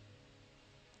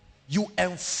 you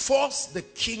enforce the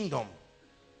kingdom.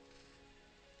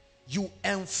 You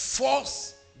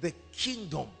enforce the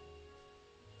kingdom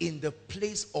in the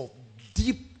place of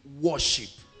deep worship.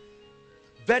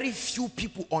 Very few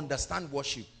people understand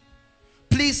worship.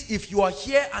 Please, if you are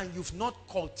here and you've not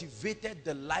cultivated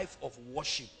the life of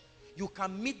worship, you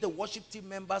can meet the worship team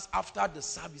members after the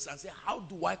service and say, how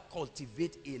do I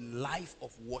cultivate a life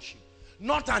of worship?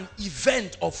 Not an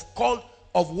event of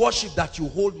worship that you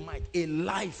hold mic, a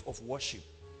life of worship.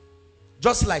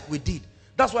 Just like we did.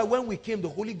 That's why when we came, the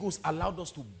Holy Ghost allowed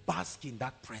us to bask in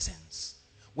that presence.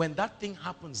 When that thing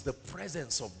happens, the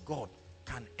presence of God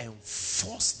can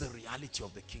enforce the reality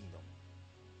of the kingdom.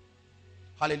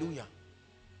 Hallelujah.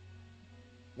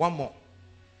 One more.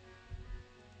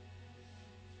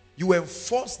 You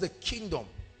enforce the kingdom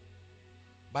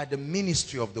by the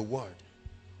ministry of the word,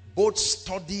 both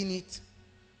studying it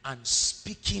and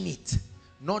speaking it,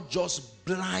 not just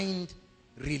blind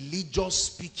religious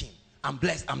speaking. I'm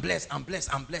blessed, I'm blessed, I'm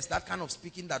blessed, I'm blessed. That kind of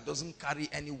speaking that doesn't carry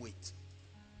any weight.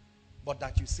 But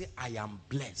that you say, I am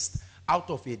blessed, out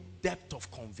of a depth of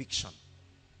conviction.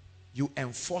 You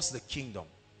enforce the kingdom.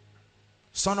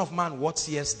 Son of man, what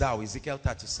seest thou? Ezekiel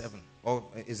 37. Or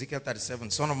Ezekiel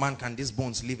 37. Son of man, can these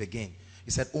bones live again?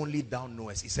 He said, only thou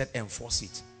knowest. He said, enforce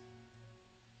it.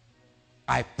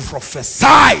 I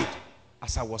prophesied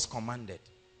as I was commanded.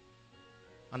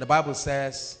 And the Bible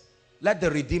says, let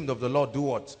the redeemed of the Lord do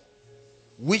what?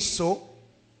 Which so?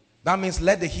 That means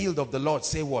let the healed of the Lord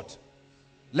say what?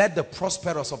 Let the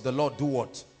prosperous of the Lord do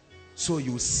what? So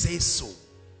you say so.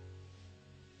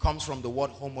 Comes from the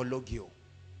word homologio.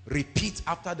 Repeat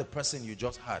after the person you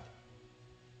just heard.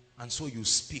 And so you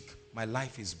speak, my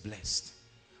life is blessed.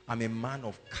 I'm a man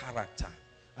of character.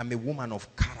 I'm a woman of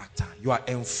character. You are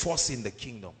enforcing the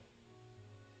kingdom.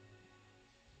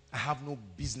 I have no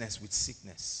business with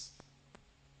sickness.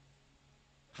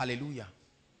 Hallelujah.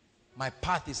 My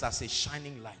path is as a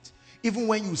shining light. Even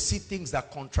when you see things that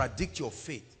contradict your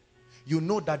faith, you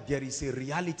know that there is a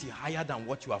reality higher than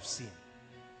what you have seen.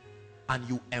 And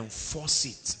you enforce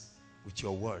it with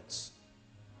your words.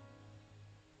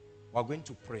 We're going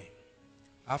to pray.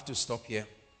 I have to stop here.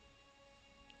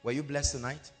 Were you blessed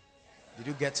tonight? Did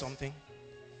you get something?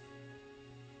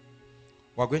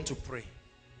 We're going to pray.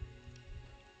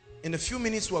 In a few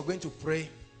minutes, we're going to pray.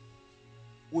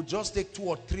 We'll just take 2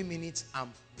 or 3 minutes and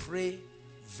pray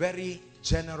very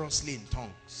generously in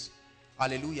tongues.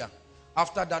 Hallelujah.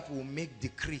 After that, we'll make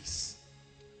decrees.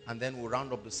 And then we'll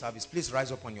round up the service. Please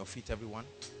rise up on your feet, everyone.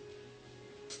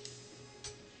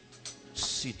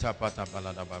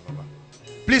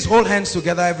 Please hold hands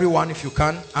together, everyone, if you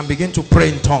can, and begin to pray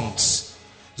in tongues.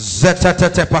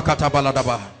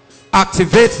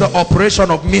 Activate the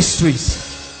operation of mysteries.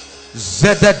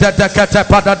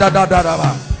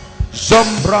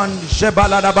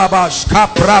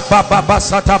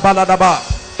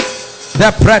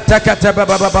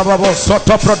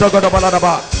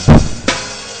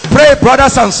 Pray,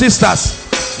 brothers and sisters.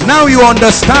 Now you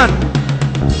understand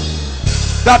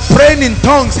that praying in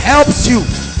tongues helps you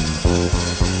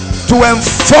to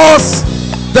enforce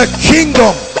the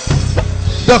kingdom,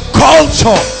 the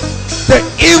culture, the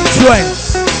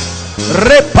influence.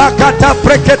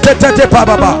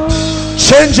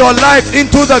 Change your life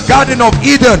into the Garden of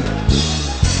Eden.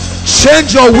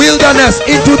 Change your wilderness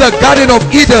into the Garden of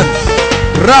Eden.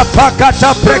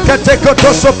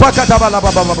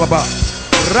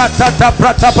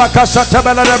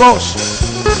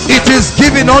 It is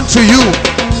given unto you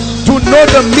to know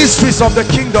the mysteries of the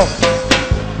kingdom.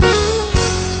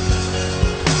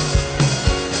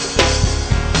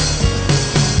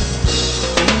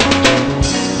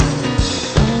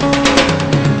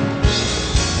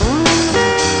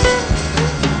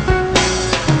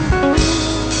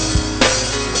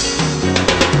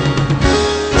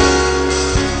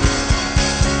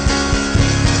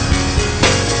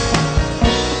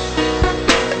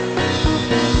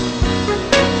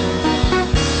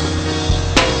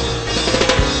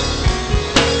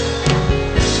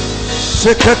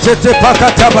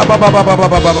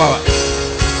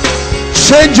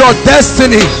 Change your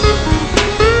destiny.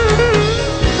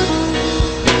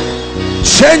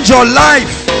 Change your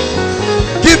life.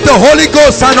 Give the Holy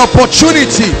Ghost an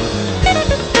opportunity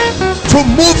to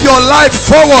move your life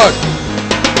forward.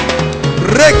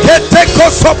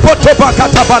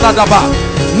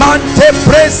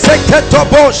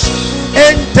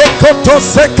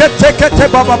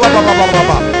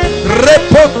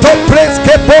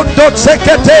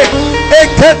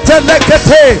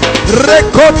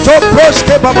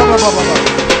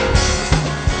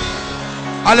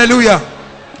 Hallelujah.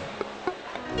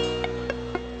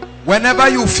 Whenever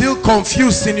you feel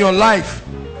confused in your life,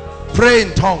 pray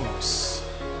in tongues.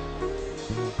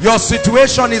 Your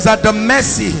situation is at the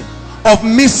mercy of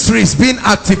mysteries being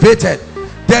activated.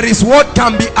 There is what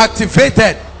can be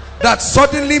activated that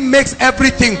suddenly makes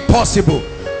everything possible.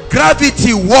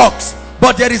 Gravity works,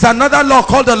 but there is another law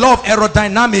called the law of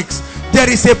aerodynamics. There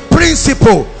is a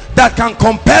principle that can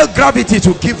compel gravity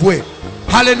to give way.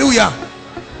 Hallelujah.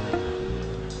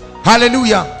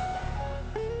 Hallelujah.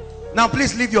 Now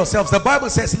please leave yourselves. The Bible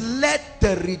says, let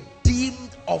the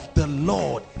redeemed of the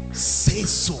Lord say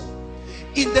so.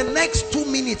 In the next 2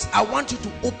 minutes, I want you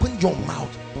to open your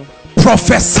mouth.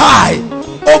 Prophesy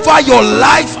over your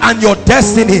life and your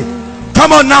destiny.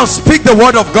 Come on now, speak the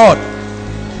word of God.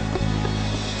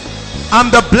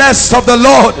 I'm the blessed of the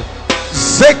Lord.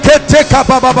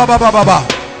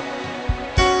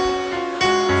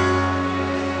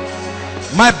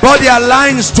 My body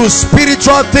aligns to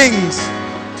spiritual things.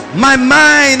 My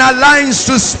mind aligns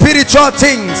to spiritual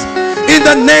things. In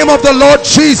the name of the Lord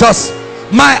Jesus,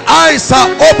 my eyes are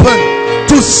open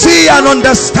to see and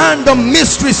understand the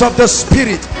mysteries of the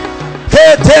Spirit.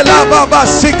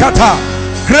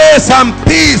 Grace and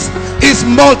peace is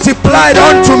multiplied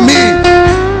unto me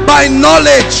by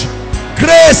knowledge.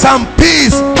 Grace and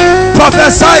peace.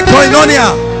 Prophesy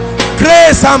koinonia.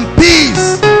 Grace and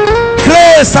peace.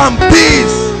 Grace and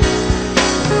peace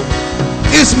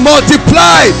is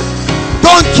multiplied.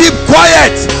 Don't keep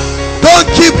quiet. Don't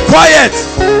keep quiet.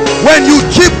 When you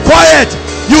keep quiet,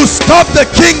 you stop the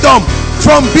kingdom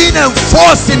from being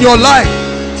enforced in your life.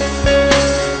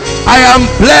 I am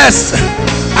blessed.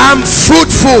 I'm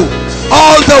fruitful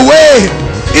all the way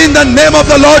in the name of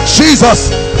the Lord Jesus.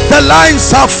 The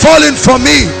lines are falling for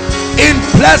me in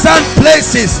pleasant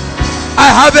places.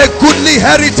 I have a goodly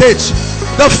heritage.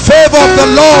 The favor of the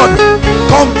Lord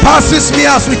compasses me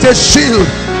as with a shield.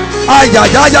 The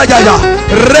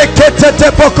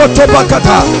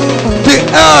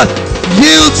earth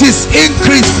yields its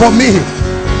increase for me.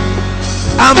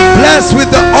 I'm blessed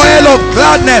with the oil of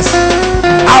gladness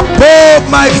above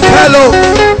my fellow.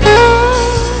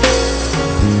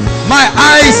 My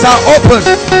eyes are open.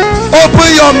 Open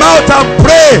your mouth and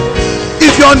pray.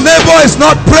 If your neighbor is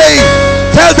not praying,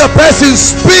 tell the person,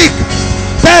 speak.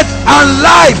 Death and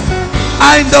life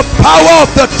are in the power of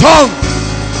the tongue.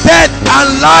 Death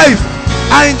and life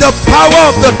are in the power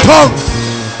of the tongue.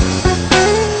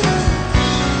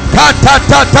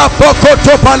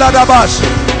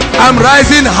 I'm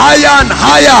rising higher and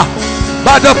higher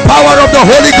by the power of the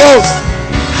Holy Ghost.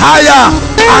 Higher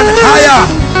and higher.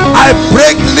 I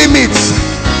break limits.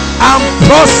 I'm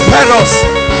prosperous.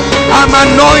 I'm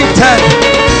anointed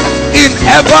in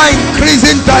ever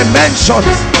increasing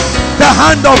dimensions. The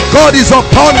hand of God is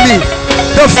upon me.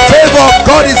 The favor of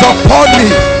God is upon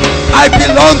me. I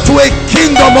belong to a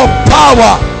kingdom of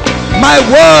power. My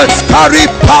words carry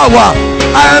power.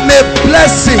 I am a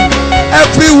blessing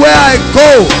everywhere I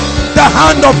go. The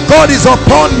hand of God is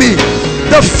upon me.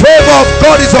 The favor of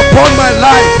God is upon my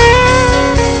life.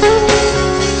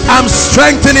 I'm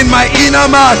strengthening my inner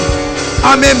man.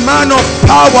 I'm a man of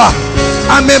power.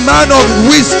 I'm a man of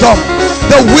wisdom.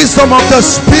 The wisdom of the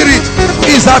Spirit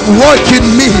is at work in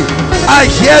me. I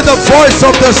hear the voice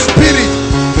of the Spirit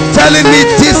telling me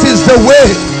this is the way,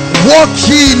 walk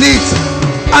ye in it,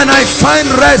 and I find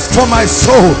rest for my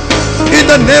soul. In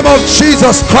the name of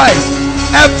Jesus Christ,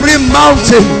 every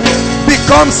mountain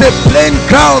becomes a plain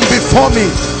ground before me.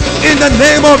 In the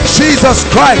name of Jesus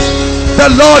Christ,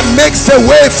 the Lord makes a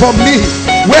way for me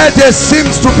where there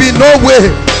seems to be no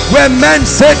way. Where men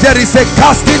say there is a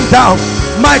casting down,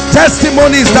 my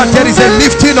testimony is that there is a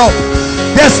lifting up.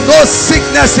 There's no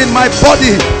sickness in my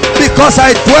body because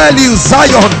I dwell in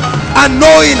Zion, and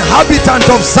no inhabitant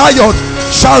of Zion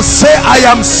shall say I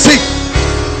am sick.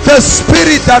 The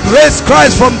Spirit that raised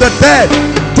Christ from the dead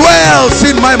dwells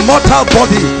in my mortal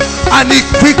body, and it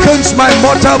quickens my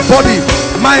mortal body.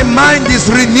 My mind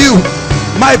is renewed.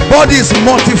 My body is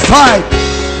mortified.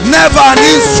 Never an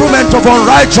instrument of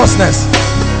unrighteousness.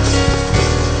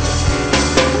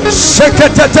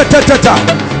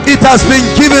 It has been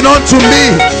given unto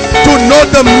me to know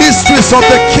the mysteries of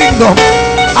the kingdom.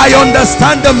 I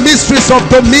understand the mysteries of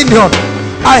dominion.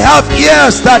 I have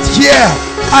ears that hear.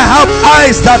 I have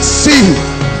eyes that see.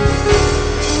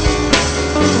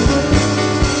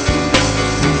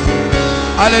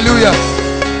 Hallelujah.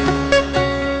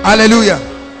 Hallelujah.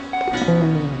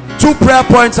 2 prayer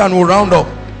points and we'll round up.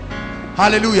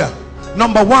 Hallelujah.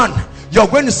 Number 1, you're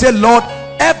going to say, Lord,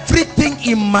 everything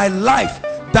in my life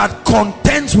that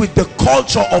contends with the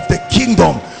culture of the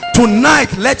kingdom,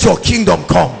 tonight let your kingdom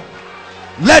come.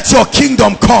 Let your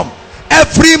kingdom come.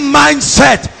 Every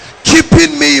mindset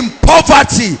keeping me in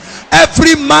poverty,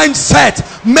 every mindset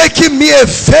making me a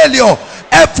failure,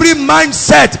 every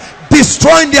mindset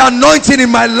destroying the anointing in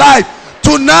my life,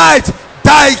 tonight,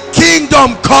 thy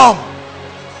kingdom come.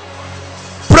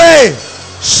 Pray.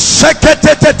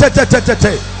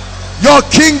 Your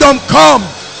kingdom come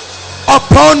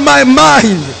upon my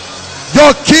mind.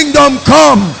 Your kingdom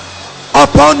come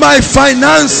upon my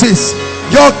finances.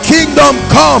 Your kingdom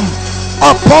come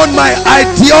upon my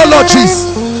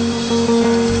ideologies.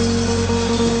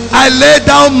 I lay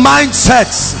down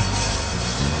mindsets,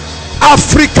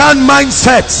 African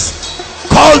mindsets,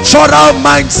 cultural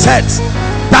mindsets,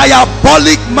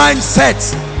 diabolic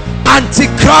mindsets,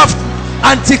 anti-craft,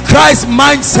 antichrist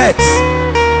mindsets,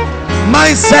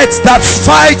 mindsets that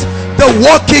fight the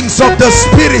workings of the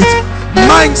spirit,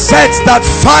 mindsets that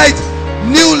fight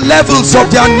new levels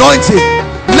of the anointing.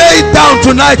 Lay it down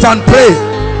tonight and pray.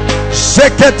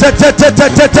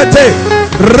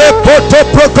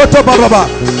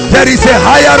 There is a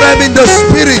higher realm in the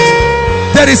spirit.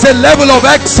 There is a level of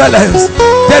excellence.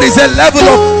 There is a level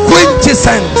of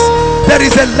quintessence. There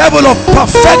is a level of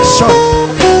perfection.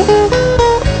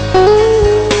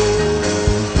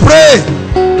 Pray.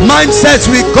 Mindsets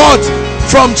we got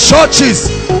from churches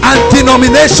and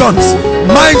denominations,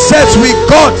 mindsets we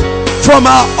got from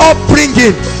our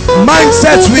upbringing,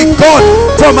 mindsets we got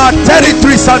from our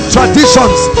territories and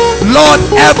traditions. Lord,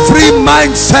 every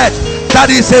mindset that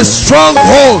is a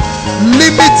stronghold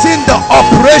limiting the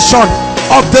operation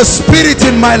of the spirit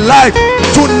in my life,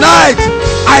 tonight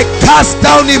I cast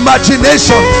down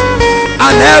imaginations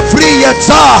and every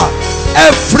yatzar,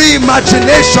 every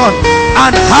imagination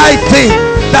and high thing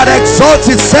that exalts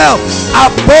itself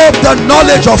above the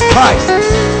knowledge of Christ.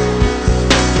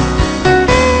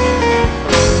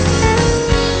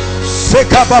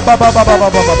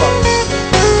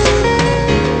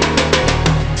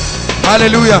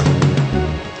 Hallelujah.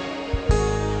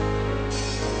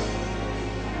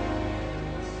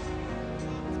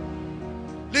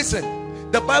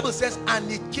 Listen, the Bible says,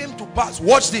 and it came to pass,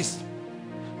 watch this,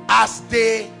 as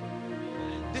they,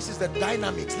 this is the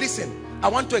dynamics. Listen, I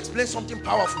want to explain something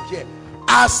powerful here.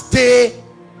 As they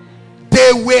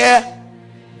were,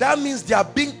 that means their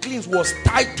being cleansed was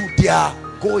tied to their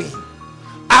going.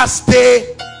 As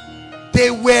they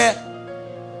were,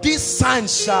 these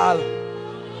signs shall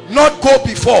not go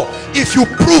before. If you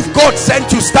prove God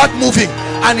sent you, start moving.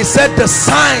 And he said the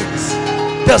signs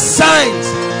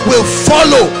will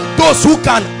follow those who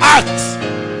can act.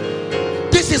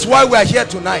 This is why we are here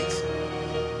tonight.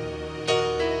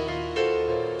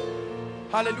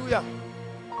 Hallelujah.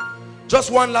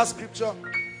 Just one last scripture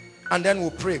and then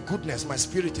we'll pray. Goodness, my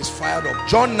spirit is fired up.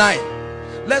 John 9.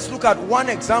 Let's look at one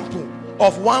example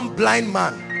of one blind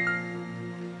man.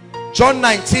 John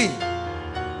 19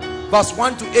 verse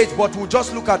 1 to 8, but we'll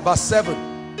just look at verse 7.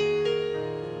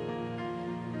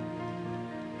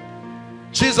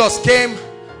 Jesus came.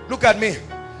 Look at me.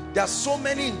 There are so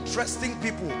many interesting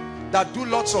people that do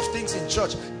lots of things in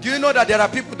church. Do you know that there are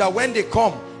people that when they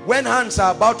come, when hands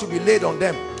are about to be laid on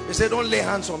them, they say, don't lay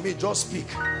hands on me, just speak.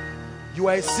 You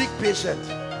are a sick patient.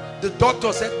 The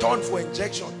doctor said, turn for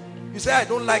injection. You say, I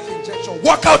don't like injection.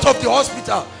 Walk out of the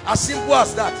hospital. As simple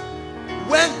as that.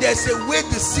 When there's a way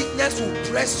the sickness will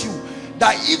press you,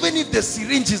 that even if the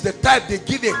syringe is the type they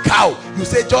give a cow, you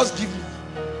say, just give me.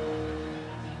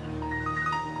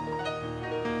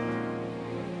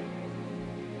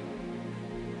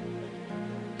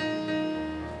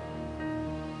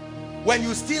 When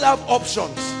you still have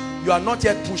options, you are not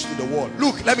yet pushed to the wall.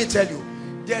 Look, let me tell you,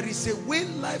 there is a way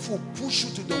life will push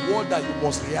you to the wall that you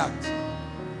must react.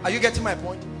 Are you getting my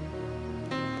point?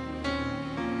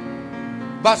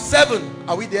 Verse 7,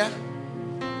 are we there?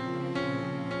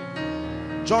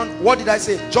 John, what did I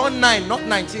say? John 9, not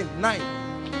 19, 9.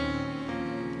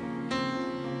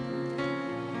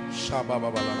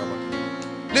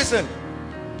 Listen,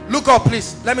 look up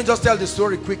please. Let me just tell the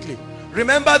story quickly.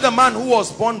 Remember the man who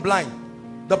was born blind?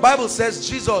 The Bible says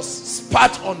Jesus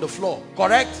spat on the floor,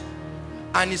 correct?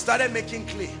 And he started making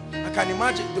clay. I can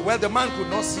imagine, well, the man could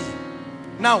not see.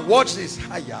 Now watch this.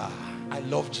 I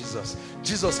love Jesus.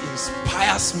 Jesus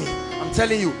inspires me. I'm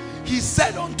telling you. He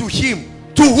said unto him,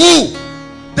 to who?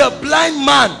 The blind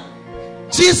man.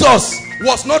 Jesus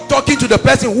was not talking to the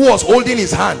person who was holding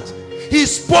his hand. He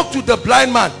spoke to the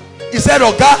blind man. He said,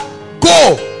 Oga,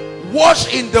 go wash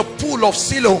in the pool of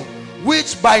Siloam,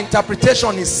 which by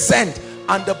interpretation is sent.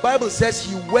 And the Bible says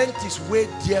he went his way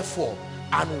therefore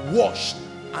and washed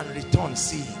and returned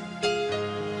seeing.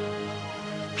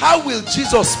 How will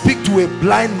Jesus speak to a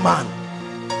blind man?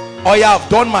 Oh yeah, I've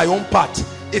done my own part.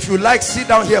 If you like, sit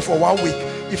down here for 1 week.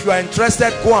 If you are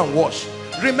interested, go and wash.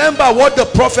 Remember what the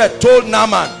prophet told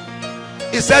Naaman.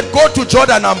 He said, go to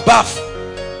Jordan and bath.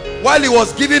 While he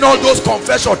was giving all those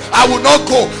confessions, I will not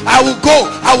go, I will go,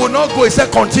 I will not go. He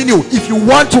said, continue. If you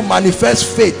want to manifest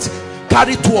faith,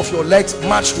 carry 2 of your legs,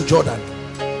 march to Jordan.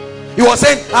 He was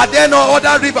saying, are there no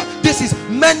other river? This is,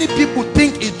 many people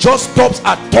think it just stops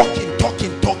at talking.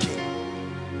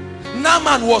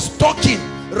 Naaman was talking,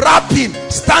 rapping,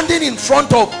 standing in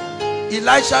front of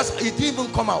Elisha's. He didn't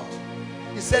even come out.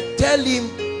 He said, tell him,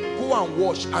 go and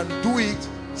wash and do it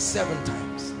 7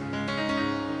 times.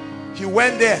 He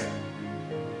went there.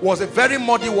 It was a very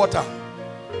muddy water.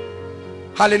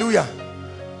 Hallelujah.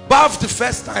 Bathed the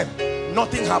first time,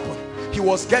 nothing happened. He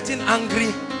was getting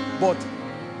angry, but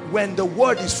when the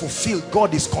word is fulfilled,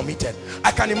 God is committed.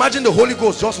 I can imagine the Holy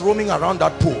Ghost just roaming around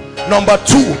that pool. Number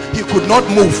 2, he could not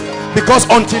move, because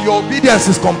until your obedience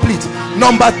is complete.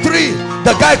 Number 3,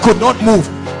 the guy could not move.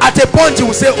 At a point he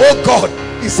would say, oh God.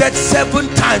 He said 7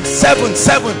 times, 7.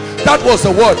 That was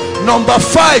the word. Number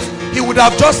 5, he would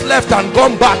have just left and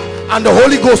gone back, and the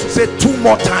Holy Ghost would say 2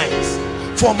 more times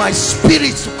for my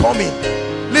spirit to come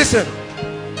in. Listen,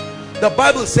 the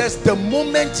Bible says the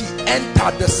moment he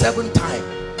entered the 7th time,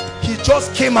 he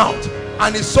just came out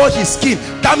and he saw his skin.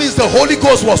 That means the Holy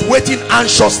Ghost was waiting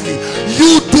anxiously.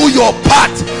 You do your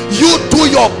part. You do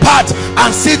your part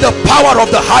and see the power of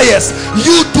the highest.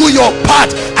 You do your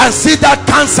part and see that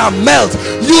cancer melt.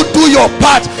 You do your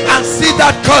part and see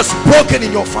that curse broken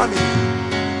in your family.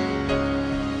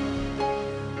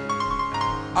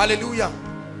 Hallelujah.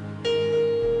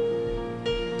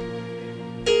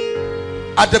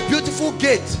 At the beautiful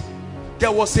gate,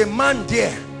 there was a man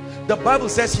there. The Bible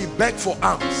says he begged for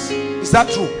alms. Is that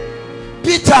true?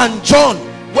 Peter and John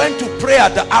went to pray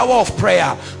at the hour of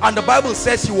prayer, and the Bible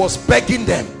says he was begging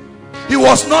them. He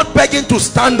was not begging to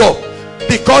stand up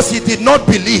because he did not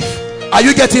believe. Are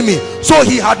you getting me? So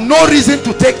he had no reason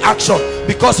to take action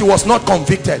because he was not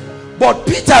convicted. But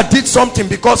Peter did something,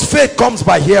 because faith comes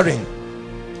by hearing.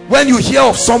 When you hear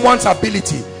of someone's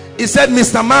ability, he said,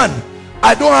 Mr. Man,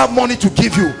 I don't have money to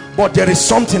give you, but there is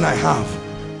something I have.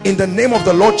 In the name of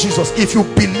the Lord Jesus, if you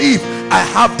believe I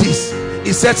have this.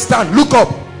 He said, stand, look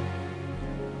up.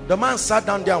 The man sat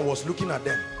down there and was looking at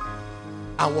them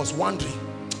and was wondering.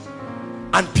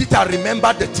 And Peter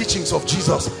remembered the teachings of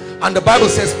Jesus, and the Bible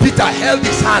says Peter held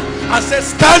his hand and said,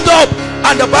 stand up.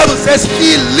 And the Bible says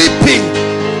he leaping.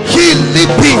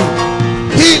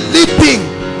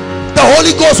 The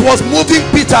Holy Ghost was moving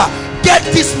Peter. Get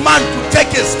this man to take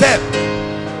a step.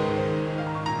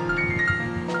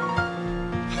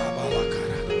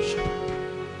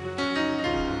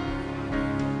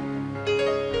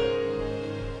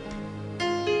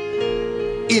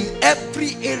 In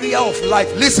every area of life,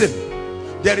 listen,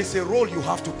 there is a role you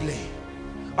have to play.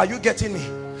 Are you getting me?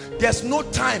 There's no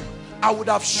time. I would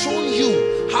have shown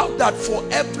you how that for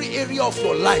every area of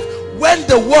your life, when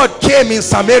the word came in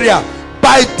Samaria,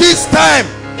 by this time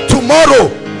tomorrow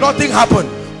nothing happened,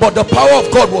 but the power of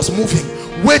God was moving,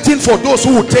 waiting for those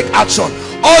who would take action.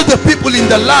 All the people in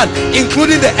the land,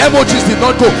 including the emojis, did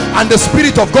not go, and the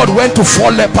Spirit of God went to 4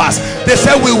 lepers. They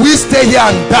said, will we stay here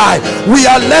and die? We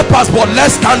are lepers, but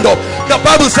let's stand up. The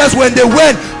Bible says when they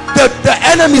went, the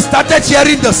enemy started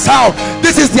hearing the sound.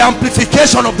 This is the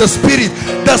amplification of the Spirit,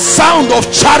 the sound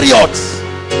of chariots.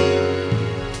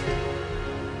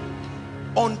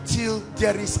 Until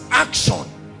there is action,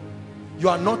 you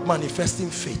are not manifesting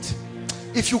faith.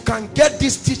 If you can get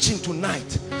this teaching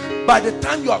tonight, by the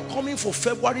time you are coming for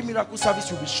February miracle service,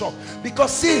 you'll be shocked.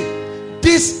 Because see,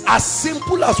 this, as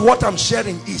simple as what I'm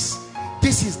sharing is,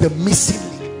 this is the missing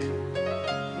link.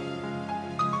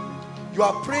 You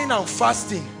are praying and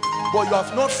fasting, but you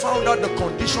have not found out the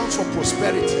conditions for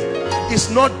prosperity. It's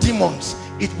not demons.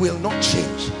 It will not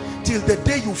change till the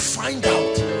day you find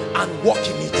out and walk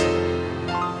in it.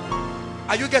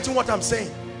 Are you getting what I'm saying?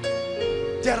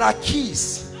 There are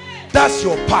keys. That's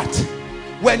your part.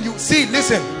 When you see,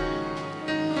 listen,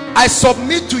 I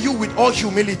submit to you with all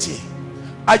humility.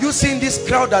 Are you seeing this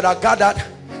crowd that are gathered?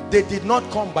 They did not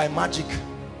come by magic.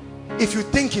 If you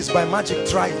think it's by magic,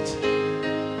 try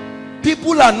it.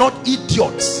 People are not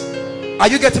idiots. Are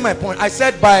you getting my point? I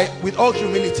said with all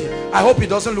humility. I hope it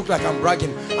doesn't look like I'm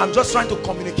bragging. I'm just trying to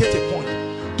communicate a point.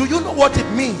 Do you know what it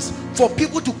means for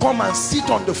people to come and sit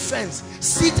on the fence,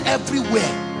 sit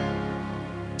everywhere?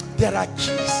 There are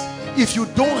keys. If you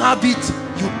don't have it,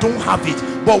 you don't have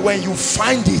it. But when you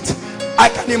find it, I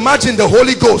can imagine the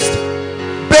Holy Ghost,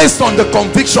 based on the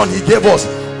conviction he gave us,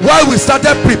 while we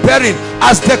started preparing,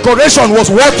 as decoration was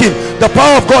working, the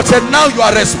power of God said, now you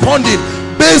are responding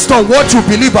based on what you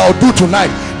believe I'll do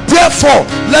tonight. Therefore,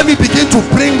 let me begin to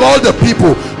bring all the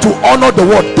people to honor the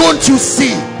word. Don't you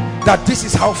see that this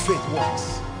is how faith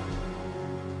works?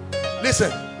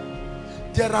 Listen,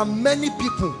 There are many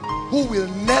people who will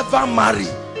never marry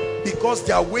because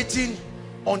they are waiting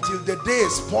until the day a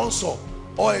sponsor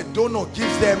or a donor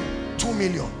gives them 2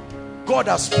 million. God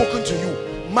has spoken to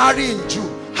you. Marry in June.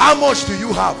 How much do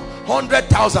you have?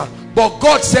 100,000. But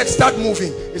God said start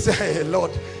moving. He said, hey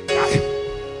Lord,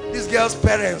 this girl's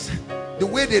parents, the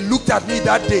way they looked at me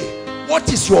that day,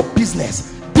 what is your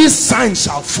business? This sign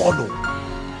shall follow.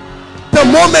 The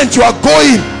moment you are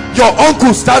going, your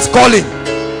uncle starts calling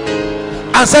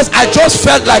and says, I just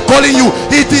felt like calling you.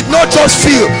 He did not just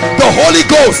feel. The Holy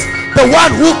Ghost, the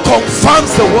one who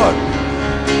confirms the word.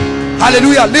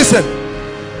 Hallelujah. Listen,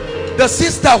 the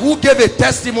sister who gave a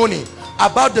testimony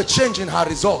about the change in her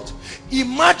result,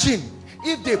 imagine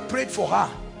if they prayed for her.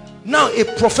 Now a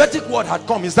prophetic word had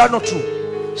come. Is that not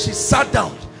true? She sat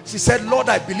down. She said, Lord,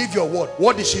 I believe your word.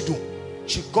 What did she do?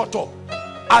 She got up.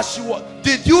 As she was,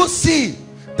 did you see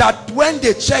that when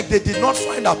they checked, they did not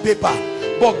find her paper?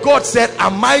 But God said,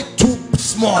 am I too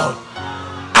small?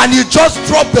 And you just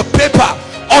dropped the paper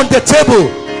on the table.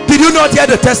 Did you not hear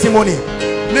the testimony?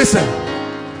 Listen,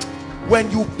 when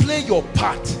you play your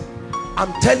part,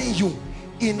 I'm telling you,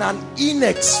 in an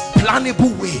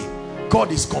inexplainable way,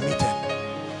 God is committed.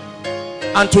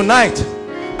 And tonight,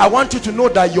 I want you to know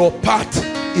that your part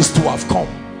is to have come.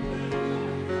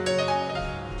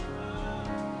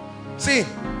 See,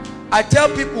 I tell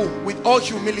people with all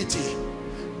humility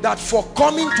that for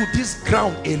coming to this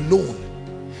ground alone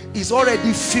is already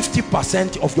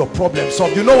 50% of your problem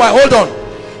solved. You know why? Hold on.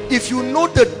 If you know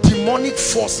the demonic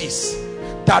forces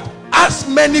that, as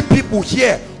many people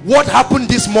here, what happened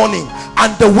this morning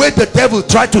and the way the devil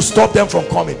tried to stop them from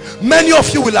coming, many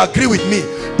of you will agree with me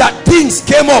that things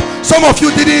came up. Some of you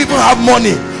didn't even have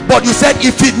money, but you said,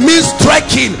 if it means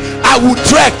trekking, I will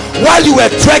trek. While you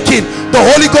were trekking, the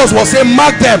Holy Ghost was saying,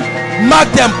 mark them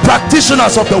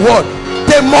practitioners of the word.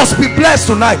 They must be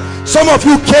blessed tonight. Some of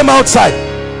you came outside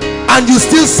and you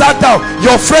still sat down.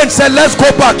 Your friend said, let's go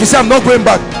back. You said, I'm not going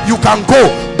back. You can go.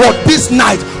 But this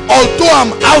night, although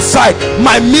I'm outside,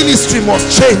 my ministry must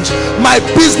change. My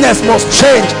business must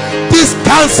change. This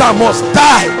cancer must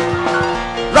die.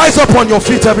 Rise up on your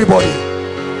feet, everybody.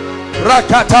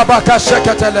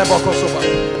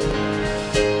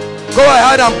 Go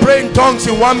ahead and pray in tongues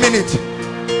in 1 minute.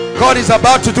 God is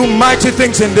about to do mighty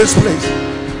things in this place.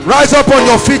 Rise up on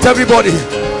your feet, everybody.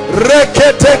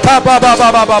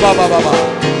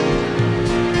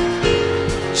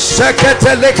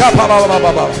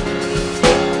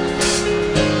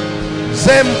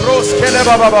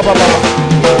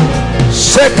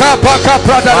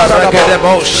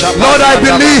 Lord, I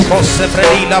believe.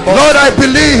 Lord, I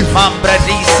believe. I'm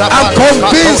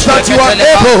convinced that you are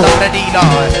able.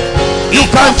 You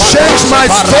can change my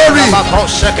story.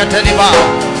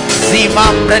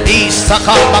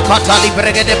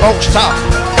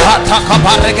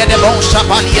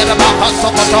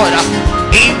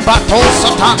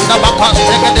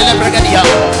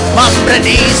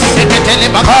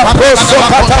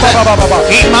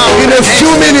 In a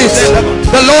few minutes,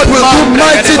 the Lord will do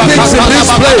mighty things in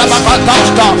this place.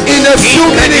 In a few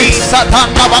minutes, the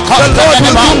Lord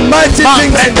will do mighty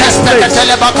things in this place.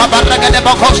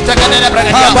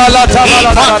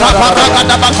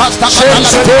 Change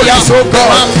stories, oh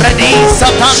God. Change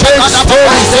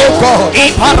stories, oh God.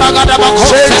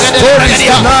 Change stories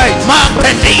tonight.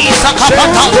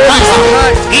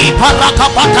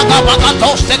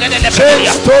 Change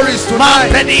stories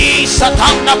tonight.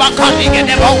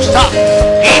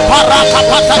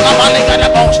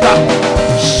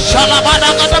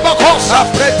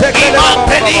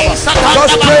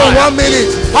 Just pray 1 minute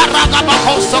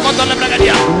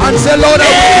and say, Lord,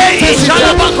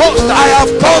 I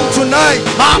have come tonight.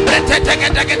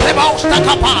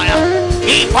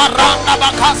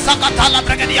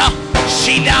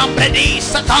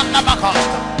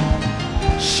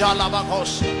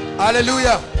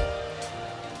 Hallelujah.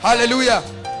 Hallelujah.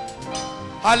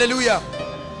 Hallelujah.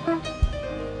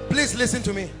 Please listen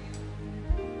to me.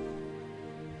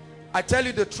 I tell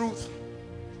you the truth.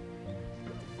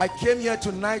 I came here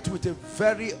tonight with a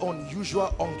very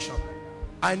unusual unction.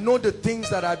 I know the things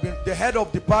that I've been, the head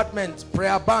of department,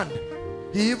 prayer band,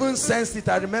 he even sensed it.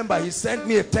 I remember he sent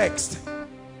me a text.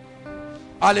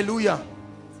 Hallelujah.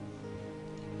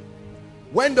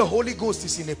 When the Holy Ghost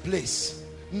is in a place,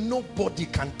 nobody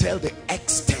can tell the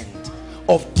extent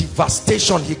of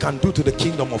devastation he can do to the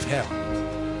kingdom of hell.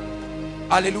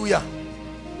 Hallelujah.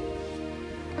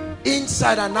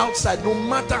 Inside and outside, no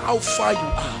matter how far you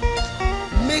are,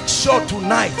 make sure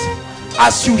tonight,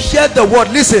 as you hear the word,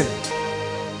 listen.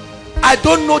 I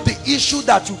don't know the issue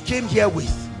that you came here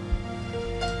with.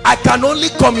 I can only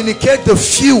communicate the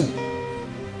few,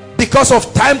 because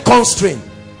of time constraint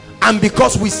and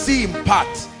because we see in part,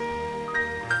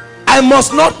 I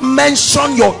must not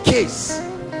mention your case.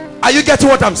 Are you getting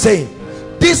what I'm saying?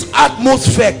 This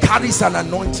atmosphere carries an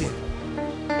anointing.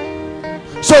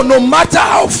 So no matter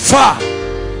how far,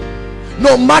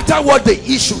 no matter what the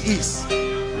issue is,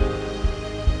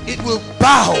 it will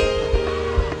bow.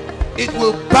 It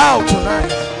will bow tonight.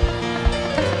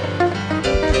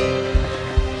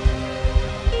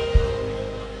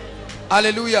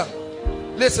 Hallelujah.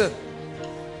 Listen.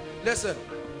 Listen.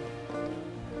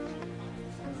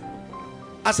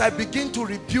 As I begin to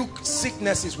rebuke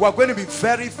sicknesses, we're going to be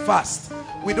very fast.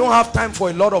 We don't have time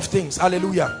for a lot of things.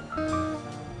 Hallelujah.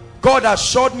 God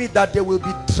assured me that there will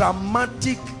be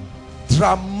dramatic,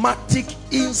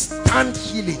 instant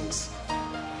healings.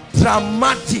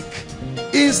 Dramatic,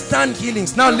 instant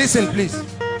healings. Now listen, please.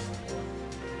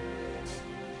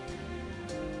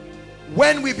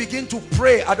 When we begin to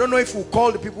pray, I don't know if we'll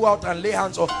call the people out and lay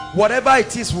hands, or whatever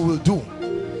it is we will do.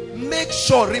 Make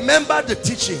sure, remember the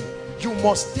teaching. You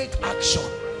must take action.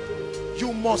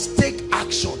 You must take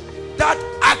action. That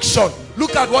action,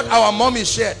 look at what our mommy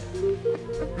shared.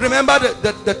 Remember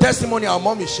the testimony our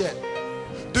mommy shared.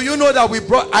 Do you know that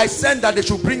I sent that they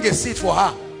should bring a seat for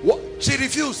her? She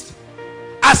refused.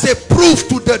 As a proof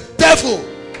to the devil.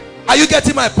 Are you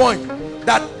getting my point?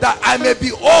 That I may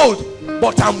be old,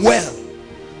 but I'm well.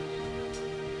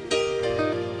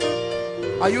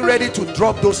 Are you ready to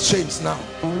drop those chains now?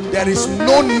 There is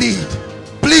no need.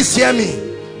 Please hear me.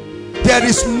 There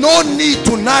is no need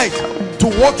tonight to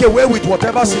walk away with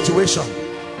whatever situation.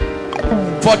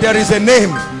 For there is a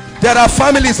name. There are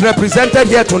families represented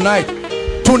here tonight.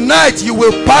 Tonight you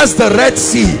will pass the Red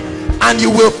Sea and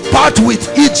you will part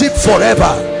with Egypt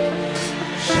forever.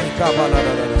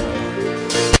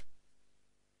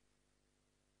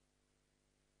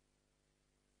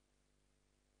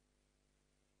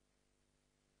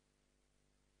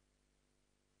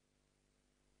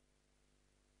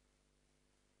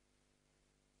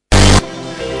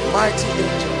 Mighty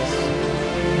angels,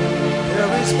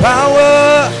 there is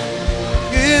power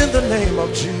in the name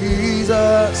of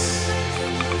Jesus.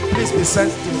 Please be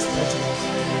sensitive.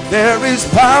 There is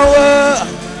power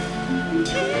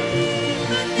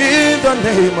in the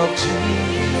name of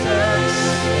Jesus.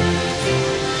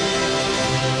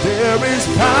 There is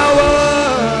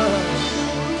power.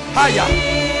 Higher.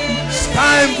 It's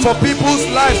time for people's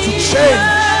lives to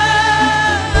change.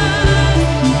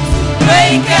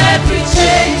 Break every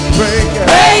chain, Break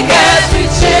break every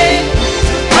chain,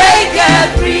 break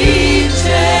every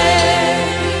chain.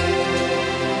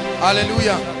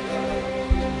 Hallelujah.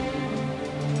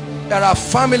 There are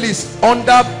families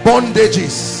under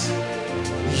bondages,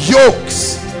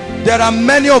 yokes. There are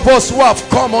many of us who have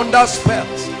come under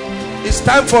spells. It's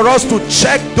time for us to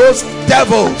check those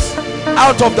devils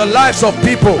out of the lives of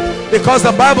people, because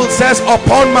the Bible says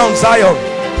upon Mount Zion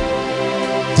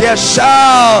there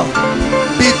shall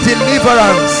be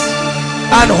deliverance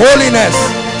and holiness,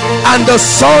 and the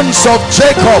sons of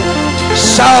Jacob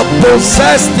shall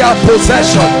possess their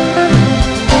possession.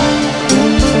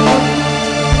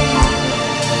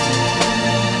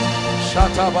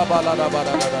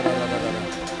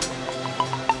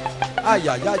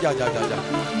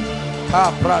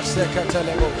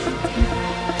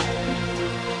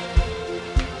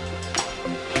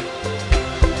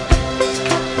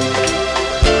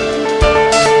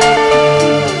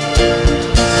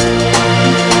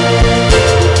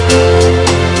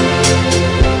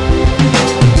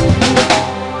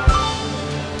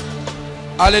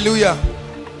 Hallelujah.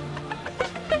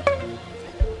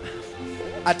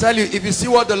 I tell you, if you see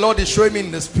what the Lord is showing me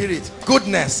in the spirit,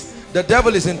 goodness, the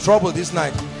devil is in trouble this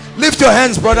night. Lift your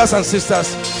hands, brothers and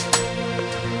sisters.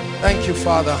 Thank you,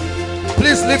 Father.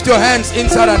 Please lift your hands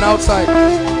inside and outside.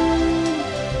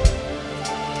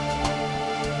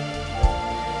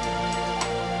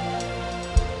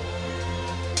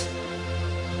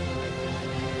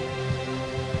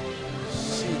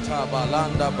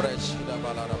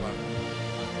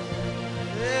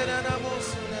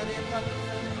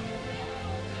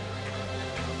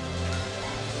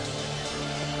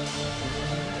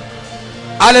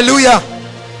 Hallelujah.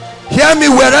 Hear me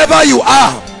wherever you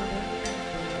are.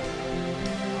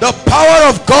 The power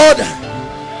of God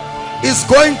is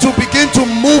going to begin to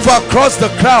move across the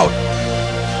crowd,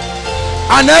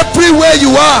 and everywhere you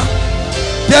are,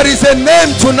 there is a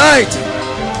name tonight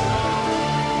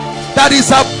that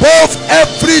is above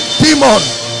every demon,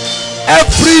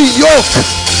 every yoke,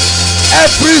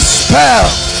 every spell.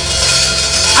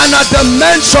 And at the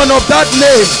mention of that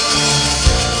name,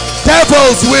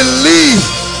 devils will leave.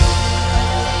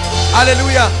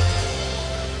 Hallelujah.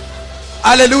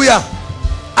 Hallelujah.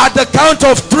 At the count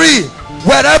of 3,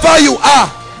 wherever you are,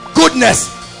 goodness,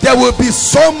 there will be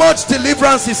so much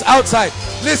deliverances outside.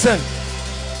 Listen,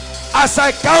 as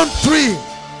I count 3,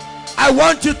 I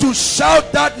want you to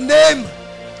shout that name.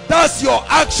 That's your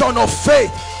action of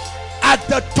faith at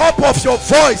the top of your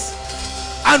voice,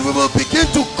 and we will begin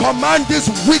to command this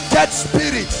wicked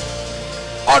spirit.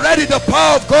 Already the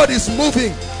power of God is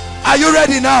moving. Are you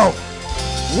ready now?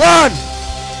 1,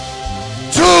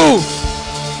 2,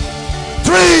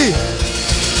 3.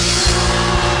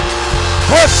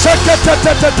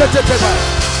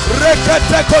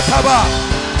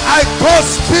 I cause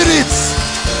spirits,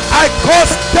 I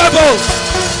cause devils,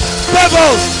 come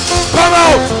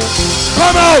out,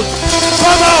 come out,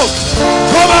 come out,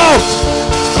 come out,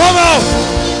 come out,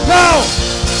 now,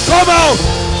 come out,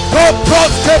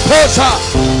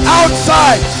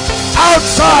 outside,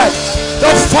 outside,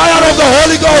 the fire of the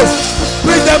Holy Ghost,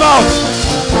 bring them out,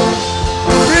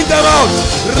 bring them out.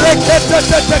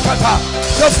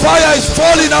 The fire is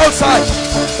falling outside.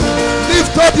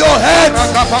 Lift up your heads,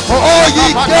 all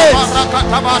ye gates.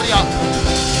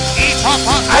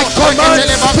 I command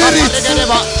spirits,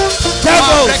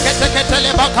 devils,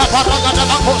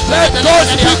 let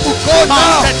those people go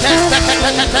now.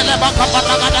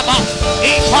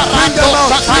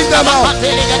 Bring them out.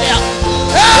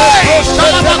 Hey!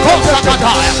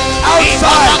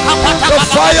 Outside, the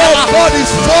fire of God is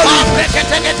falling.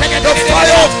 The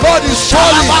fire of God is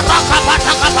falling.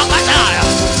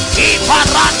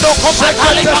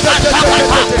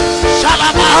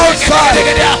 Outside,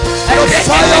 the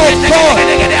fire of God,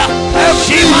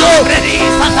 every yoke,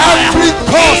 every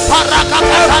curse,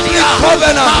 every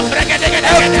covenant,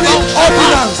 every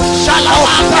ordinance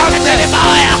of darkness,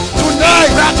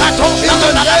 tonight, in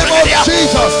the name of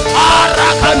Jesus,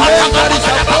 the name that is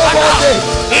above all names.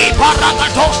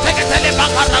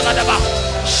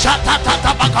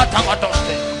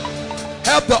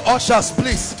 Help the ushers,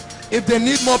 please. If they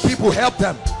need more people, help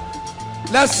them.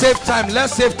 Let's save time.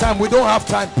 Let's save time. We don't have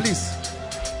time, please.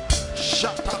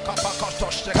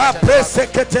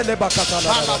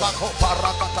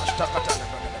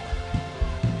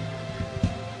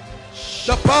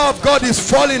 The power of God is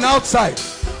falling outside.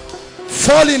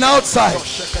 Falling outside.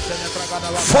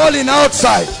 Falling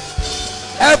outside.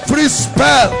 Every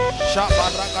spell.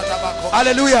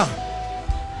 Hallelujah.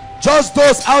 Just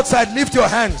those outside, lift your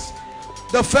hands.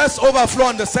 The first overflow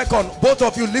and the second, both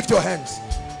of you lift your hands.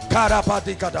 At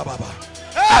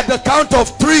the count of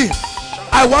 3,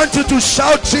 I want you to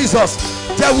shout Jesus.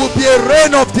 There will be a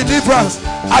rain of deliverance.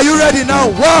 Are you ready now?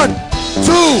 1,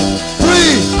 2,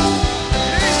 3.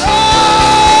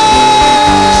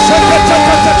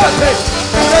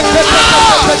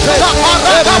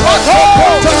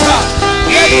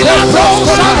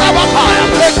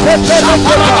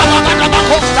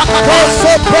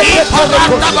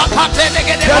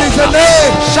 There is a name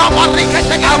above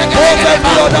every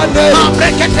other name.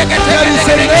 There is a name above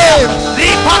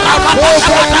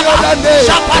every other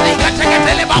name.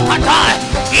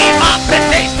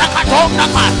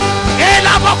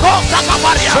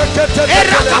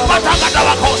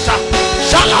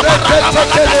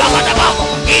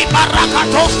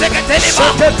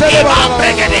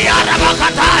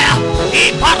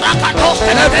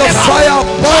 Let the fire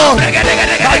burn by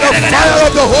the fire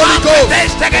of the Holy Ghost.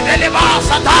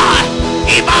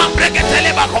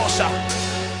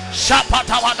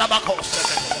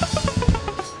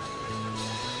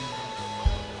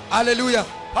 Hallelujah.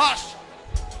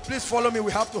 Please follow me.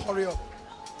 We have to hurry up.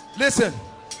 Listen.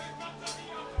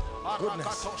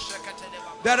 Goodness.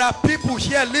 There are people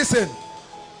here, listen.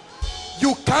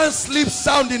 You can't sleep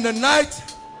sound in the night.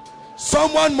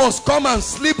 Someone must come and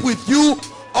sleep with you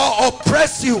or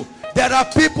oppress you. There are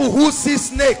people who see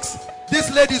snakes.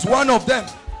 This lady is one of them.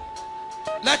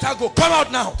 Let her go. Come out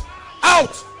now.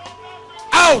 Out.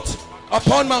 Out.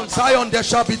 Upon Mount Zion there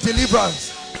shall be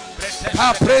deliverance.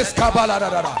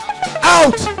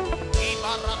 Out.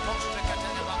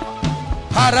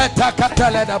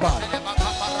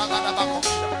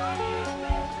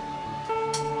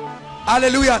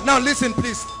 Hallelujah. Now listen,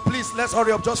 please. Please, let's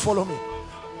hurry up. Just follow me.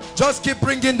 Just keep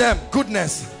bringing them.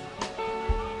 Goodness.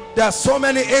 There are so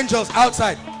many angels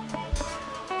outside.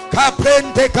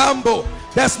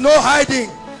 There's no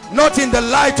hiding. Not in the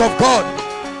light of God.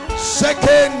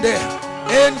 Second.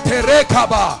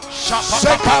 Enterekaba.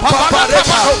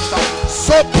 Shekapapareka.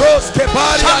 Sopros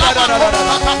kebaria.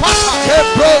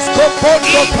 Kepros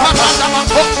kopondo kapa.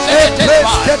 Epres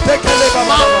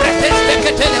ketekeleba.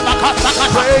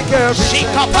 Break every chain.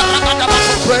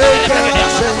 Break every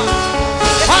chain. Break every chain.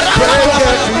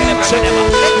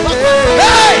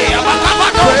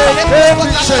 Break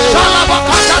every chain.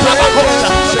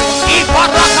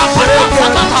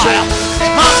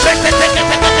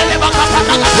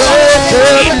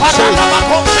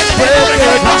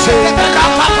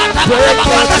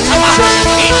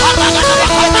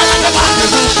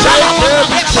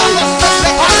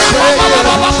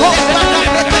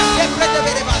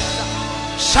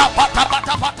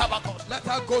 Let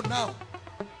her go now.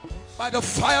 By the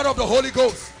fire of the Holy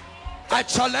Ghost, I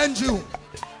challenge you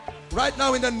right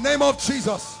now in the name of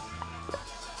Jesus.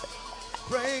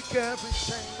 Break every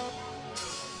chain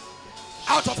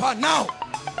out of her now.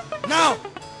 Now.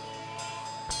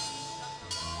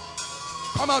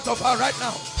 Come out of her right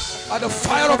now. By the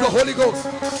fire of the Holy Ghost.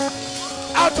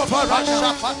 Out of her right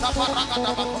now.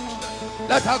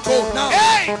 Let her go now.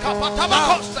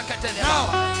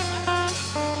 Now.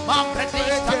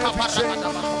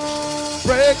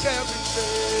 Break every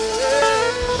chain.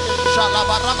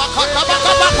 Break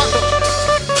every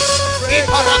chain.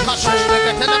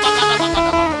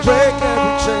 Break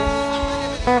every chain.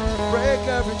 Break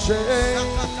every chain.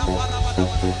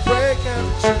 Break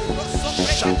every chain.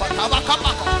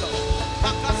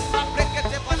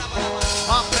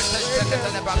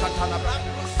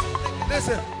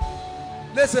 Listen.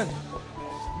 Listen.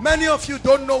 Many of you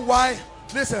don't know why.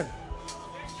 Listen.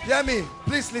 Hear me.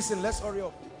 Please listen. Let's hurry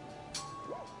up.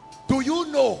 Do you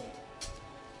know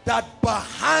that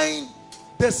behind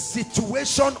the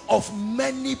situation of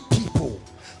many people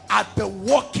are the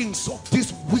workings of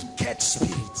these wicked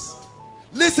spirits?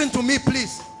 Listen to me,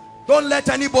 please. Don't let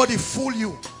anybody fool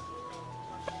you.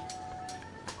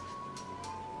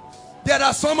 There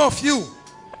are some of you,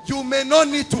 you may not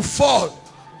need to fall,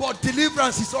 but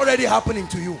deliverance is already happening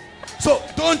to you. So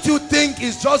don't you think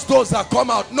it's just those that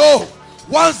come out? No.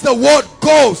 Once the word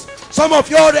goes, some of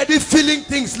you are already feeling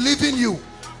things leaving you.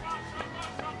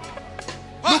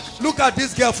 Look at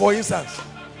this girl, for instance.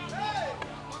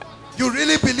 You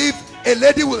really believe a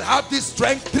lady will have this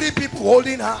strength? 3 people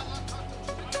holding her.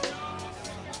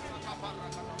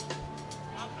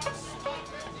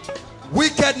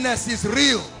 Wickedness is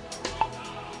real.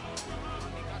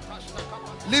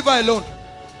 Leave her alone.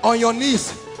 On your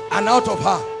knees and out of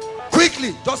her.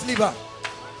 Quickly, just leave her.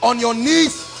 On your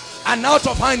knees and out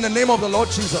of her in the name of the Lord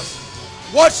Jesus.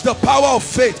 Watch the power of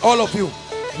faith, all of you.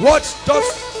 Watch,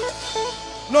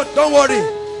 just, no, don't worry.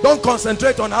 Don't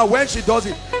concentrate on her when she does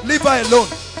it. Leave her alone.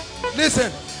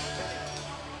 Listen.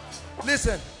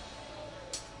 Listen.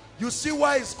 You see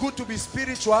why it's good to be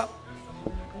spiritual?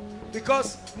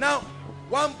 Because now,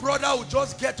 one brother will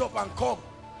just get up and come.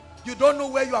 You don't know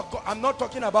where you are. I'm not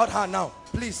talking about her now.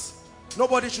 Please.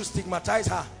 Nobody should stigmatize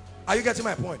her. Are you getting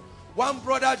my point? One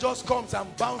brother just comes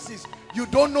and bounces. You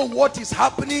don't know what is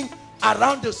happening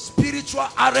around the spiritual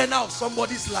arena of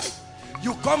somebody's life.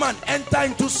 You come and enter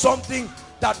into something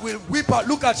that will whip out.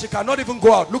 Look at, she cannot even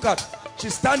go out. Look at,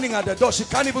 she's standing at the door. She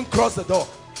can't even cross the door.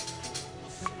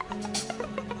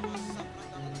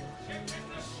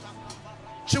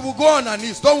 She will go on her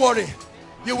knees. Don't worry.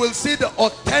 You will see the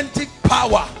authentic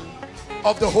power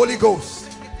of the Holy Ghost.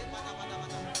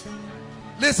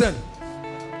 Listen,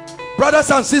 brothers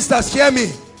and sisters, hear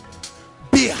me.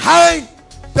 Behind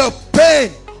the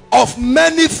pain of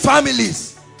many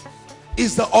families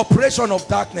is the operation of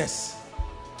darkness.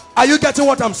 Are you getting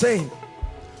what I'm saying?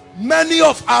 Many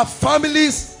of our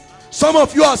families, some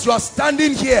of you as you are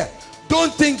standing here,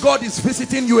 don't think God is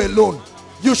visiting you alone.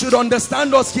 You should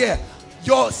understand us here.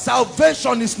 Your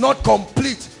salvation is not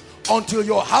complete until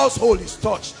your household is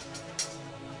touched.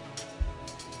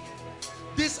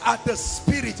 These are the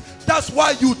spirit. That's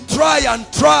why you try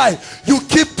and try. You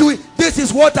keep doing. This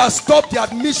is what has stopped the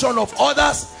admission of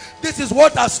others. This is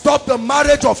what has stopped the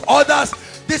marriage of others.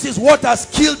 This is what has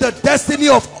killed the destiny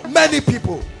of many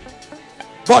people.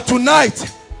 But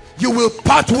tonight, you will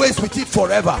part ways with it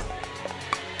forever.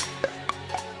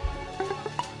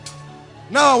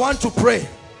 Now I want to pray.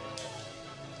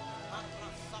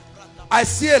 I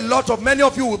see a lot of, many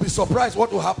of you will be surprised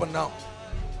what will happen now.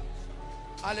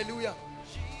 Hallelujah.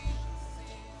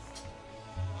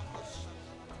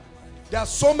 There are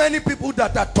so many people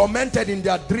that are tormented in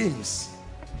their dreams.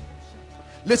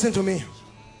 Listen to me.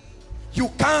 You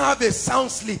can't have a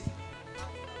sound sleep,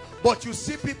 but you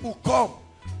see people come,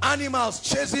 animals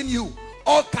chasing you,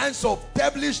 all kinds of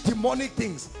devilish demonic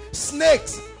things,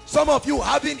 snakes, some of you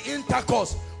having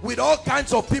intercourse with all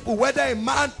kinds of people, whether a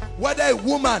man, whether a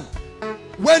woman.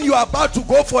 When you are about to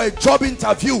go for a job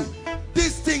interview,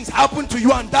 these things happen to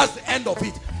you, and that's the end of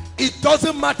it. It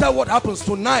doesn't matter what happens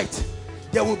tonight.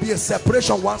 There will be a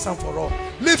separation once and for all.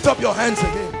 Lift up your hands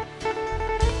again.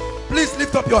 Please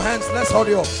lift up your hands. Let's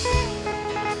hurry up.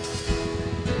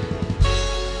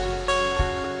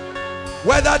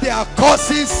 Whether they are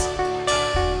curses,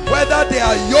 whether they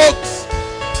are yokes,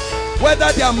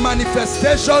 whether they are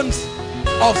manifestations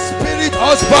of spirit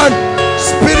husband,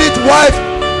 spirit wife,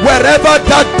 wherever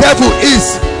that devil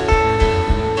is,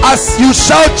 As you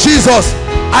shout Jesus,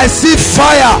 I see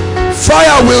fire.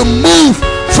 Fire will move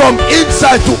from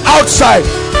inside to outside,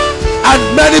 and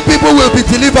many people will be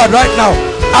delivered right now.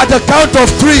 At the count of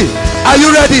 3, are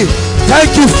you ready?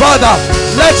 Thank you, Father.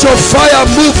 Let your fire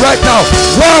move right now.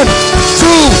 1, 2,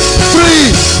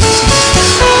 3.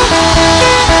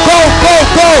 Go, go,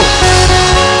 go.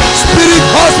 Spirit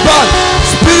husband,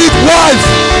 spirit wives,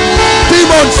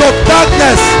 demons of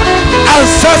darkness,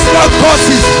 ancestral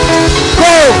causes.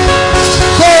 Go,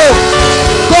 go,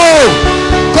 go,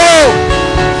 go,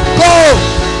 go.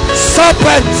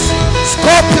 Serpents,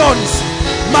 scorpions,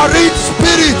 marine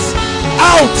spirits,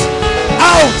 out,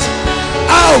 out,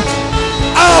 out,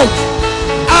 out,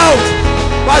 out,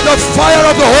 by the fire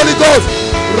of the Holy Ghost.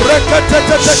 Break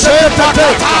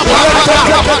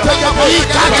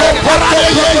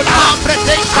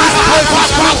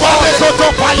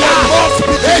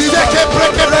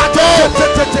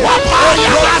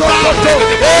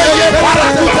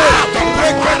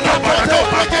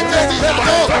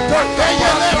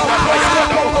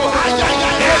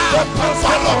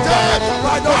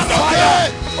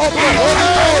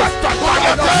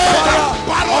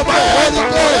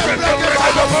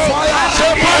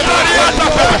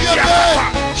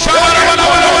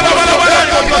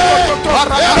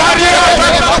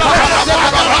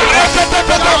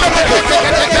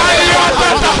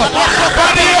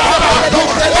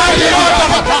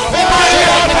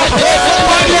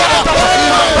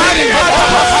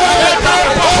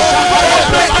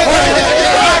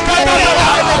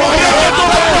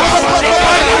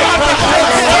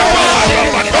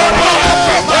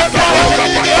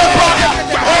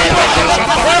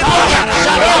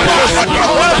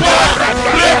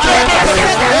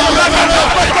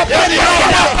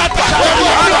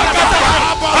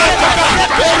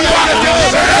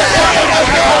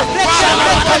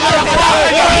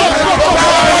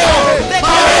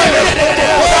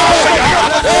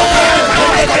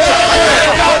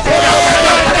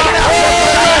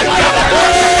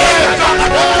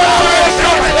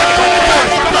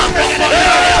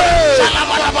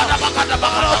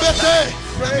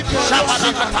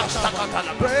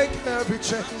every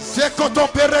chain.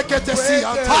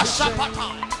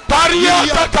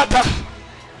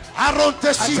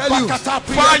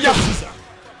 Fire.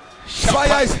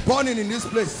 Fire is burning in this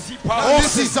place.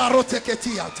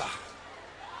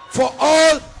 For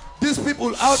all these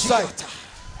people outside,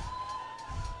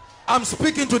 I'm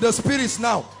speaking to the spirits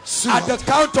now. At the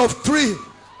count of 3,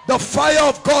 the fire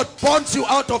of God burns you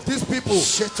out of these people.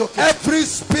 Every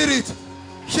spirit,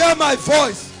 hear my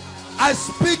voice. I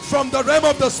speak from the realm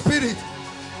of the spirit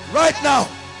right now.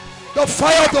 The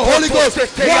fire of the Holy Ghost.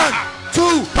 1,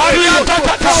 2,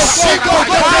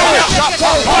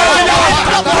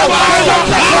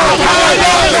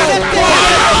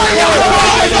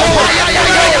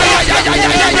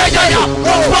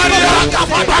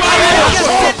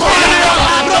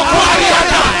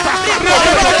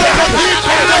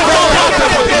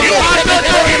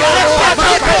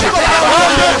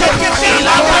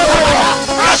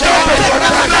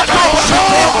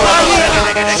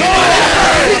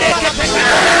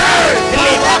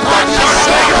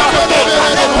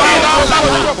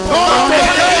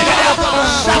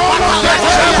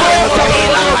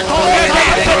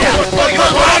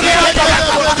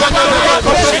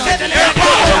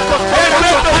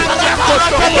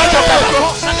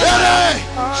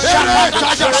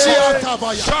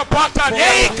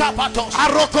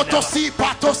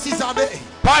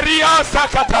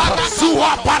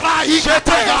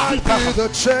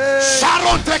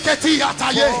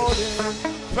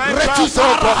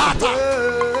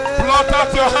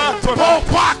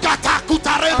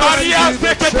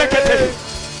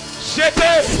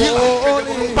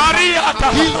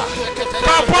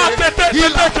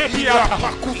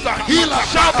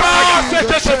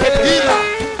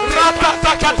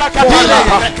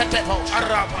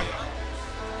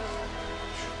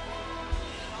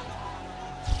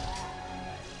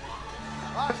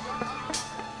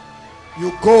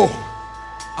 You go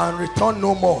and return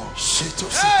no more.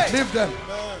 Leave them.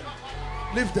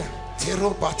 Leave them.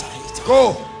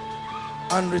 Go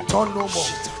and return no more.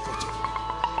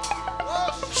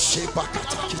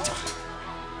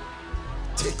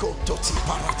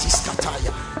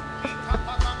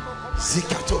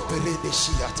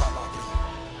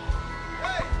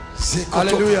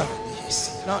 Hallelujah.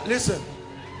 Now listen.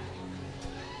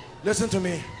 Listen to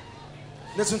me.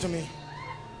 Listen to me.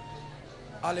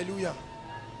 Hallelujah.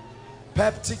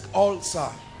 Peptic ulcer.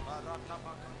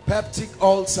 Peptic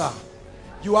ulcer.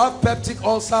 You have peptic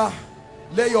ulcer.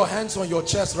 Lay your hands on your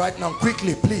chest right now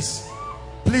quickly, please.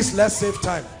 Please, let's save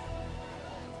time.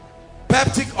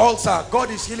 Peptic ulcer.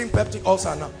 God is healing peptic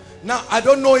ulcer now. Now, I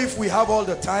don't know if we have all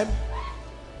the time.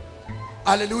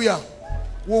 Hallelujah.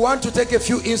 We want to take a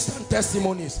few instant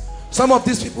testimonies. Some of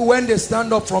these people, when they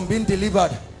stand up from being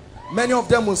delivered, many of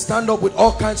them will stand up with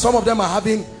all kinds. Some of them are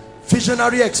having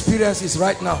visionary experiences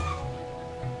right now.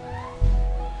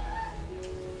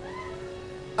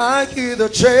 I hear the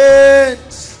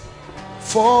chains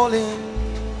falling,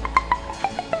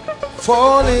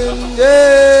 falling,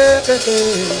 yeah.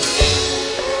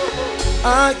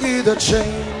 I hear the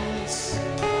chains,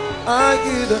 I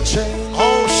hear the chains.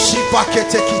 Oh,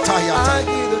 Shipakete Kitayata. I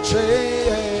hear the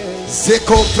chains,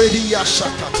 Zekopedia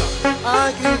Shakata.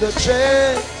 I hear the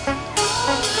chains.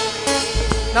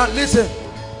 Now listen,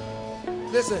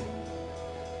 listen.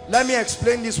 Let me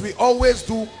explain this. We always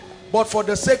do, but for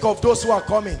the sake of those who are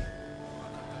coming,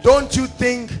 don't you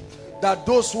think that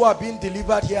those who are being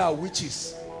delivered here are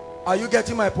witches? Are you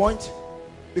getting my point?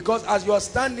 Because as you are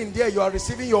standing there, you are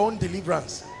receiving your own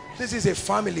deliverance. This is a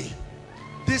family.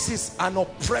 This is an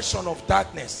oppression of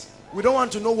darkness. We don't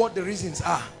want to know what the reasons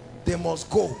are. They must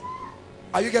go.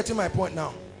 Are you getting my point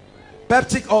now?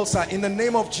 Peptic ulcer, in the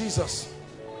name of Jesus.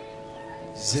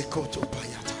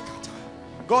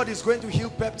 God is going to heal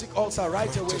peptic ulcer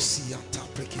right away.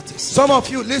 Some of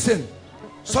you, listen,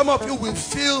 some of you will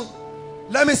feel,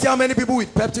 let me see how many people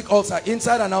with peptic ulcer,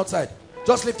 inside and outside.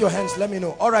 Just lift your hands, let me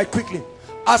know. All right, quickly.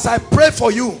 As I pray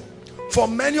for you, for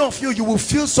many of you, you will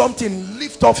feel something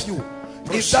lift off you.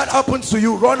 If that happens to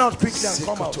you, run out quickly and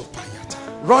come out.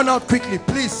 Run out quickly,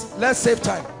 please. Let's save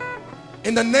time.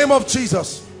 In the name of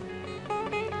Jesus.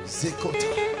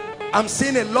 I'm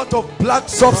seeing a lot of black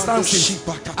substances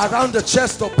around the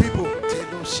chest of people.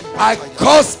 I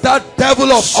curse that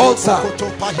devil of ulcer.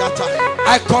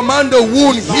 I command the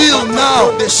wound, heal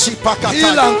now.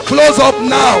 Heal and close up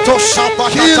now.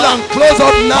 Heal and close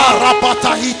up now.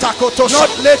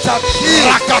 Not later.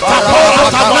 Heal. Close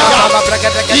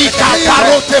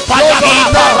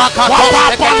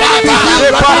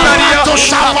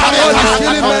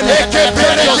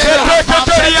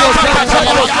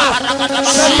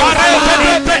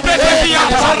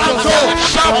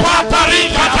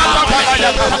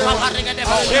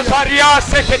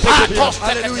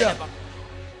Hallelujah.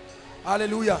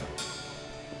 Hallelujah.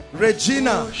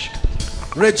 Regina.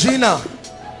 Regina.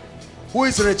 Who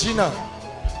is Regina?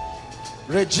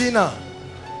 Regina.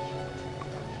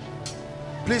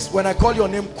 Please, when I call your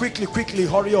name, quickly, quickly,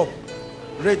 hurry up.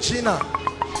 Regina.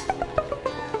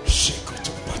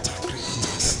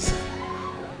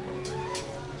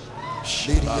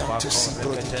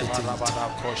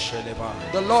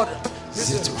 The Lord,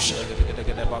 listen,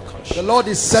 the Lord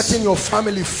is setting your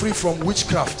family free from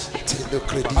witchcraft.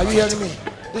 Are you hearing me?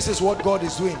 This is what God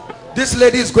is doing. This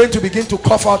lady is going to begin to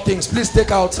cough out things. Please take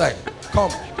her outside.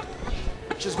 Come.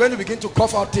 She's going to begin to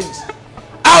cough out things.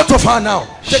 Out of her now.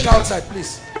 Take her outside,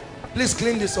 please. Please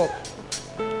clean this up.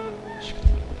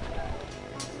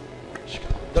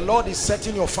 The Lord is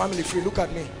setting your family free. Look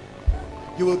at me.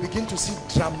 You will begin to see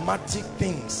dramatic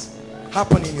things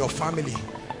happen in your family,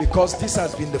 because this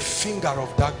has been the finger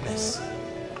of darkness.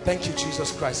 Thank you,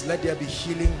 Jesus Christ. Let there be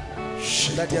healing.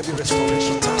 Let there be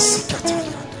restoration. In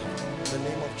the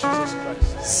name of Jesus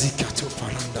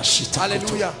Christ.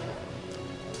 Hallelujah.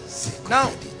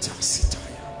 Now,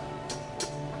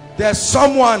 there's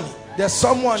someone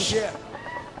here.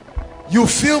 You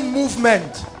feel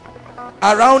movement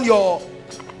around your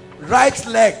right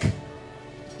leg.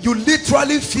 You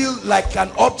literally feel like an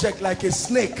object, like a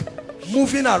snake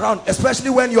moving around, especially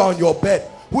when you're on your bed.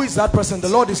 Who is that person? The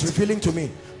Lord is revealing to me.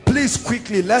 Please,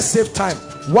 quickly, let's save time.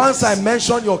 Once I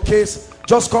mention your case,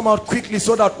 just come out quickly,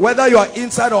 so that whether you are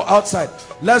inside or outside,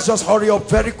 let's just hurry up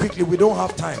very quickly. We don't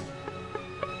have time.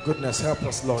 Goodness, help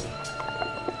us, Lord.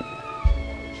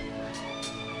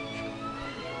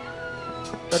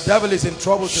 The devil is in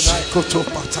trouble tonight.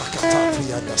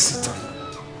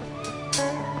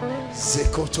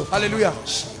 Hallelujah.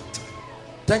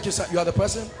 Thank you, sir. You are the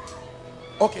person?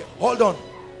 Okay, hold on.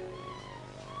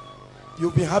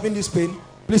 You've been having this pain.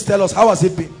 Please tell us, how has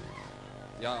it been?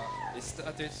 Yeah, it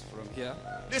started from here.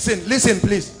 Listen,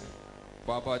 please.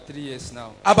 For about 3 years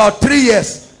now. About 3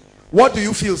 years. What do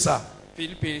you feel, sir?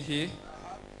 Feel pain here.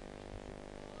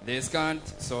 They scanned,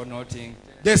 saw nothing.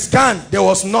 They scanned, there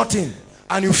was nothing.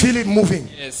 And you feel it moving?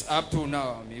 Yes, up to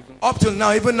now. Up till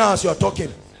now, even now as you are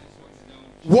talking.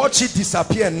 Watch it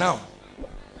disappear now.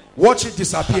 Watch it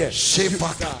disappear.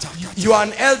 You are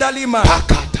an elderly man.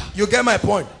 You get my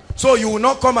point? So you will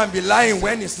not come and be lying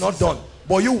when it's not done.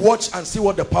 But you watch and see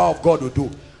what the power of God will do.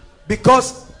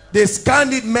 Because they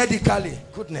scanned it medically.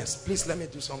 Goodness, please let me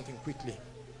do something quickly.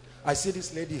 I see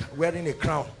this lady wearing a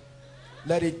crown.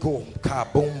 Let it go.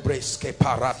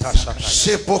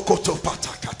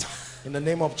 In the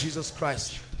name of Jesus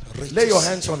Christ. Lay your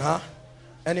hands on her.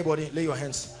 Anybody, lay your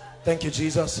hands. Thank you,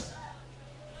 Jesus.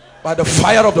 By the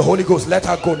fire of the Holy Ghost, let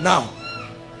her go now.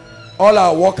 All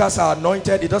our workers are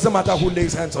anointed. It doesn't matter who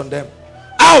lays hands on them.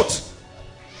 Out!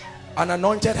 An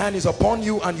anointed hand is upon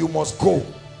you and you must go.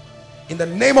 In the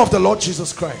name of the Lord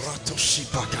Jesus Christ.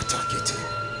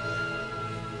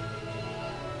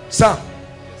 Sir,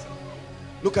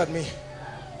 look at me.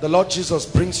 The Lord Jesus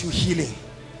brings you healing.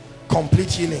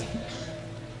 Complete healing.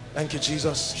 Thank you,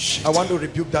 Jesus. I want to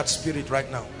rebuke that spirit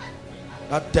right now.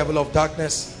 That devil of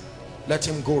darkness, let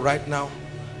him go right now.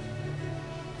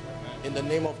 In the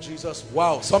name of Jesus.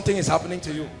 Wow, something is happening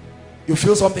to you. You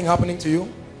feel something happening to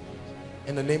you?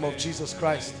 In the name of Jesus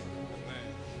Christ.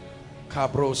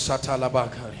 That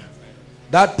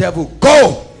devil,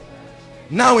 go!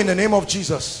 Now in the name of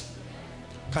Jesus.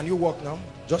 Can you walk now?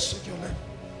 Just shake your leg.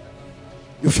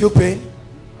 You feel pain?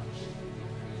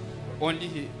 Only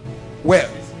here. Where?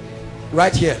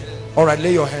 Right here. All right,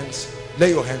 lay your hands.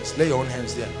 Lay your hands. Lay your own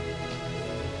hands there.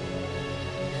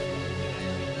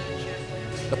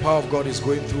 The power of God is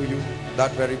going through you,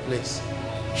 that very place.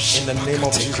 In the name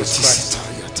of Jesus Christ.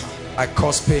 I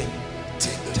cause pain.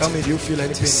 Tell me, do you feel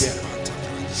any pain there?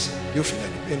 Do you feel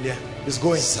any pain there? It's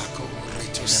going. It's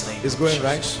going,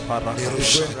 right? It's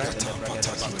going, right?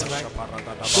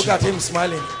 Look at him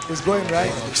smiling. It's going,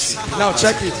 right? Now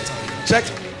check it. Check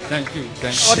it. Thank you.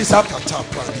 Thank you. What is happening?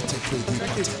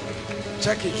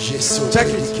 Check it. Check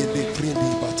it. It's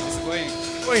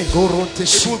Going. going.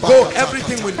 It will go.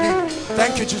 Everything will leave.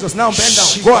 Thank you, Jesus. Now bend down.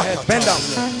 Go ahead. Bend down.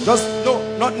 Just,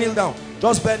 no, not kneel down.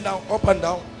 Just bend down, up and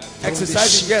down.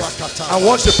 Exercising, yes. And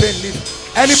watch the pain leave.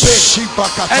 Any pain.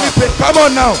 Any pain. Come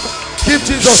on now. Give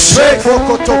Jesus praise.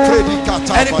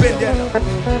 Any pain there now.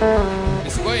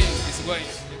 It's going. It's going.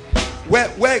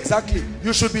 Where exactly?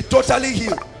 You should be totally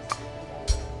healed.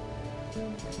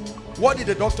 What did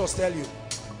the doctors tell you?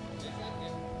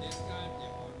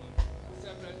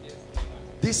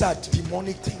 These are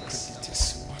demonic things.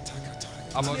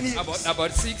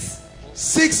 About 6.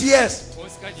 6 years.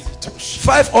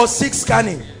 5 or 6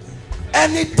 scanning.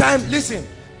 Anytime, listen,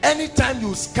 anytime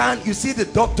you scan, you see the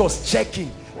doctors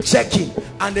checking,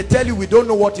 and they tell you we don't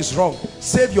know what is wrong.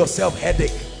 Save yourself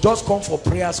headache. Just come for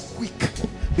prayers quick,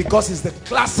 because it's the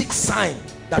classic sign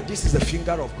that this is the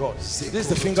finger of God. This is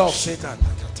the finger of Satan.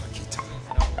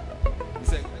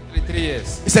 It's exactly 3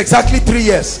 years. It's exactly 3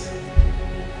 years.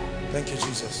 Thank you,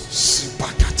 Jesus.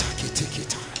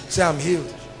 Say, I'm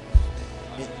healed.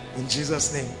 In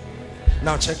Jesus' name.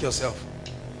 Now check yourself.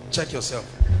 Check yourself.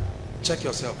 Check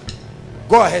yourself.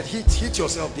 Go ahead. Hit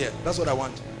yourself there. That's what I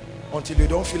want. Until you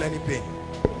don't feel any pain.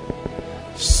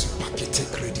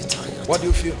 What do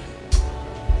you feel?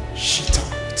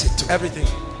 Everything. Everything.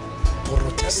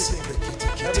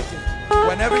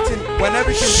 When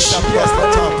everything disappears,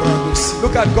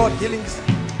 look at God healing.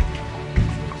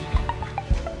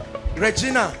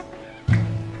 Regina,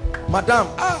 Madam,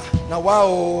 now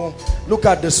wow, look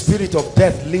at the spirit of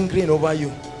death lingering over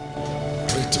you.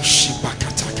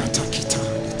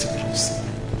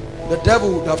 The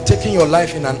devil would have taken your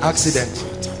life in an accident.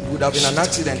 It would have been an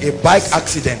accident, a bike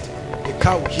accident. A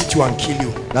car will hit you and kill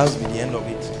you. That will be the end of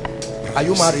it. Are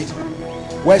you married?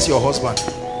 Where's your husband?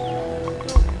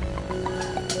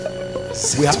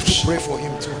 We have to pray for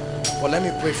him too. But let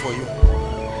me pray for you.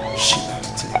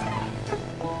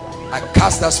 I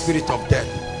cast that spirit of death.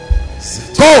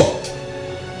 Go!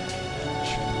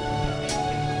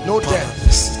 No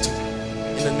death.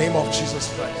 In the name of Jesus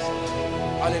Christ.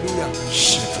 Hallelujah.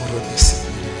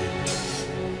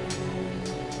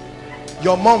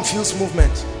 Your mom feels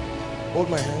movement. Hold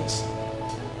my hands.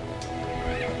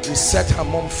 We set her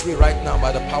mom free right now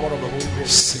by the power of the Holy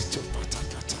Ghost.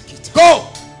 Go!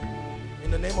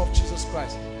 In the name of Jesus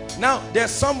Christ. Now,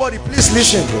 there's somebody, please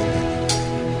listen.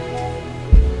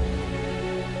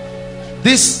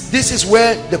 This is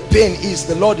where the pain is.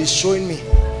 The Lord is showing me.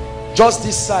 Just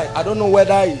this side. I don't know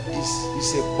whether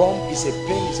it's a bump, it's a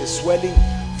pain, it's a swelling.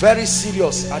 Very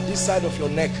serious at this side of your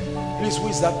neck. Please, who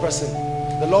is that person?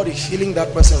 The Lord is healing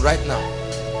that person right now.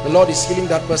 The Lord is healing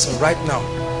that person right now.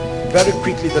 Very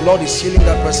quickly, the Lord is healing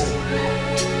that person.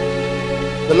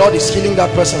 The Lord is healing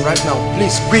that person right now.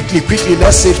 Please, quickly,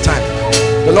 let's save time.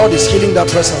 The Lord is healing that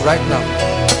person right now.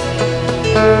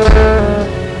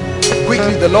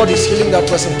 Quickly, the Lord is healing that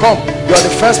person. Come, you are the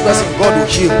first person God will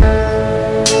heal.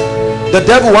 The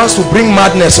devil wants to bring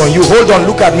madness on you. Hold on,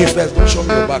 look at me first. Don't show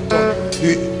me your back.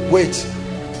 Wait.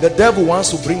 The devil wants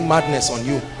to bring madness on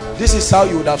you. This is how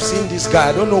you would have seen this guy.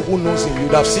 I don't know who knows him. You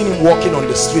would have seen him walking on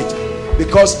the street,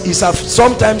 because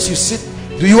sometimes you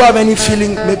Do you have any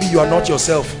feeling maybe you are not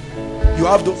yourself? You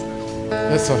have those?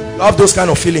 Yes, sir. You have those kind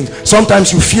of feelings.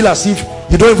 Sometimes you feel as if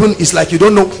you don't even, it's like you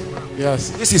don't know. Yes.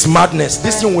 This is madness.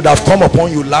 This thing would have come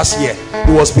upon you last year. It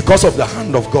was because of the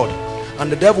hand of God.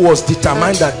 And the devil was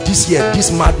determined that this year,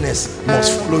 this madness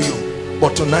must follow you.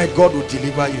 But tonight, God will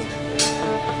deliver you.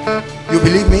 You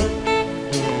believe me?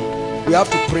 We have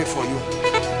to pray for you.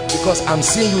 Because I'm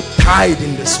seeing you tied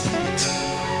in the spirit.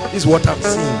 This is what I'm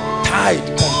seeing. Tied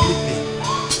completely.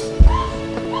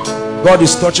 God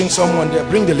is touching someone there.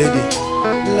 Bring the lady.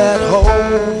 Let hope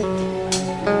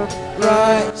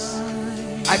rise.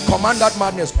 I command that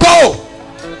madness. Go!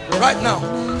 Right now.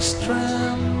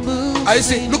 Are you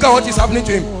see? Look at what is happening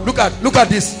to him. Look at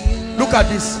this. Look at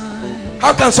this.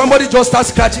 How can somebody just start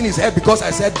scratching his head because I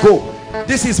said go?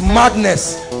 This is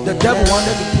madness. The devil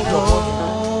wanted to put your body.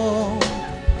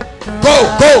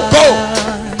 Go, go, go,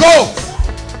 go!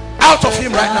 Out of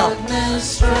him right now.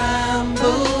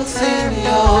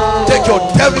 Take your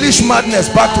devilish madness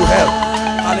back to hell.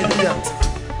 Hallelujah.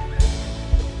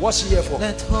 What's she here for?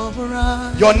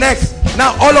 Your neck.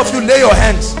 Now all of you lay your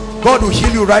hands. God will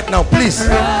heal you right now. Please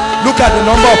look at the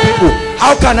number of people.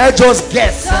 How can I just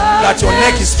guess that your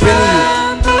neck is paining you?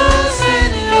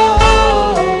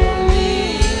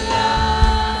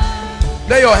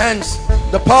 Lay your hands.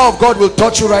 The power of God will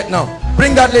touch you right now.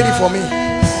 Bring that lady for me.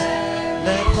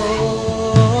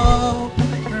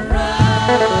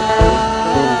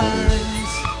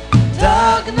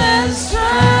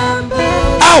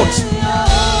 Out!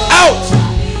 Out!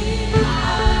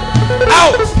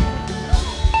 Out!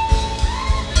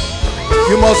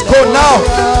 You must go now.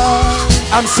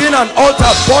 I'm seeing an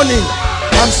altar burning.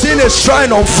 I'm seeing a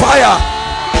shrine on fire.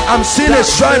 I'm seeing a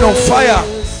shrine on fire.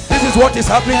 This is what is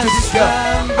happening to this girl.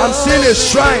 I'm seeing a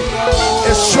shrine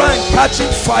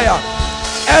catching fire.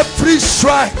 Every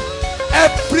shrine,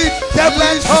 every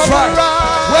devilish shrine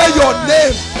where your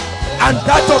name and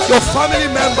that of your family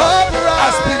member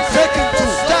has been taken to,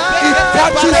 it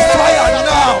catches fire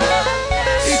now.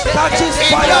 It catches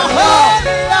fire now.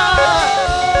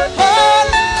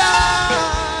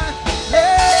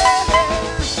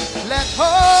 Let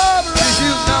hope rise.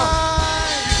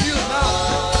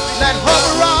 Let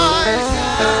hope rise.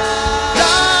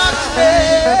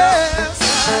 Darkness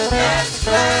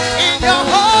in your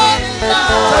holy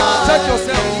life. Check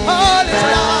yourself. Holy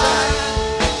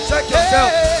life. Check yourself.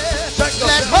 Check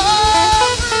Let yourself.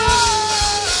 hope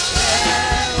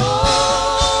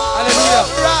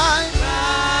rise.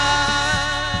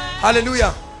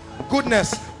 Hallelujah. Goodness.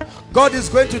 God is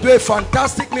going to do a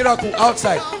fantastic miracle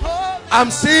outside. I'm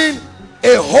seeing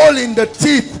a hole in the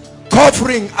teeth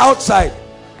covering outside.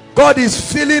 God is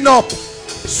filling up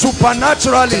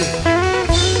supernaturally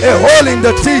a hole in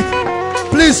the teeth.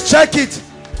 Please check it.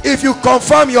 If you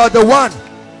confirm you are the one,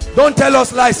 don't tell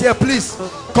us lies here, please.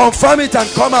 Confirm it and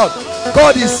come out.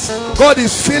 God is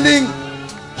filling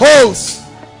holes.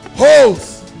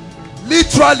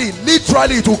 Literally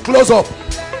it will close up.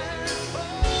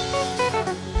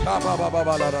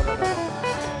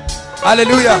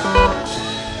 Hallelujah.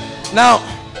 Now,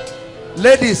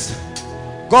 ladies,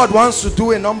 God wants to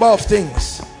do a number of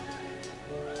things.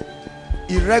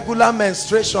 Irregular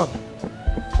menstruation,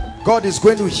 God is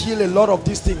going to heal a lot of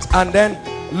these things. And then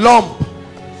lump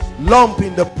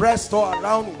in the breast or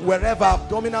around wherever,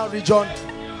 abdominal region.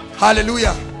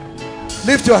 Hallelujah.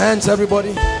 Lift your hands,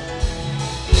 everybody.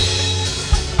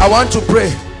 I want to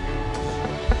pray.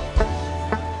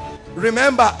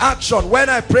 Remember, action. When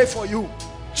I pray for you,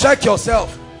 check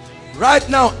yourself. Right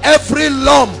now, every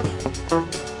lump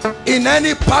in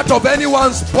any part of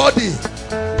anyone's body,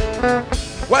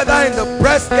 whether in the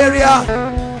breast area,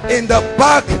 in the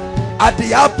back, at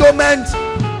the abdomen,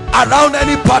 around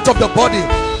any part of the body,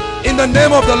 in the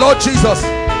name of the Lord Jesus,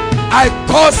 I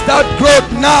cause that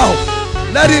growth now.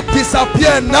 Let it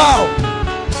disappear now.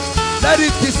 Let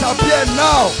it disappear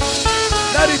now.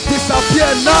 Let it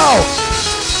disappear now.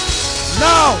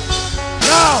 Now.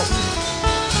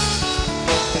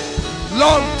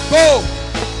 Long go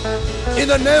in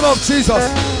the name of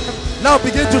Jesus. Now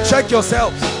begin to check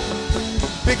yourself.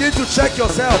 Begin to check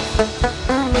yourself.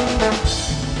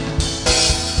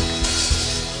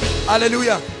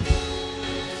 Hallelujah.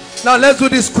 Now let's do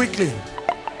this quickly.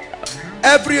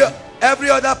 Every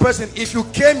other person, if you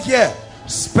came here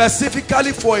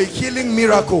specifically for a healing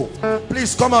miracle,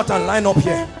 please come out and line up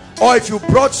here. Or if you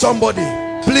brought somebody,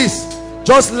 please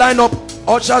just line up.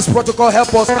 Ushers protocol,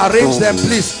 help us arrange them,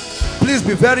 please. Please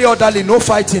be very orderly, no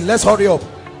fighting. Let's hurry up.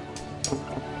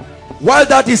 While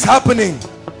that is happening,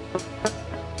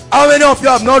 how many of you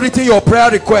have not written your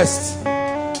prayer requests?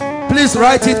 Please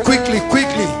write it quickly.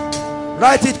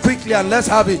 Write it quickly and let's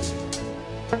have it.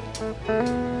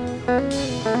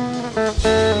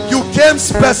 came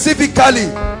specifically,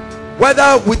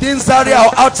 whether within Zaria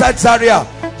or outside Zaria,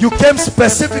 you came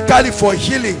specifically for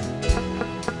healing.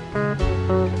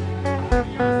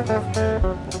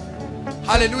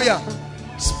 Hallelujah.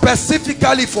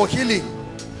 Specifically for healing.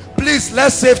 Please,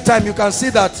 let's save time. You can see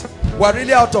that we're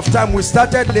really out of time. We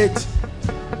started late.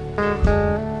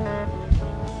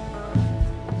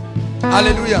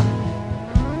 Hallelujah.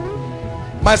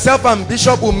 Myself and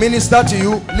Bishop will minister to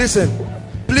you. Listen,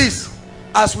 please,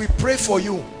 as we pray for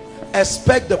you,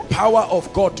 expect the power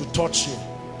of God to touch you.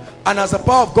 And as the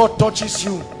power of God touches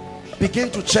you, begin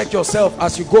to check yourself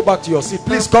as you go back to your seat.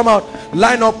 Please come out,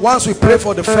 line up. Once we pray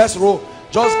for the first row,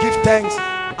 just give thanks,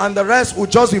 and the rest will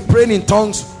just be praying in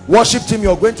tongues. Worship team,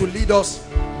 you're going to lead us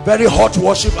very hot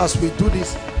worship as we do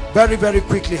this very, very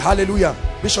quickly. Hallelujah.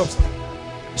 Bishops,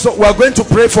 so we're going to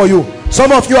pray for you.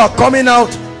 Some of you are coming out.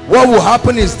 What will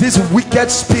happen is these wicked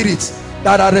spirits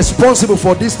that are responsible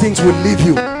for these things will leave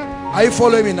you. Are you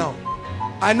following me now?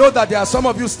 I know that there are some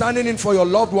of you standing in for your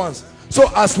loved ones. So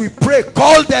as we pray,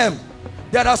 call them.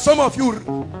 There are some of you,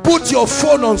 put your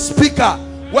phone on speaker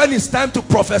when it's time to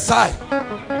prophesy.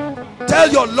 Tell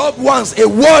your loved ones a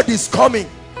word is coming.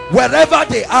 Wherever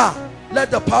they are,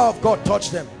 let the power of God touch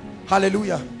them.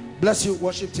 Hallelujah. Bless you,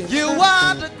 worship team. You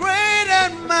are the great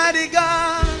and mighty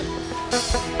God,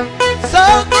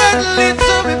 so greatly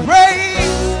to be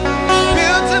praised,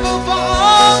 beautiful for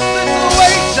all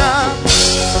situations.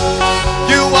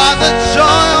 You are the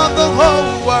joy of the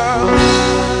whole world.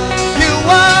 You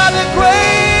are the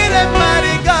great and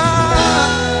mighty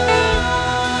God,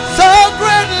 so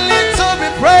greatly to be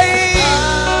praised,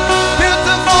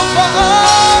 beautiful for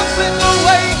all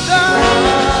situations.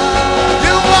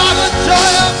 You are the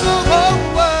joy of the whole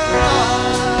world.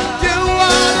 You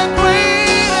are the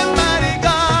great and mighty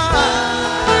God,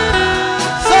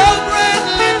 so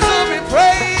greatly to be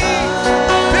praised,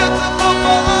 beautiful for all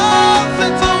situations.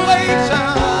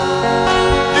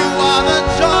 You are the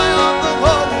joy of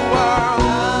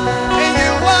the whole world, and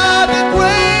you are the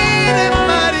great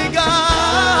and mighty God,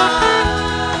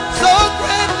 so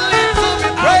greatly to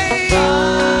be praised,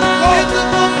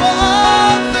 beautiful for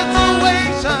all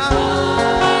situations.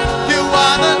 You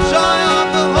are the joy of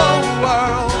the whole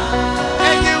world,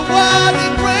 and you are the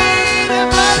great and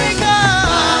mighty God,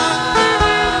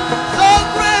 so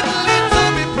greatly to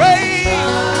be praised,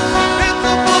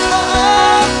 beautiful for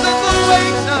all situations.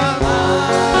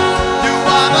 You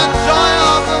are the joy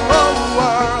of the whole world.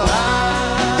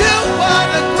 You are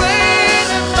the great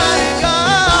and mighty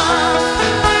God,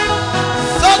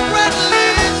 so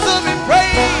greatly to be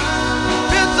praised,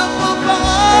 beautiful for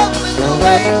all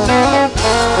situations.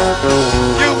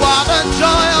 You are the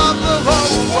joy of the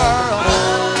whole world. You are the great and mighty God, so greatly to be praised, beautiful for all situations. You are the joy of the whole world.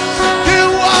 You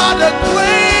are the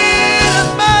great and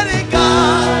mighty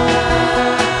God,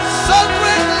 so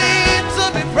greatly to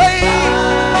be praised,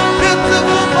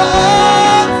 beautiful for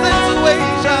all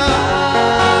situations.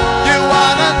 You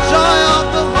are the joy of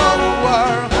the whole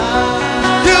world.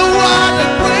 You are the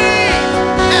great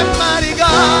and mighty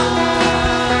God,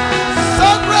 so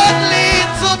greatly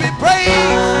to be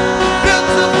praised,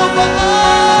 beautiful for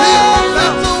all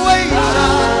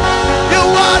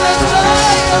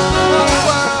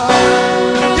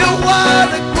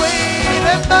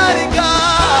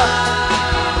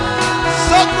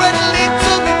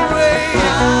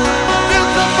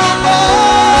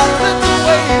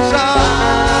situations.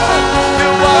 You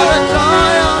are the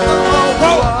joy of the whole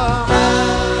world.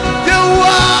 You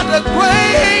are the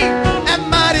great and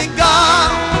mighty God,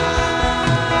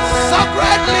 so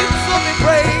greatly to be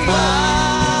praised,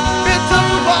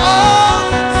 beautiful for all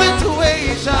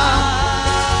situations.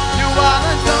 You are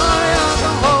the joy of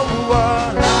the whole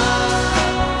world.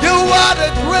 You are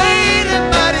the great and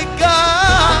mighty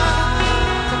God,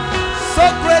 so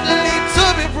greatly to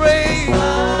be praised,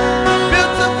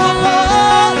 beautiful for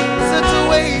all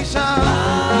situations.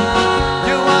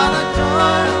 You are the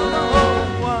joy of the whole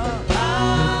world.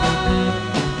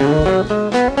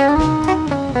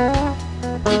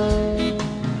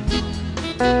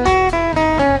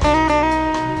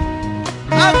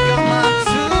 I've come out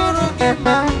to get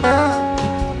my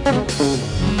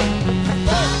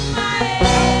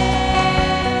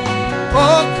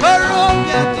oh,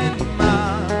 Colombia get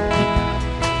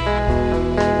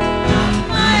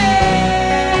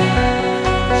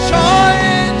joy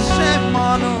and shame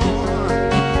on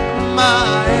my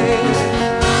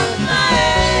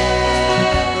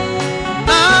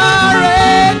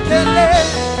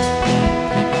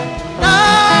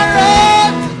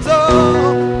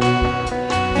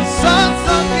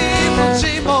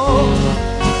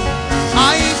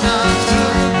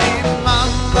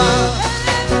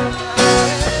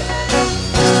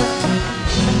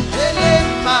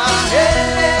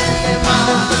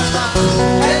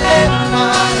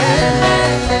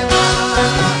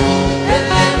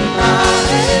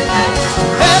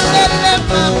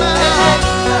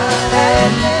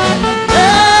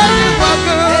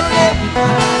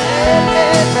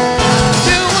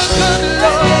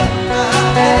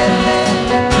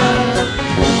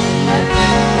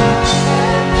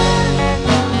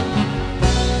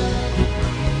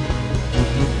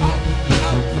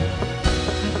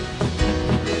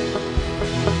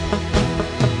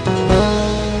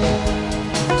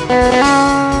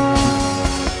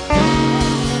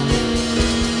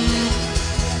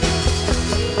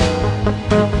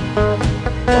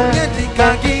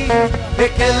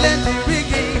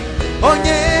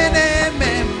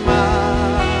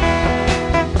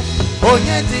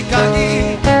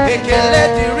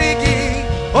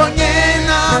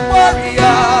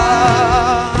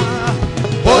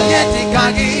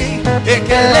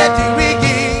ekele dịrị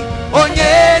gị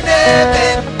onye na-eme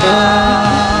mma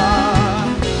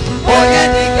onye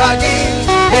dịka gị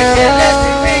ekele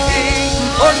dịrị gị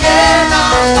onye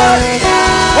na-agbara ya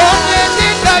onye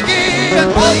dịka gị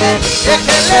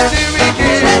ekele dịrị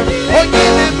gị onye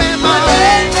na-eme mma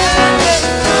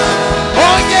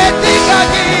onye dịka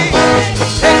gị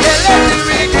ekele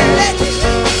dịrị gị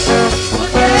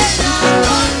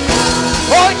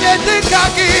onye dịka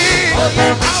gị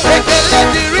ekele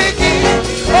dịrị gị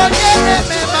onye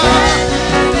na-eme mma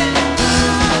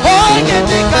onye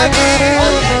dịka gị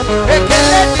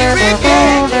ekele dịrị gị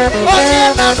onye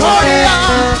na-agọrị ya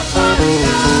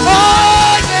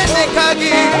onye dịka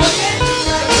gị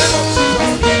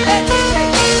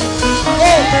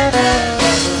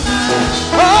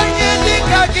onye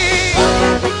dịka gị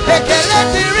ekele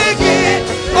dịrị gị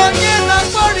onye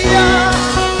na-agọrị ya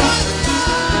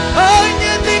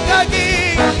onye dịka gị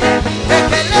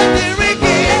ekele dịrị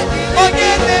gị onye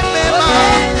na-eme mma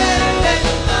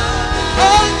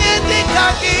onye dịka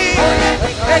gị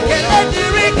ekele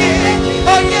dịrị gị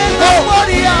onye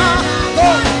na-agọrị ya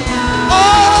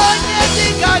onye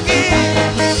dịka gị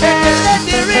ekele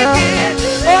dịrị gị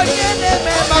onye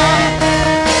na-eme mma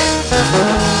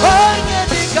onye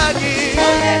dịka gị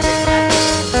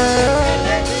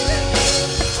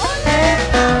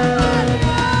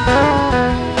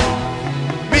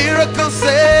miracles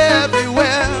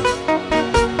everywhere,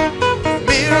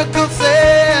 miracles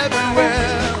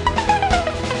everywhere,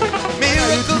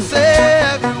 miracles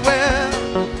everywhere.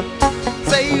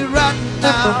 Say right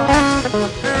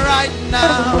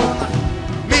now,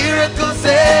 miracles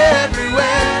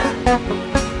everywhere,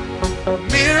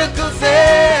 miracles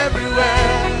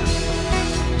everywhere,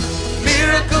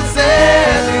 miracles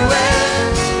everywhere.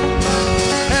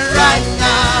 Right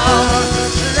now,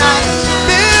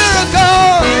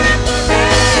 miracles.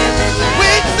 We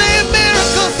see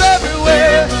miracles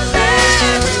everywhere.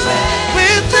 We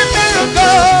see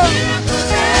miracles.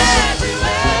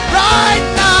 Right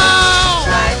now,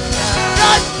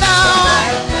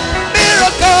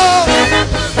 miracles.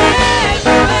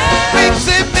 We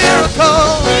see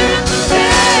miracles.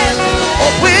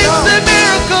 Oh, we see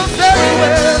miracles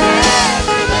everywhere.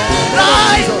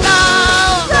 Right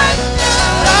now,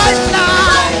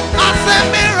 I see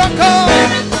miracles.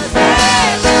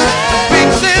 We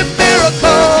see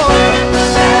miracles.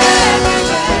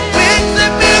 We see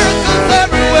miracles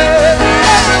everywhere,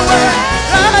 everywhere.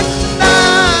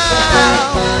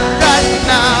 Right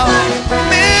now,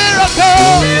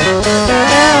 miracles,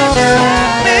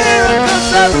 miracles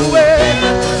everywhere,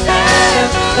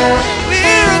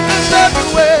 miracles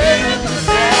everywhere.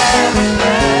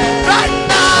 Right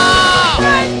now,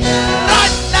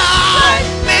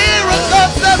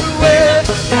 miracles everywhere,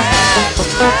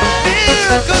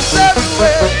 miracles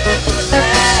everywhere,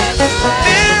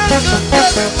 miracles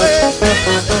everywhere.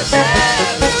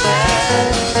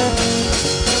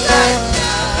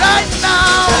 Right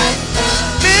now,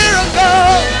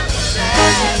 miracles,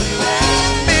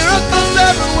 miracles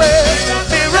everywhere,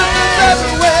 miracles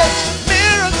everywhere,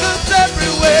 miracles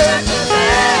everywhere.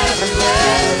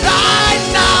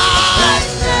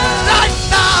 Right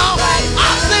now,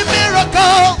 I see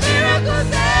miracles.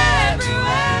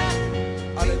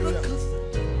 Miracles.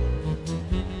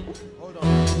 Hold on.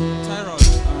 Thyroid.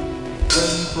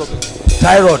 Brain problem.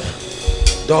 Thyroid.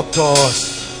 Doctors.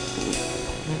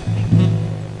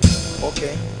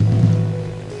 Okay.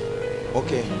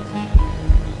 Okay.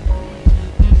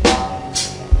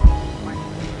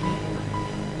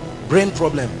 Brain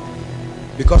problem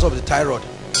because of the thyroid.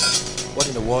 What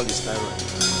in the world is thyroid?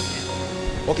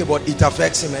 Okay, but it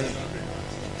affects him anyway.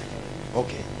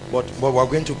 Okay, but we're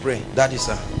going to pray. Daddy,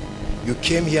 sir, you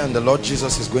came here and the Lord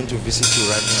Jesus is going to visit you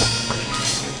right now.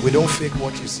 We don't fake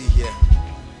what you see here.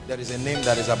 There is a name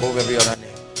that is above every other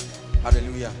name.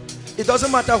 Hallelujah. It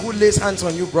doesn't matter who lays hands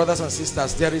on you, brothers and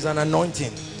sisters. There is an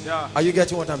anointing. Yeah. Are you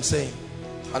getting what I'm saying?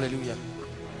 Hallelujah.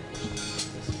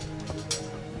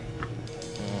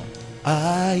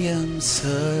 I am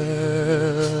serving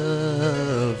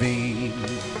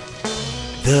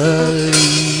the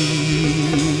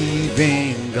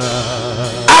living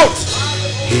God. Out!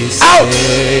 His Out!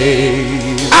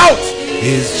 name Out!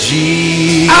 is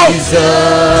Jesus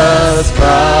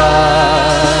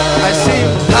Christ. I see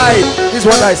him died. This is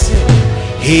what I see.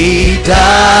 He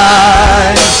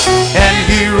died and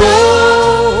he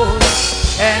rose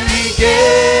and he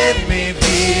gave me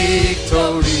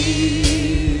victory.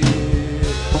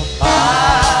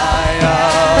 I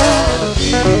am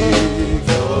victorious.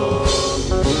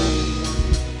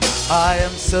 I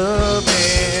am serving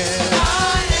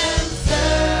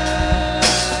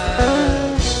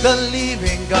the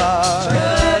living God.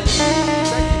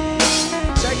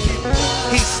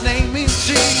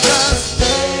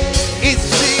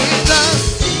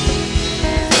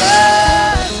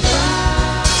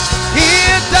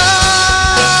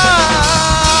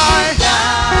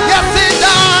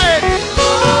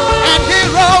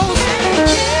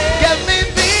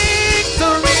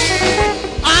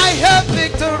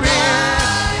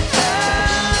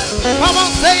 Come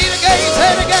on, say it again,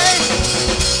 say it again.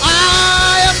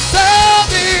 I am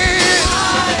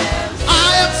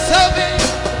serving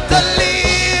the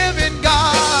living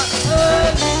God.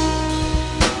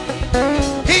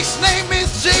 His name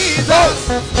is Jesus.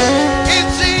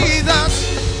 It's Jesus.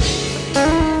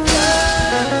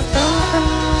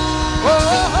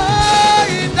 Oh,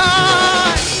 he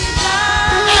died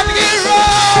and he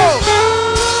rose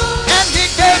and he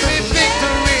gave me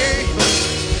victory.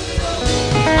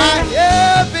 I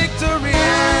hear victory.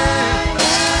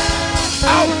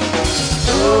 Out.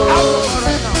 Out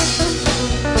right now.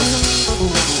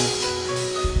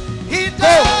 He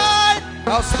died.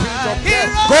 Thou spirit of He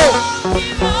death, rose. go.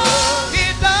 He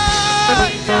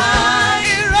died.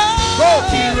 He rose. Go.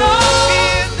 He rose. He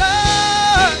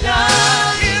died.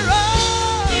 He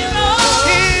rose.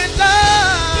 He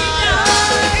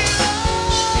died.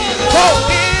 Go.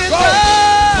 He Go.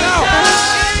 died. Now.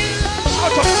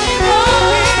 Out of He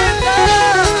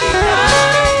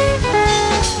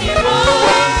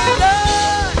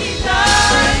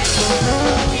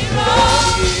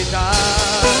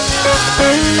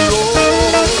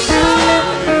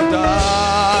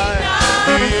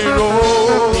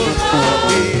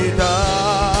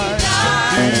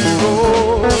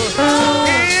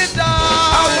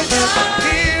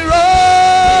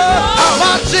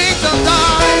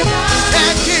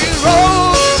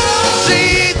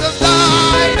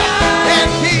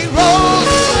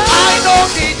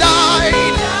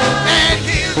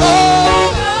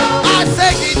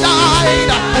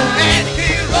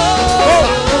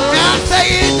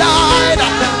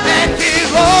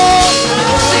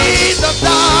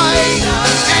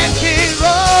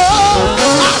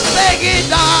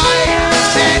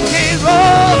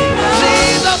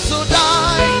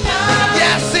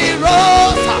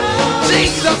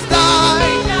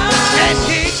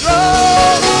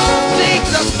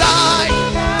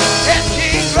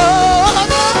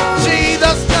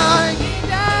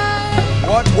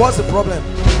What's the problem?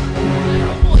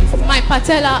 My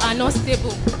patella are not stable.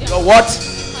 Your what?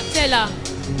 Patella.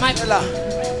 My Patella.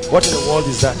 What in the world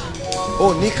is that?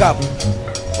 Oh, kneecap.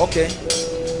 Okay.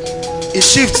 It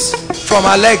shifts from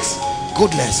her legs.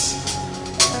 Goodness.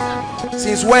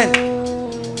 Since when?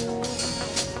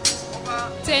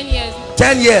 10 years.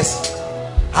 10 years.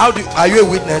 Are you a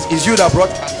witness? Is you that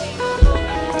brought?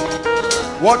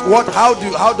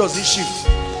 How does it shift?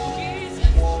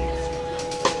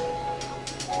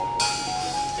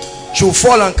 She'll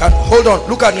fall and can hold on.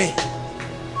 Look at me.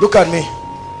 Look at me.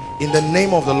 In the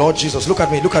name of the Lord Jesus. Look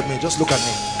at me. Look at me. Just look at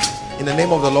me. In the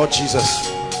name of the Lord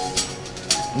Jesus.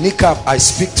 Kneecap, I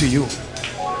speak to you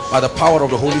by the power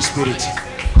of the Holy Spirit.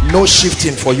 No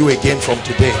shifting for you again from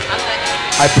today.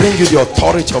 I bring you the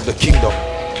authority of the kingdom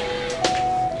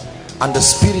and the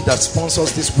spirit that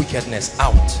sponsors this wickedness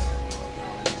out.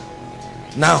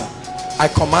 Now I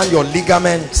command your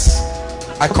ligaments,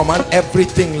 I command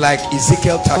everything like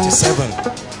Ezekiel 37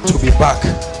 to be back.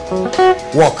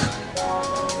 Walk.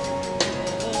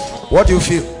 What do you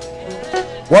feel?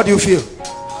 What do you feel?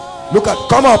 Look at,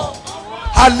 come up.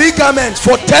 Her ligaments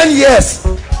for 10 years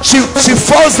she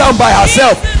falls down by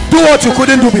herself. Do what you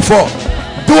couldn't do before.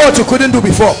 Do what you couldn't do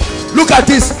before. Look at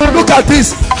this. Look at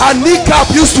this. Her kneecap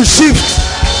used to shift.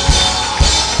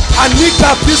 Her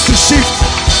kneecap used to shift.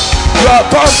 You are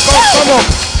come up.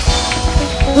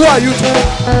 Who are you to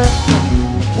her?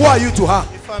 Who are you to her?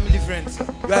 A family friend.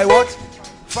 You are a what?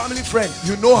 Family friend.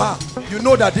 You know her. You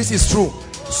know that this is true.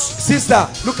 Sister,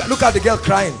 look at the girl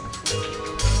crying.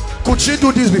 Could she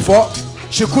do this before?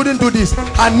 She couldn't do this.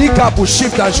 Her kneecap will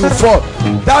shift and she will fall.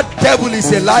 That devil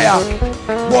is a liar.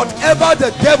 Whatever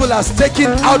the devil has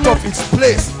taken out of its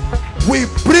place, we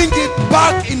bring it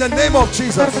back in the name of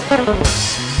Jesus.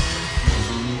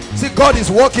 See, God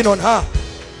is working on her.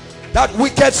 That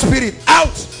wicked spirit,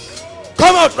 out.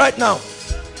 Come out right now.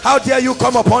 How dare you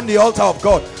come upon the altar of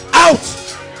God? Out.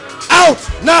 Out.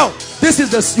 Now, this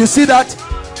is the, you see that?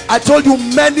 I told you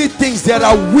many things. There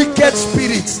are wicked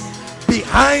spirits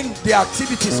behind the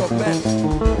activities of men.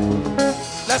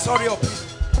 Let's hurry up.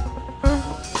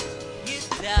 He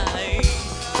died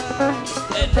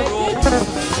and rose.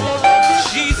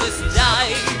 Jesus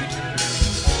died.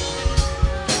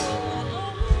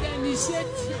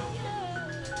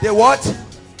 They what?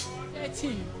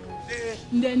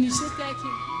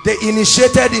 They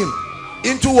initiated him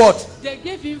into what? They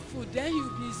gave him food, then you'll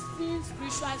be seeing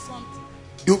spiritual something.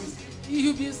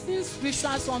 You'll be seeing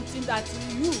spiritual something that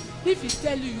you, if he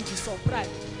tell you, you'll be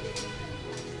surprised.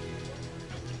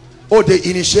 Oh, they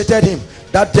initiated him.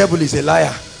 That devil is a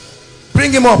liar.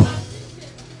 Bring him up.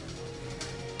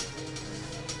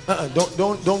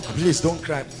 Don't, please don't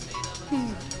cry.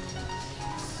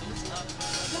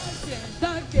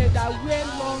 that wear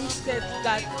long skirts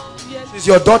that wear. It's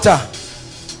your daughter.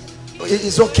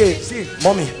 It's okay. See,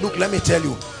 mommy, look, let me tell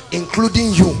you,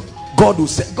 including you, God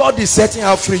is setting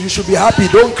her free. You should be happy.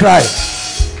 Don't cry.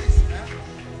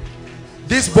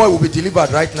 This boy will be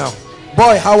delivered right now.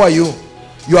 Boy, how are you?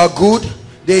 You are good?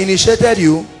 They initiated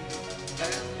you?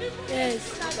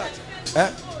 Yes.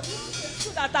 Eh?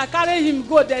 That I carry him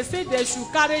go, they say they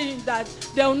should carry him, that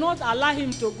they will not allow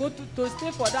him to go to stay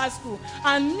for that school.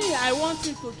 And me, I want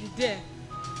him to be there.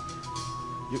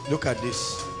 You, look at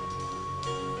this.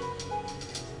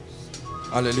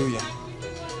 Hallelujah.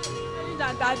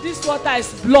 That this water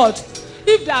is blood.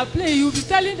 If they are playing, you'll be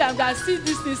telling them that see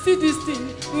this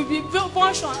thing. You'll be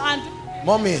function. And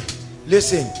mommy,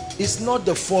 listen, it's not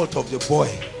the fault of the boy.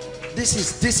 This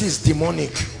is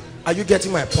demonic. Are you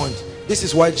getting my point? This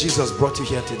is why Jesus brought you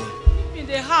here today. In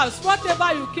the house,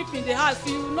 whatever you keep in the house,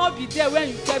 he will not be there when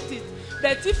you kept it.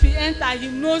 But if he enters, he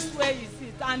knows where he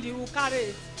sits and he will carry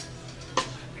it.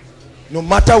 No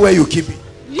matter where you keep it.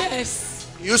 Yes.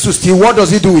 He used to steal. What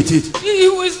does he do with it? He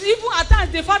was, even at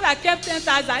times the father kept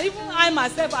 10,000. Even I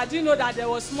myself, I didn't know that there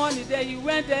was money there. He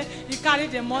went there, he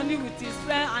carried the money with his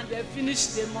friend and they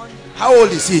finished the money. How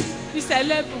old is he? He's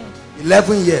 11.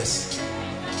 11 years.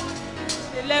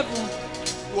 11.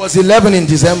 He was 11 in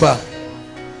December.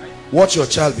 Watch your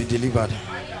child be delivered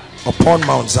upon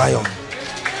Mount Zion.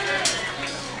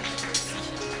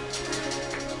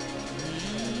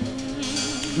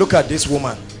 Look at this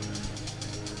woman.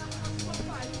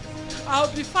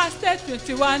 I'll be fasted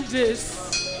 21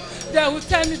 days. They will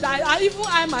tell me that even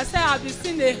I myself have been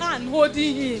seeing a hand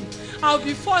holding him. I'll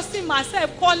be forcing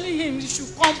myself, calling him, he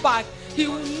should come back. He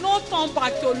will not turn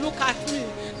back to look at me.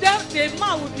 Then the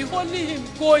man will be holding him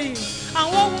going.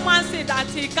 And one woman said that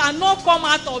he cannot come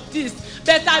out of this.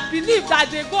 But I believe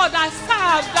that the God that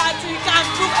serves, that he can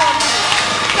do for me.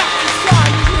 That is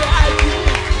why I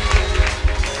believe.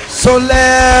 So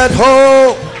let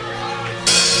hope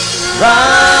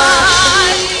rise.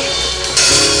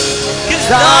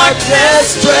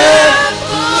 Darkness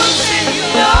trembles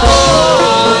in your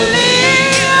holy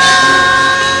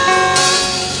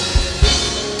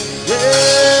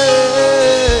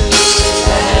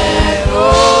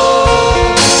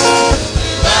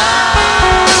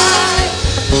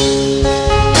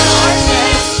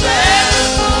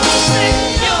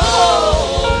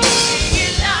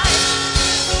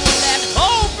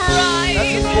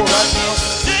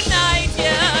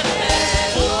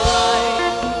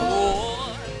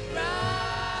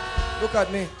Look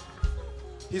at me.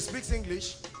 He speaks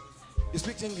English. He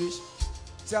speaks English.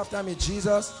 Say after me,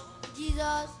 Jesus.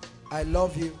 Jesus. I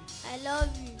love you. I love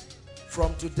you.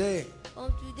 From today.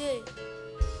 From today.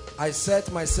 I set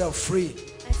myself free.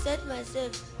 I set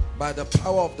myself. By the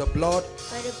power of the blood.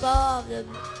 By the power of the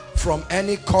blood. From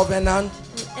any covenant.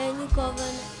 From any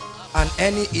covenant. And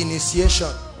any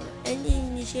initiation. Any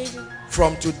initiation.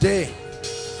 From today.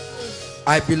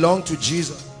 I belong to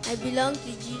Jesus. I belong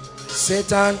to Jesus.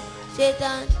 Satan.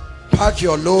 Satan, pack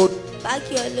your load,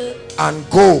 and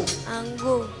go. And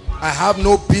go. I have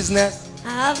no business. I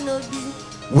have no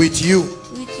business with you.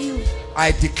 With you.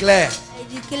 I declare.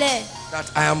 That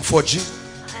I am for Jesus.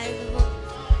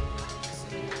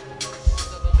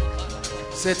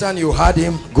 Satan, you had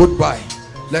him. Goodbye.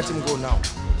 Let him go now.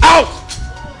 Out.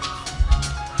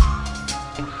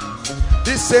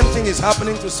 This same thing is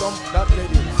happening to that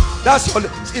lady. That's all.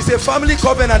 It's a family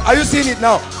covenant. Are you seeing it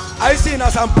now? I see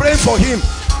as I'm praying for him,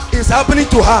 it's happening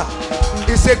to her.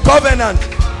 It's a covenant.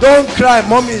 Don't cry,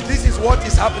 mommy. This is what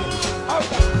is happening.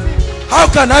 How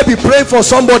can I be praying for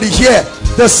somebody here?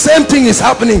 The same thing is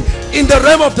happening. In the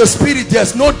realm of the spirit,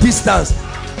 there's no distance.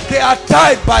 They are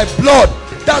tied by blood.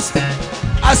 That's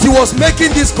as he was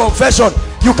making this confession,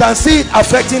 you can see it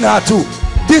affecting her too.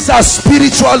 These are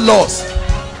spiritual laws.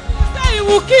 He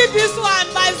will kill this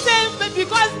one by saying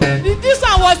because this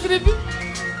one was revealed.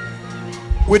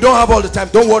 We don't have all the time.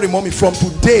 Don't worry, mommy. From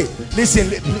today, listen,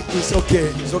 it's okay.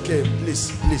 It's okay.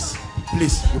 Please,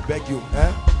 we beg you.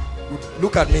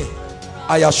 Look at me.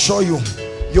 I assure you,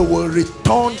 you will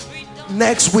return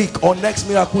next week or next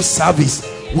miracle service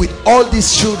with all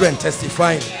these children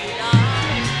testifying.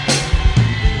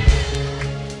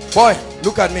 Boy,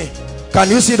 look at me. Can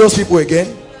you see those people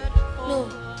again? No.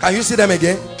 Can you see them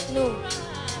again? No.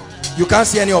 You can't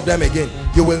see any of them again.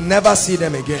 You will never see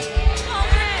them again.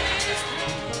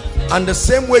 And the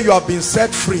same way you have been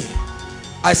set free,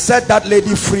 I set that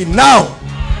lady free. Now,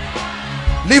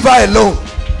 leave her alone.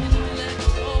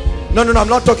 No, I'm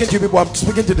not talking to you people. I'm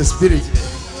speaking to the spirit.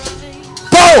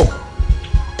 Go!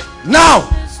 Now!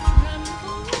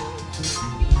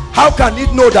 How can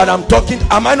it know that I'm talking?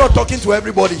 Am I not talking to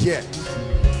everybody here?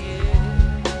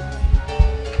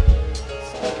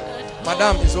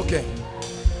 Madam, it's okay.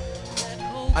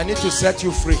 I need to set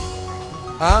you free.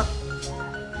 Huh?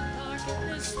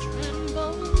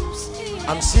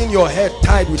 I'm seeing your head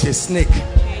tied with a snake.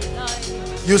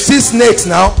 You see snakes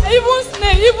now? Even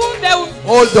snake, even they will...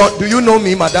 Hold on. Do you know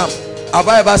me, madam? Have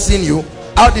I ever seen you?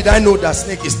 How did I know that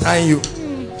snake is tying you?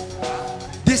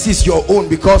 This is your own,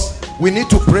 because we need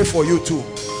to pray for you too.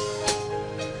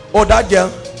 Oh, that girl.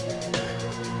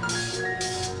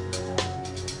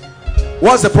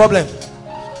 What's the problem?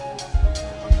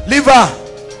 Leave her.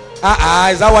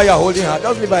 Is that why you're holding her?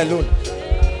 Just leave her alone.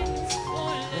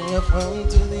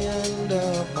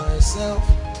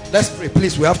 Let's pray,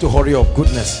 please. We have to hurry up.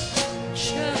 Goodness.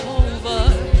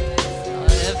 Jehovah,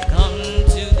 I have come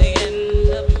to the end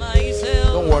of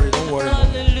myself. Don't worry, don't worry.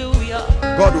 Hallelujah.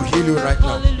 God will heal you right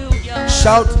now. Hallelujah.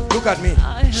 Shout, look at me.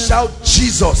 Shout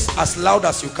Jesus as loud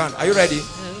as you can. Are you ready?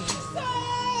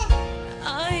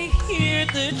 I hear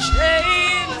the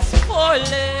chains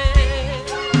falling.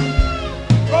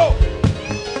 Go.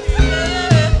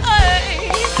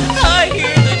 I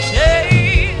hear the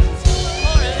chains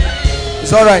falling.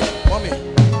 It's all right, mommy.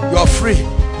 You are free.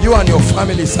 You and your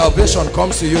family. Salvation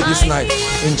comes to you this night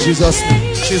in Jesus'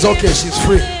 name. She's okay. She's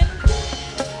free.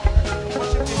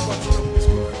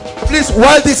 Please,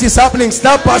 while this is happening,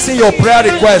 start passing your prayer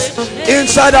request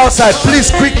inside, outside. Please,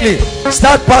 quickly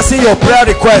start passing your prayer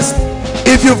request.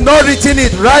 If you've not written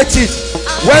it, write it.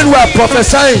 When we are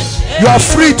prophesying, you are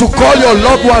free to call your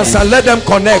loved ones and let them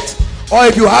connect. Or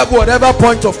if you have whatever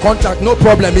point of contact, no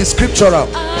problem. It's scriptural.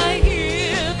 I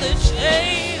hear the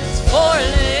chains falling.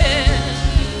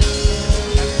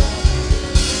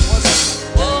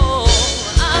 Oh,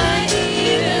 I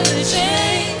hear the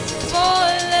chains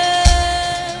falling.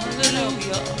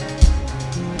 Hallelujah.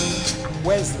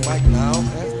 Where's the mic now?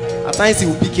 At times he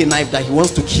will pick a knife that he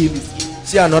wants to kill his.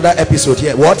 See another episode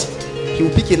here. What? He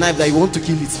will pick a knife that he wants to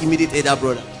kill his immediate elder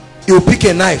brother. He will pick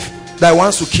a knife that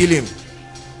wants to kill him.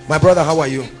 My brother, how are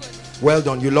you? Well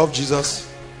done. You love Jesus.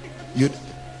 You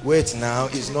wait now.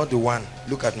 It's not the one.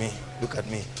 Look at me. Look at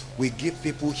me. We give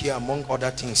people here, among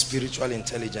other things, spiritual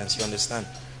intelligence. You understand?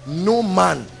 No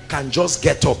man can just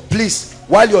get up. Please,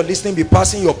 while you're listening, be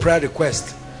passing your prayer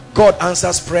request. God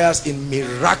answers prayers in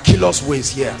miraculous ways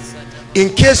here. In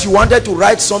case you wanted to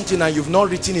write something and you've not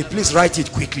written it, please write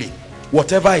it quickly,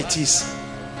 whatever it is.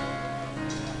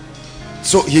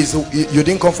 So you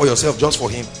didn't come for yourself, just for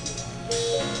him.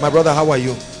 My brother, how are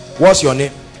you? What's your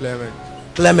name? Clement.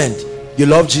 Clement. You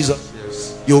love Jesus?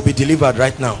 Yes. You will be delivered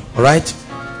right now. All right?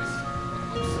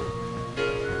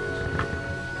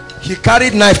 He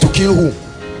carried knife to kill who?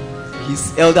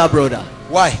 His elder brother.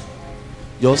 Why?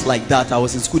 Just like that, I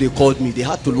was in school, they called me. They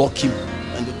had to lock him.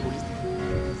 And the police,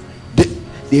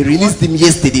 they released him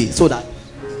yesterday, so that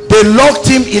they locked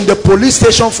him in the police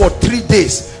station for 3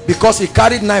 days because he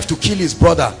carried knife to kill his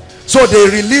brother. So they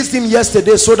released him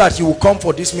yesterday so that he will come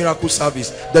for this miracle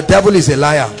service. The devil is a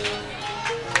liar.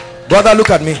 Brother, look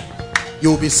at me.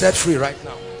 You will be set free right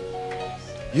now.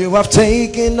 You have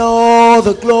taken all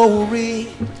the glory.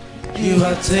 You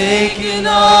have taken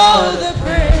all the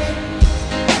praise.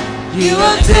 You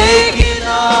have taken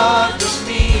all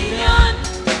dominion.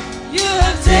 You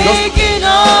have taken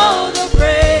all the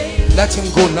praise. Let him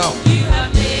go now. You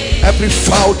have made every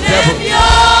foul devil.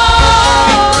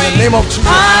 In the name of Jesus.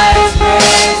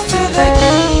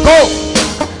 Go.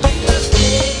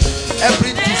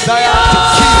 Every desire to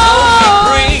kill.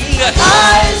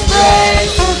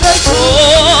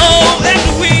 Oh, and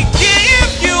we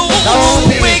give you,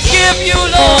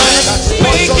 Lord.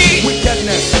 We give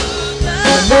wickedness. In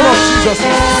the name of Jesus.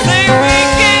 Say we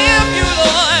give you,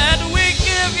 Lord. We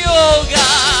give you, oh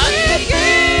God. We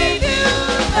give you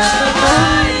the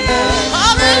highest.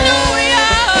 Hallelujah.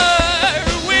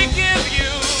 We give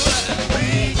you. We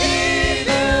give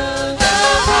you the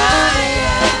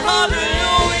highest.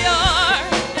 Hallelujah.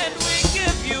 And we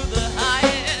give you the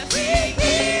highest. We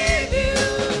give you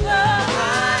the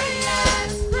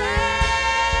highest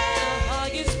praise. The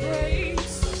highest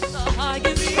praise. The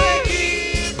highest praise.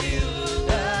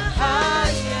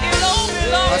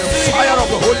 By the fire of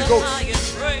the Holy Ghost,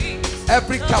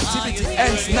 every captivity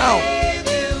ends now. In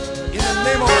the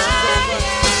name of Jesus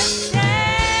Christ.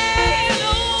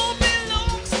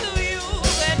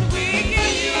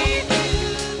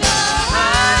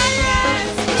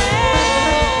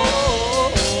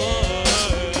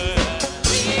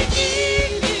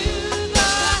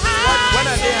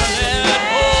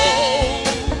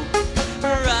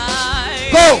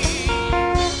 Go!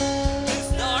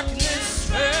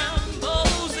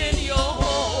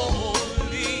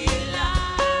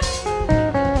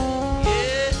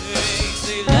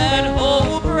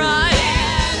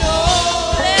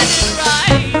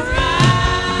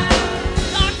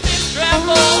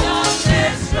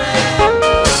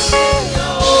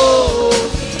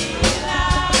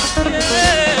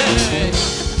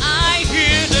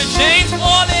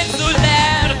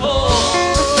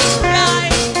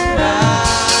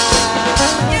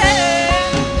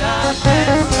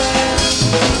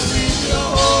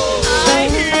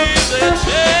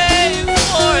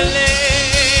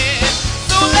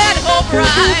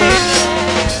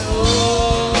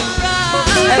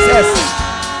 SS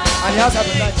and he has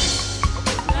hepatitis.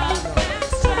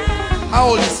 How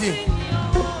old is he?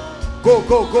 Go.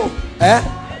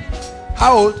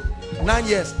 How old? 9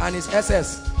 years and it's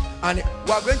SS. And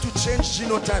we are going to change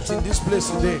genotypes in this place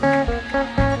today.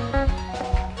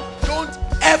 Don't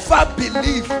ever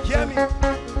believe,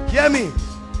 hear me,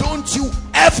 don't you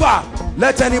ever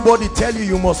let anybody tell you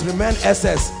you must remain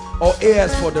SS or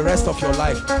AS for the rest of your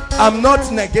life. I'm not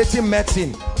negating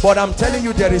medicine, but I'm telling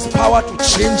you there is power to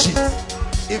change it.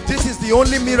 If this is the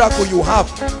only miracle you have,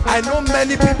 I know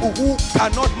many people who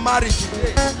cannot marry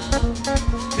today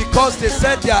because they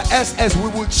said they are SS. We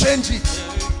will change it.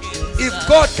 If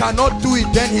God cannot do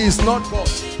it, then he is not God.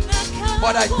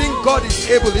 But I think God is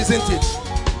able, isn't it?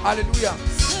 Hallelujah.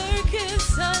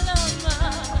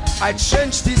 I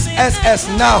change this SS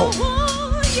now.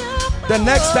 The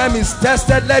next time it's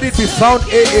tested, let it be found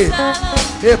AA.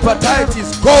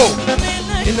 Hepatitis, go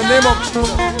in the name of Jesus.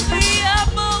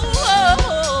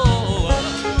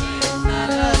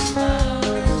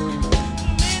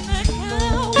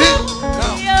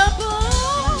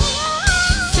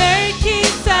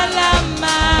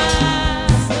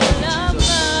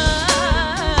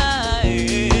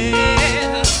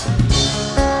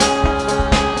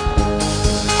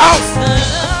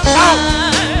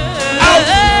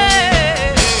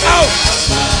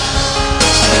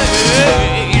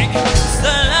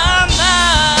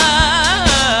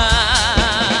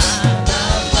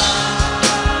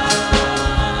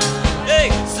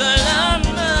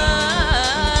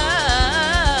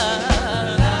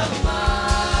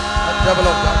 Devil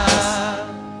of darkness,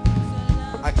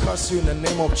 I curse you in the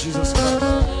name of Jesus Christ.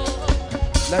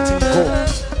 Let him go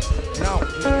now in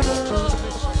the name of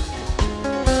Jesus.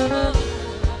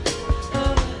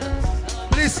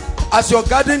 Please, as you're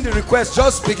gathering the request,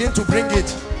 just begin to bring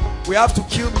it. We have to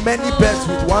kill many birds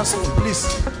with one stone. Please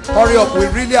hurry up. We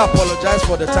really apologize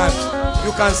for the time.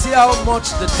 You can see how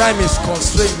much the time is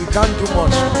constrained. We can't do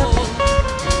much.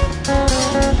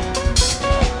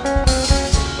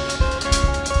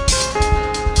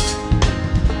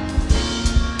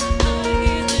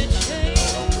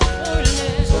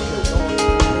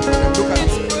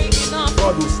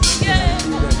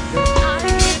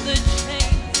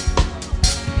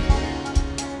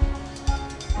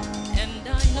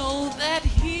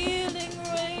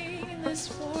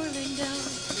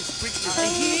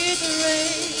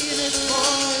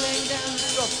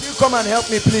 Come and help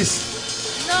me, please.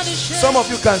 Some of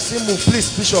you can still move,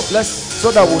 please, Bishop. Let's so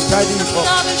that we'll tidy it up.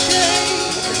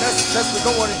 Let's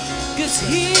don't worry. Cause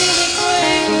healing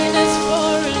rain is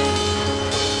falling.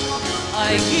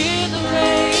 I hear the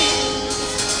rain,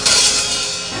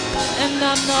 and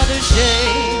I'm not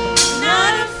ashamed,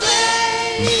 not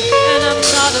afraid, and I'm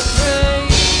not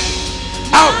afraid.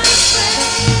 Out.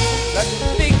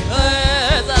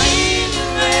 Because I hear the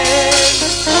rain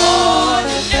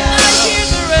falling down.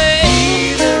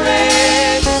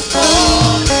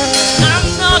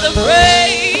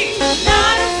 Afraid,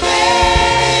 not afraid,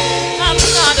 I'm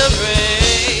not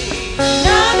afraid,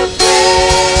 not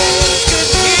afraid.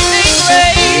 Cause healing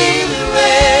rain, the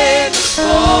rain is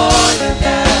falling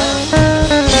down.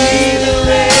 Healing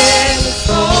rain is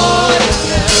falling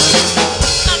down.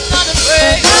 I'm not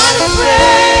afraid, not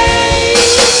afraid,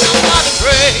 I'm not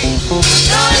afraid,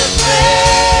 not afraid.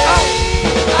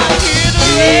 I hear the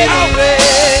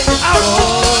rain,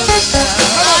 falling down.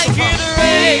 I hear the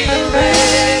rain,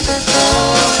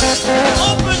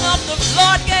 open up the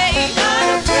floodgate. Not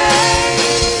afraid.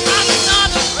 I'm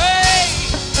not afraid.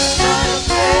 Not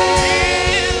afraid.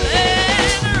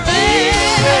 Rain.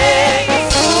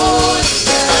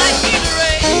 I hear the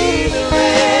rain. The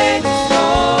rain is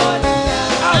falling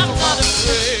down. I'm not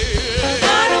afraid.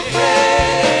 Not afraid.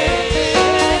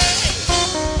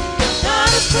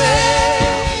 Not afraid.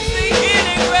 The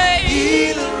healing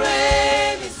rain. The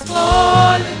rain is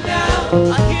falling down.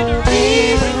 I hear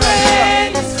the rain.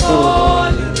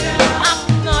 Falling down. I'm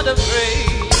not afraid.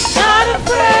 Not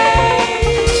afraid.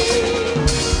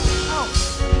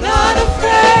 Not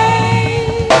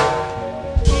afraid.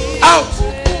 Out.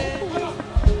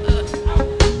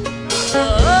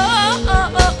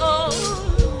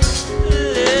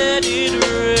 Let it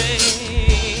rain.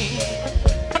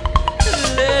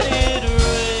 Let it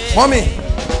rain. Mommy,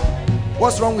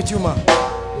 what's wrong with you, ma?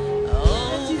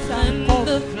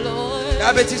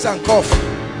 Diabetes and cough.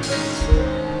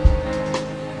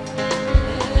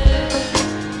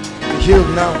 Healed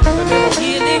now in the name of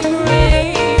healing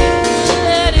rain,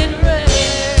 let it rain.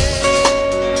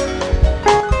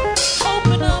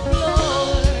 Open up,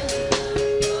 Lord.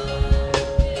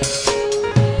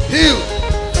 Healed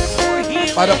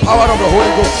by the power of the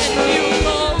Holy Ghost.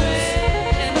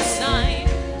 And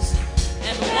signs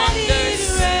and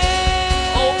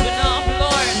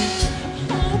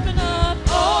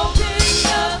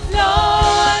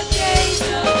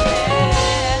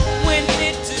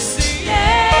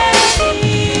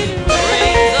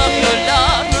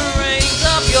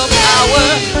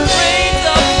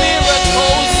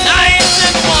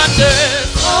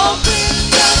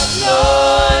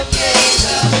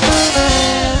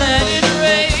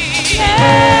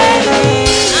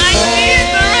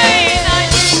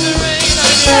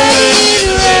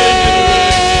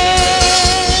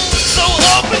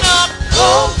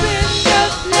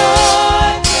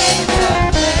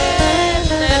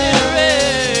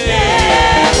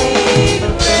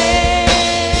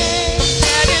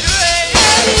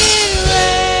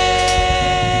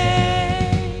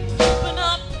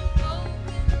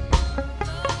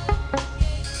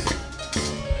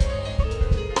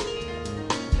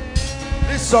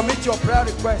submit your prayer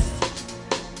request.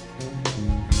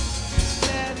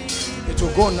 It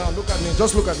will go now. Look at me.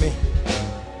 Just look at me.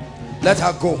 Let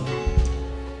her go.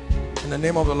 In the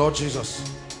name of the Lord Jesus.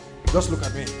 Just look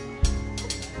at me.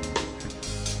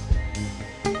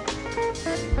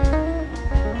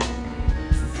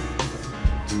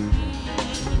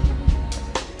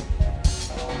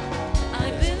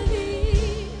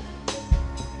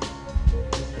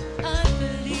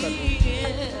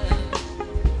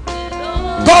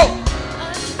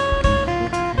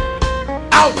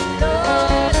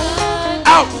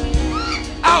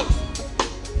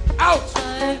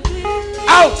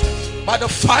 The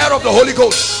fire of the Holy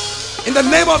Ghost in the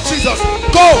name of Jesus.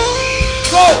 Go,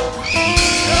 go,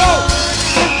 go,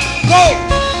 go.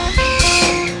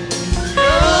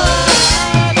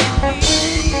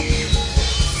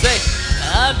 Say,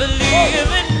 I believe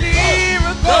in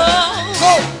miracles.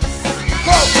 Go,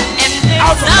 go,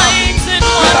 and signs and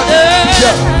wonders,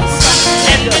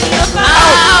 and in the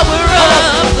power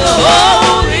of the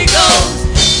Holy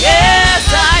Ghost. Yes,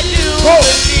 I do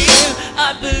believe.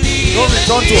 I believe. Don't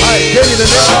return to hide. Again in the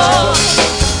name of Jesus.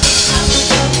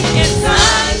 In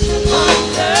signs and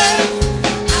wonders,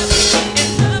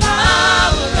 in the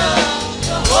power of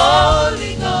the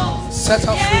Holy Ghost. Set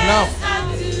her free now.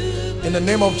 In the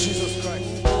name of Jesus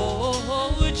Christ.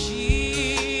 Oh,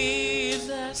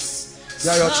 Jesus. They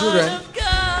are your children.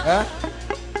 Eh?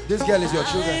 This girl is your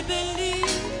children.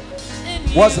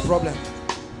 What's the problem?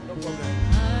 No problem.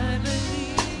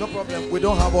 No problem. We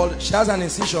don't have all. She has an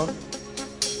incision.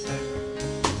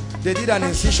 They did an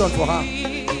incision for her.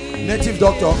 Native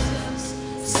doctor.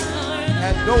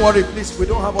 And don't worry, please. We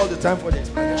don't have all the time for the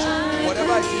explanation.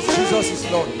 Whatever it is, Jesus is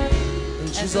Lord. In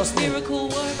Jesus' name.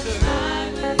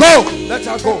 Go! Let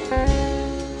her go.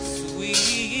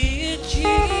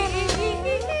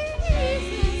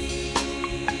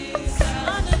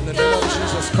 In the name of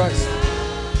Jesus Christ.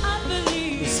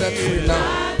 Be set free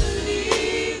now.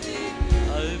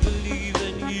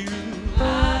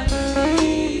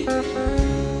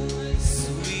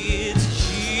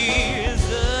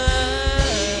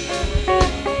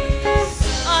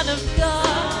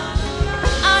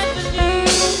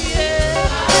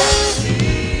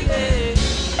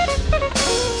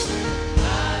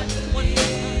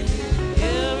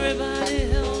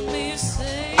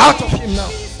 Out of him now.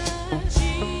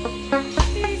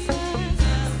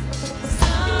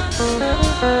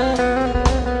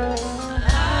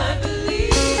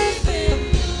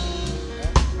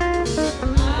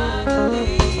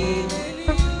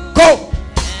 Go.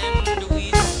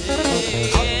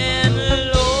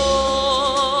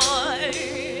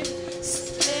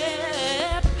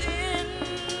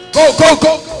 Go, go,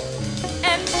 go, go.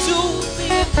 And do the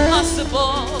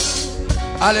impossible.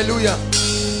 Hallelujah.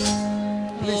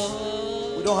 Please,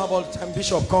 we don't have all the time.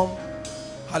 Bishop, come.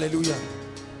 Hallelujah.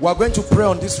 We are going to pray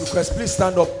on this request. Please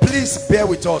stand up. Please bear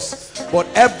with us. But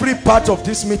every part of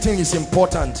this meeting is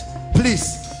important.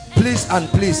 Please, please, and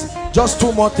please. Just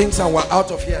 2 more things and we're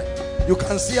out of here. You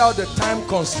can see how the time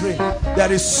constraint.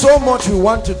 There is so much we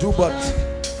want to do, but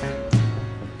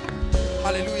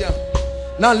hallelujah.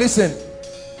 Now listen.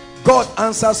 God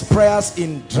answers prayers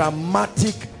in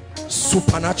dramatic,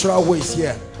 supernatural ways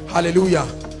here. Hallelujah.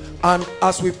 And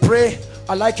as we pray,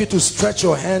 I'd like you to stretch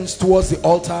your hands towards the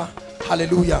altar.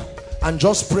 Hallelujah. And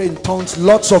just pray in tongues.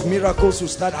 Lots of miracles will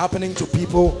start happening to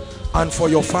people and for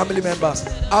your family members.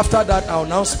 After that, I'll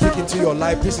now speak into your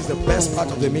life. This is the best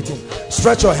part of the meeting.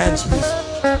 Stretch your hands, please.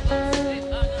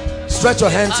 Stretch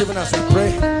your hands even as we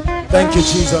pray. Thank you,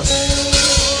 Jesus.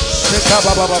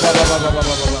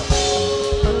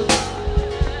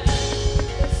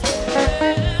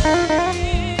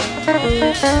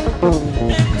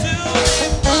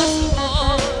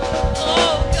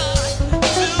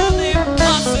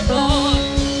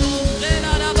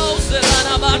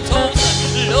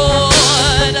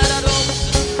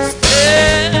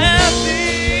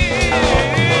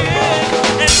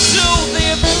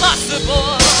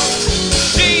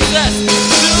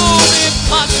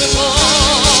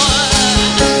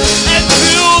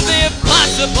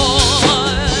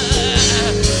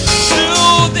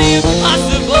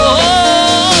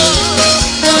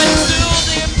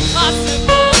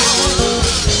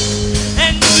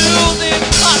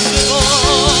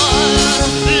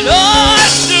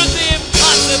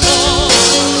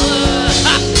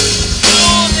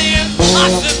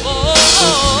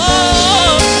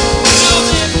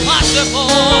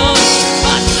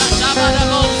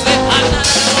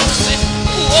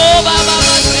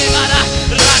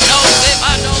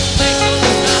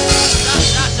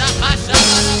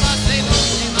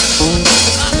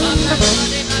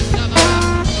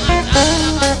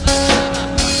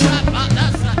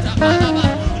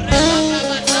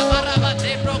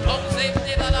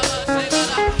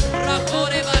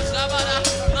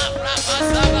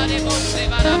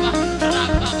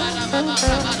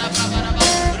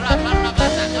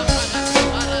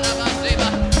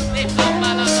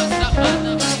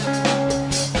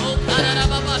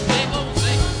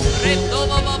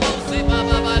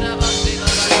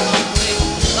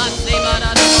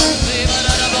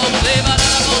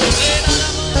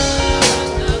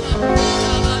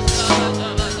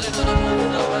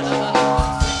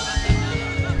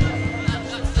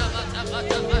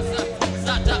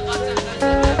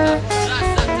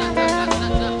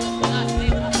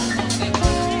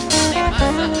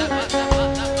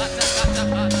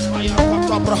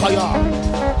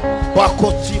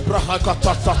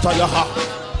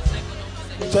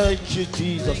 Thank you,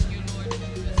 Jesus.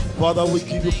 Father, we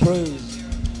give you praise.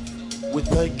 We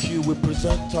thank you. We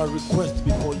present our request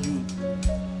before you.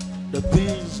 The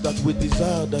things that we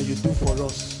desire that you do for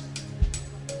us.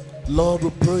 Lord, we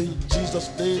pray in Jesus'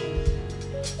 name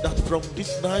that from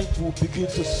this night we'll begin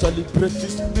to celebrate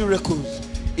these miracles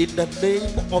in the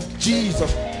name of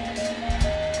Jesus.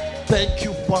 Thank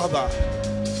you, Father.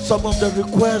 Some of the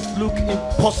requests look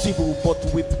impossible,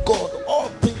 but with God all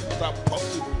things are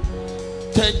possible.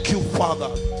 Thank you, Father.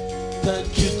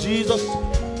 Thank you, Jesus,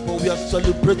 for we are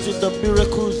celebrating the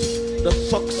miracles, the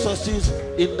successes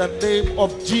in the name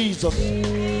of Jesus.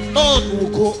 None will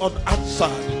go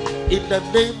unanswered in the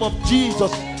name of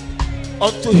Jesus.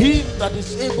 Unto him that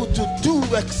is able to do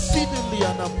exceedingly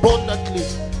and abundantly,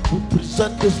 we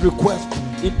present this request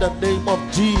in the name of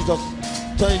Jesus.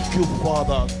 Thank you,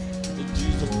 Father. In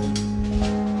Jesus'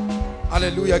 name.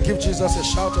 Hallelujah. Give Jesus a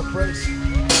shout of praise.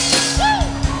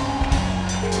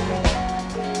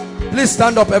 Please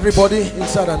stand up, everybody,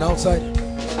 inside and outside.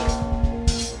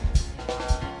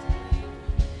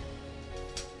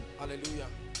 Hallelujah.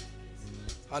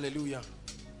 Hallelujah.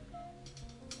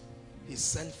 He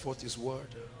sent forth his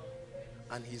word,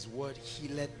 and his word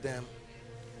healed them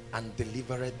and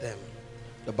delivered them.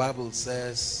 The Bible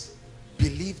says,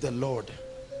 believe the Lord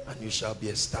and you shall be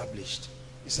established.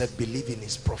 He said, believe in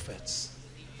his prophets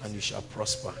and you shall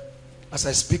prosper. As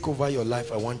I speak over your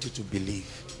life, I want you to believe.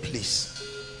 Please,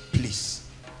 please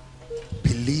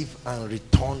believe and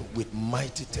return with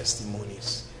mighty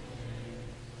testimonies.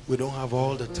 We don't have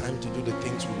all the time to do the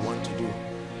things we want to do,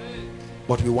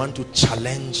 but we want to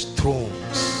challenge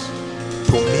thrones,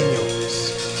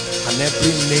 dominions, and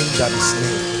every name that is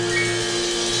named.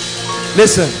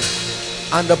 Listen,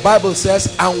 and the Bible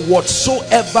says, and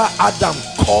whatsoever Adam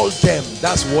called them,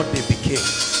 that's what they became.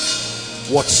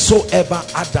 Whatsoever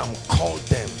Adam called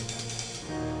them.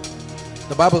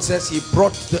 The Bible says he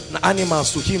brought the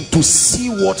animals to him to see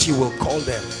what he will call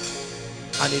them.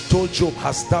 And he told Job,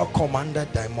 hast thou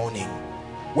commanded thy morning?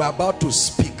 We're about to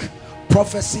speak.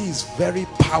 Prophecy is very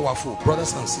powerful,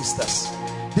 brothers and sisters.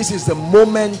 This is the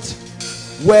moment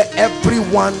where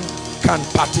everyone can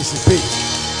participate,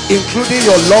 including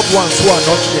your loved ones who are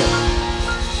not here.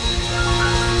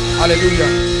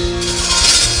 Hallelujah.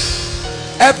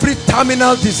 Every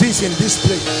terminal disease in this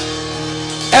place,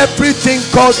 everything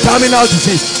called terminal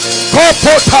disease,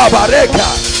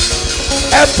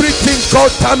 everything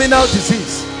called terminal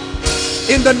disease,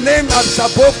 in the name that is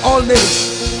above all names,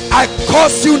 I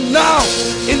curse you now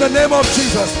in the name of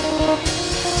Jesus.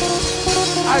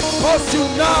 I curse you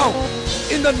now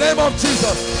in the name of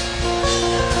Jesus.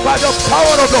 By the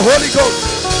power of the Holy Ghost,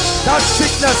 that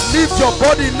sickness leaves your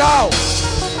body now.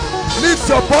 Leaves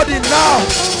your body now.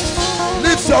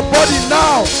 Leaves your body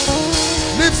now.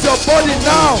 Leaves your body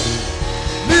now.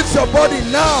 Leaves your body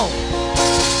now.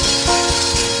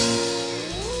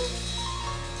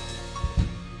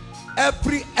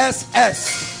 Every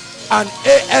SS and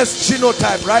AS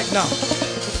genotype right now,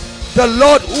 the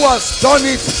Lord who has done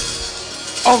it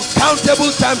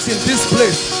uncountable times in this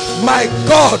place, my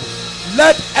God,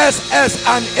 let SS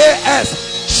and AS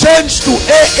change to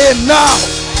AA now.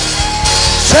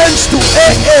 Change to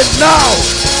AA now.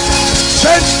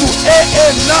 Change to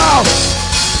AA now.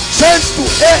 Change to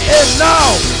AA now.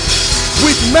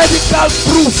 With medical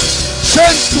proof,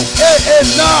 change to AA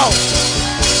now.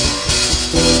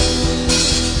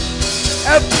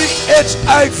 Every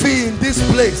HIV in this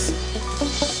place,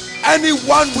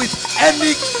 anyone with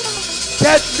any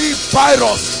deadly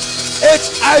virus,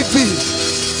 HIV,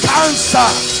 cancer,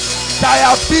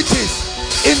 diabetes,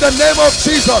 in the name of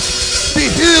Jesus, be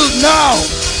healed now.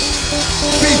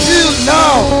 Be healed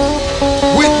now.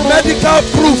 With medical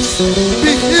proofs,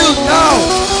 be healed now.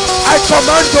 I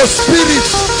command your spirit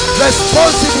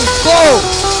responsible,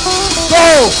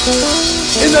 go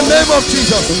in the name of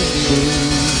Jesus.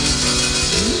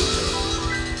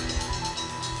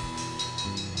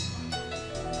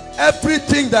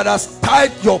 Everything that has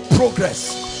tied your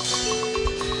progress,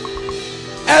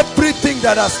 everything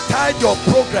that has tied your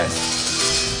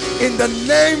progress, in the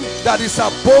name that is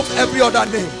above every other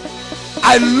name,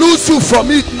 I loose you from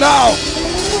it now.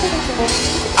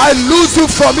 I loose you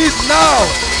from it now.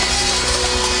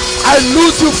 I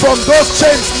loose you from those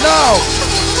chains now.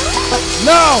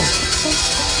 Now.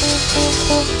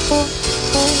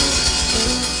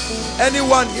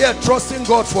 Anyone here trusting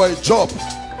God for a job,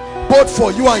 both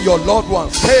for you and your loved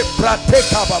ones, we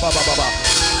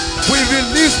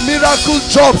release miracle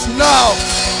jobs now.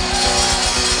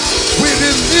 We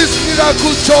release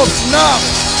miracle jobs now.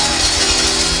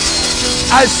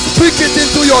 I speak it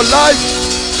into your life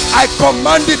I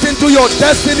command it into your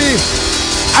destiny.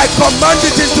 I command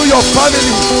it into your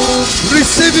family.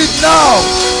 Receive it now.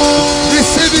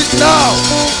 Receive it now.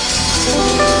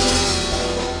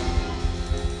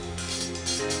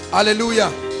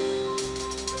 Hallelujah.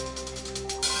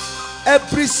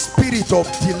 Every spirit of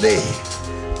delay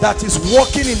that is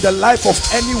working in the life of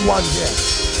anyone here,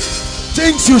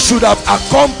 things you should have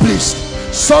accomplished,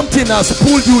 something has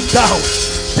pulled you down.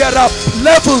 There are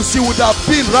levels you would have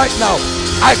been right now.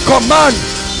 I command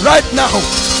right now,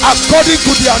 according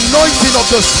to the anointing of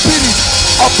the Spirit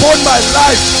upon my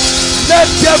life, let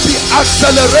there be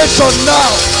acceleration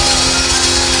now.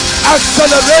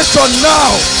 Acceleration now.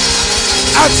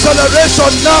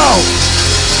 Acceleration now.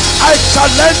 I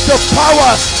challenge the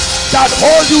powers that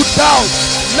hold you down.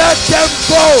 Let them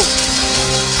go.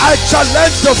 I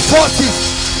challenge the forces.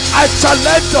 I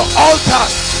challenge the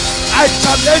altars. I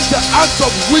challenge the acts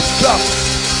of witchcraft.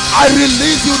 I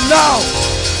release you now.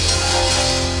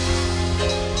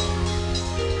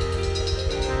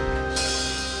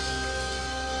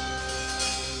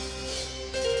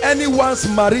 Anyone's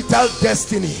marital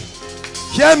destiny,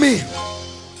 hear me,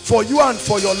 for you and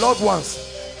for your loved ones,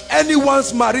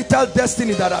 anyone's marital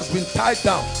destiny that has been tied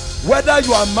down, whether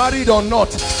you are married or not.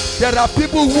 There are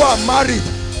people who are married,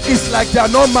 it's like they are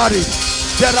not married.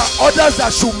 There are others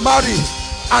that should marry,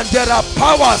 and there are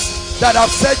powers that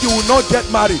have said you will not get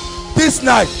married. This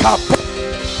night,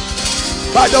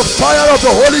 by the fire of the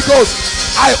Holy Ghost,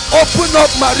 I open up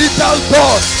marital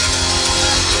doors.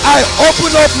 I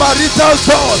open up marital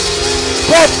doors.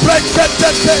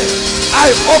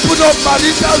 I open up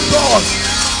marital doors.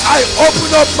 I open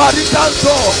up marital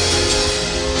doors.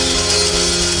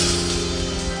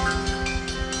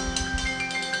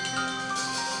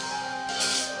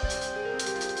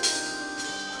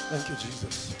 Thank you,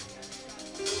 Jesus.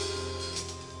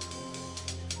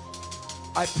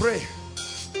 I pray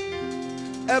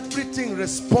everything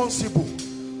responsible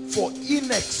for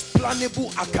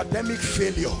inexplainable academic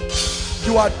failure.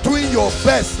 You are doing your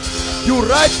best. You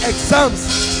write exams,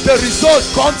 the result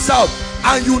comes out,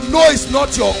 and you know it's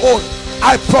not your own.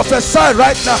 I prophesy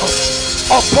right now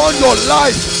upon your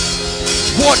life,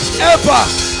 whatever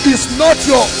is not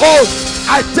your own,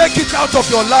 I take it out of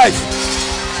your life.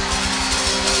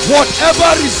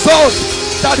 Whatever result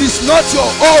that is not your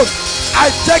own, I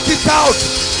take it out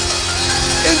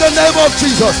in the name of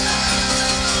Jesus.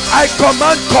 I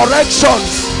command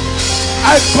corrections.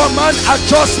 I command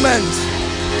adjustments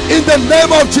in the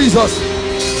name of Jesus.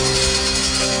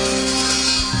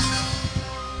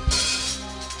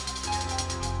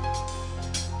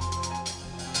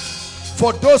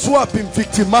 For those who have been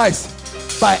victimized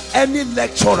by any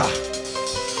lecturer,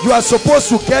 you are supposed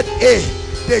to get A,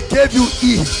 they gave you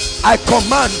E. I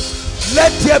command,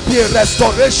 let there be a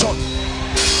restoration.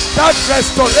 That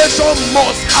restoration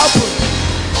must happen.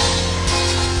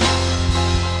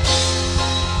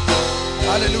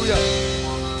 Hallelujah.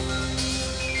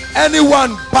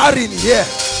 Anyone barren here,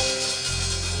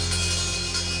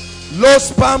 low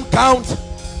sperm count,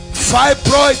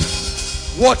 fibroid,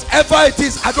 whatever it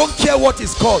is, I don't care what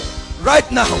it's called, right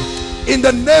now, in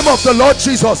the name of the Lord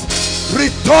Jesus,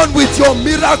 return with your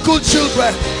miracle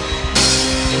children.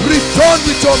 Return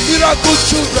with your miracle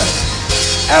children.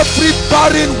 Every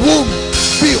barren womb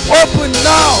be open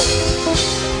now.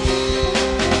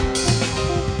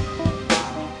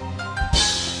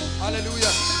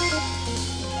 Hallelujah.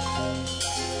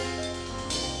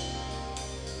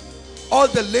 All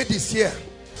the ladies here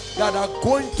that are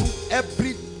going through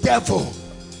every devil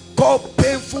called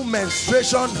painful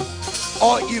menstruation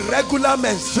or irregular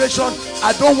menstruation,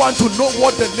 I don't want to know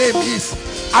what the name is.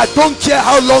 I don't care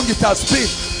how long it has been.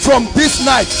 From this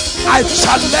night, I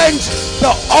challenge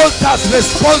the altars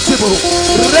responsible.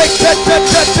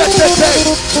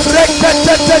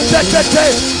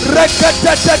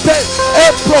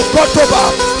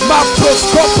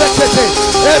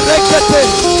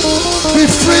 Be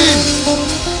free.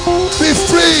 Be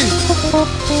free.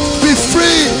 Be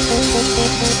free.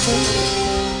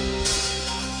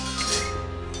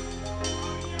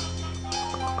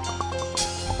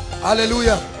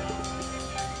 Hallelujah.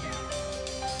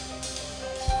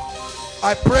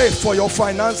 I pray for your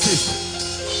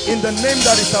finances in the name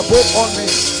that is above all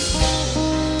names.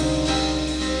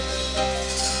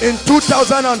 In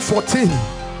 2014,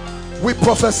 we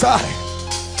prophesy,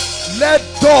 let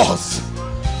doors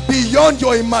beyond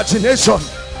your imagination,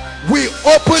 we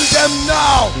open them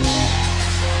now.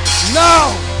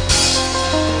 Now,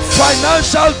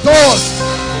 financial doors,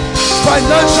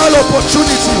 financial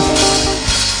opportunities,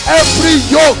 every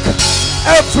yoke,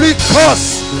 every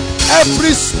curse,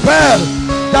 every spell,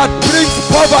 that brings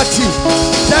poverty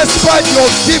despite your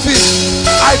giving,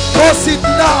 I curse it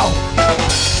now.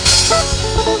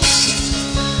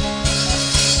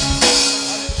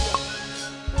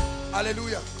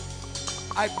 Hallelujah.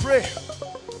 I pray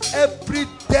every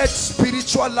dead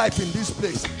spiritual life in this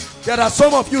place. There are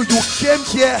some of you came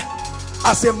here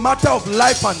as a matter of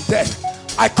life and death.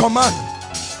 I command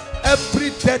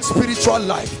every dead spiritual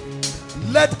life,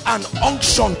 let an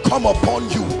unction come upon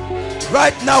you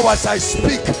right now as I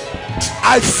speak.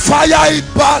 I fire it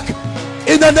back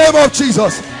in the name of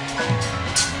Jesus.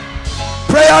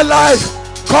 Prayer life,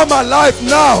 come alive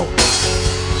now.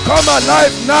 Come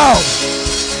alive now.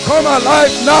 Come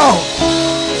alive now.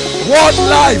 Word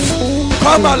life,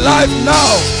 come alive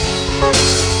now.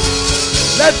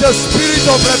 Let the spirit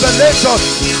of revelation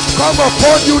come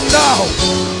upon you now.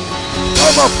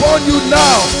 Come upon you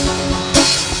now.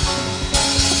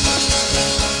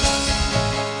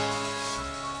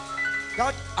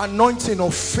 That anointing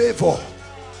of favor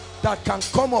that can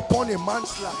come upon a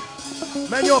man's life.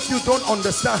 Many of you don't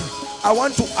understand. I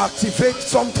want to activate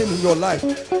something in your life.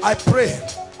 I pray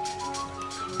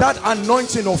that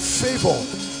anointing of favor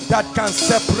that can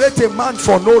separate a man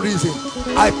for no reason.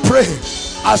 I pray,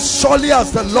 as surely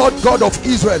as the Lord God of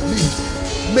Israel lives,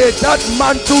 may that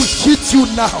mantle hit you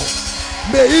now.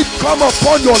 May it come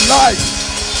upon your life.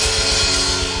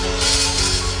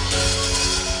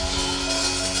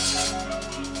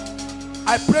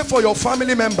 I pray for your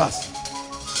family members.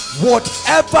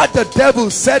 Whatever the devil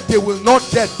said they will not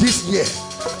get this year,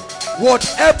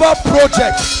 whatever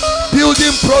project,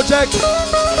 building project,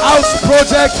 house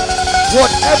project,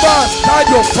 whatever has tied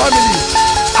your family,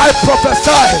 I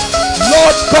prophesy,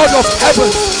 Lord God of heaven,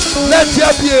 let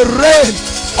there be a rain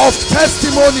of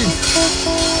testimony.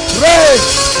 Rain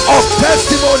of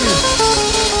testimony.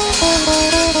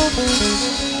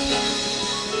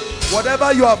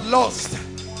 Whatever you have lost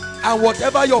and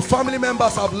whatever your family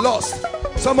members have lost,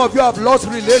 some of you have lost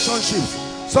relationships,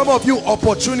 some of you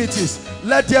opportunities,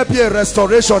 let there be a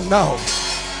restoration now.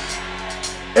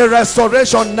 A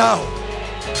restoration now.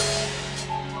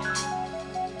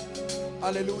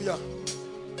 Hallelujah.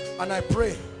 And I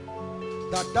pray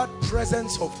that that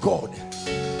presence of God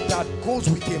that goes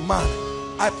with a man,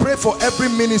 I pray for every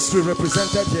ministry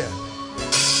represented here.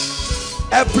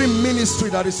 Every ministry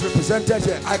that is represented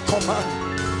here, I command,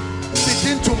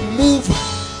 begin to move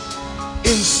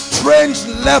in strange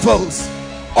levels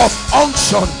of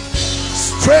unction,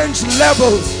 strange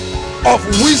levels of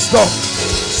wisdom,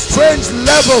 strange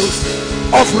levels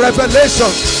of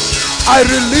revelation. I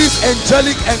release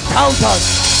angelic encounters.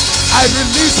 I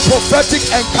release prophetic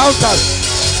encounters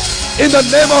in the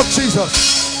name of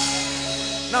Jesus.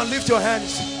 Now lift your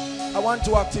hands. I want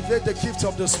to activate the gift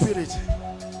of the Spirit.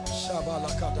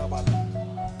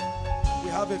 We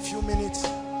have a few minutes,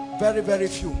 very, very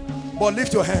few. But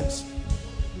lift your hands.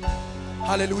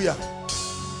 Hallelujah.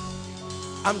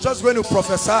 I'm just going to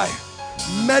prophesy.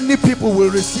 Many people will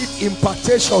receive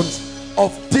impartations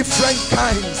of different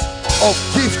kinds of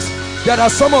gifts. There are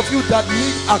some of you that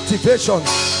need activation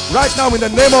right now in the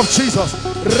name of Jesus.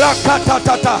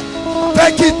 Rakatatata.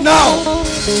 Take it now.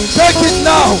 Take it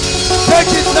now. Take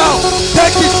it now.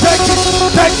 Take it. Take it.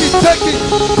 Take it. Take it.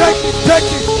 Take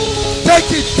it.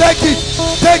 Take it. Take it. Take it.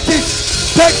 Take it.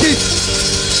 Take it.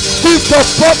 Gift of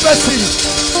prophecy.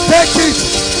 Take it.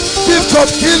 Gift of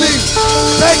healing.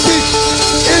 Take it.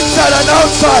 Inside and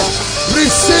outside.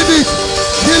 Receive it.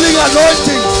 Healing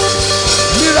anointing.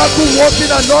 Miracle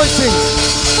working anointing.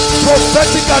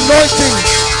 Prophetic anointing.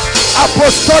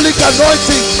 Apostolic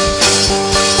anointing.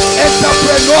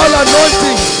 Entrepreneurial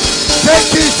anointing.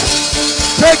 Take it.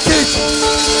 Take it.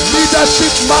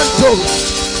 Leadership mantle.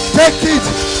 Take it.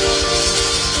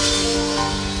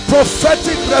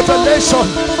 Prophetic revelation.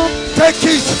 Take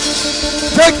it.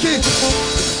 Take it.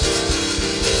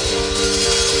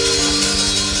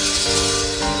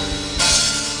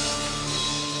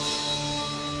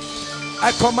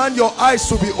 I command your eyes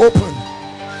to be open.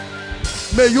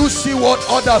 May you see what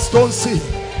others don't see.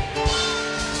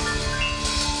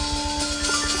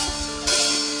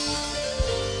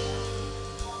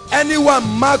 Anyone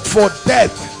marked for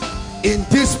death in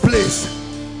this place,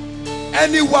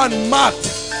 anyone marked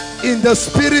in the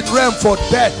spirit realm for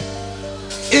death,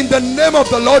 in the name of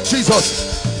the Lord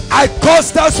Jesus, I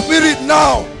curse that spirit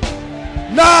now.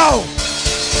 Now.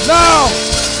 Now.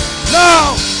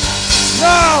 Now.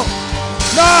 Now.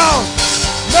 Now.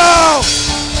 Now.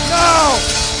 Now.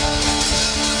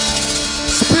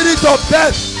 Spirit of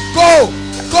death, go.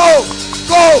 Go.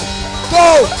 Go.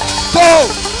 Go. Go.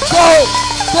 Go.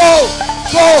 Go,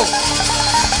 go.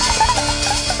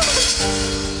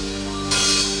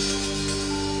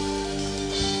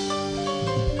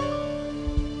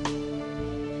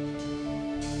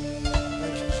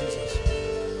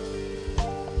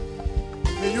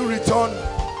 May you return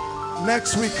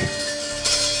next week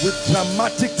with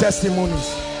dramatic testimonies.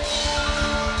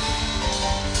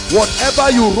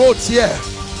 Whatever you wrote here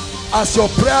as your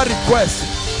prayer request,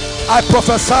 I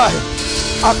prophesy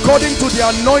according to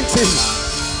the anointing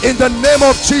in the name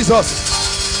of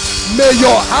Jesus. May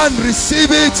your hand receive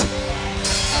it.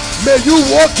 May you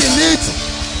walk in it.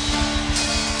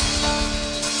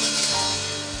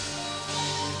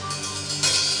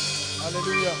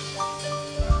 Hallelujah.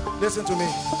 Listen to me.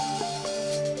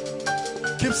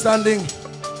 Keep standing.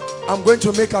 I'm going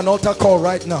to make an altar call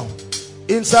right now.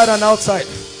 Inside and outside.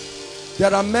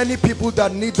 There are many people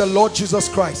that need the Lord Jesus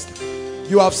Christ.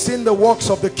 You have seen the works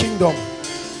of the kingdom.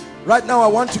 Right now I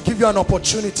want to give you an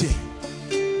opportunity.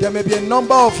 There may be a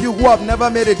number of you who have never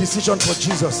made a decision for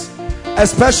Jesus,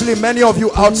 especially many of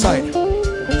you outside.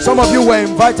 Some of you were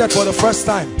invited for the first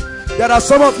time. There are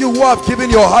some of you who have given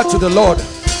your heart to the Lord,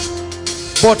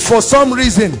 but for some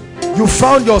reason you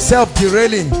found yourself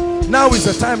derailing. Now is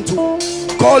the time to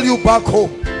call you back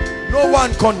home. No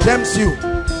one condemns you,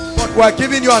 but we are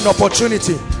giving you an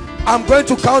opportunity. I'm going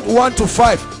to count 1 to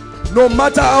 5. No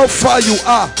matter how far you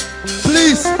are,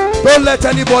 please don't let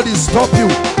anybody stop you.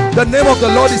 The name of the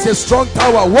Lord is a strong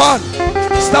tower. 1,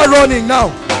 start running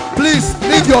now. Please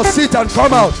leave your seat and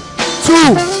come out.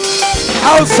 2,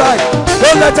 outside.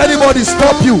 Don't let anybody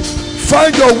stop you.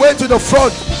 Find your way to the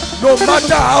front, no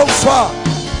matter how far.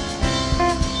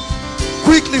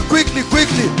 Quickly, quickly,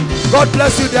 quickly. God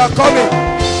bless you, they are coming.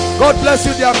 God bless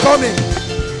you, they are coming.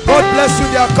 God bless you,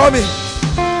 they are coming.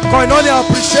 Koinonia,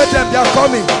 appreciate them, they are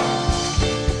coming.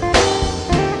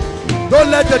 Don't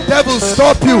let the devil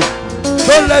stop you.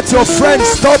 Don't let your friends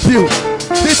stop you.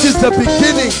 This is the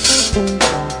beginning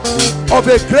of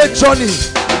a great journey.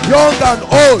 Young and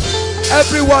old,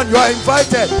 everyone, you are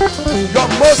invited. You're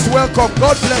most welcome.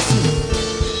 God bless you.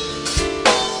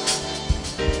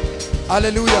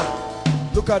 Hallelujah.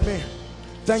 Look at me.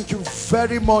 Thank you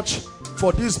very much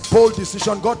for this bold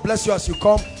decision. God bless you as you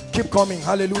come. Keep coming.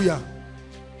 Hallelujah.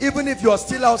 Even if you are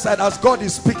still outside, as God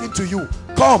is speaking to you,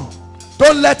 come.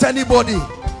 Don't let anybody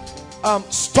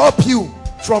stop you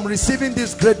from receiving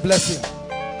this great blessing.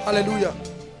 Hallelujah.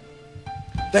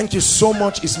 Thank you so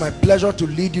much. It's my pleasure to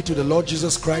lead you to the Lord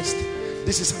Jesus Christ.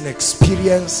 This is an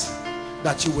experience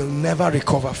that you will never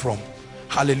recover from.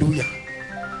 Hallelujah.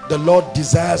 The Lord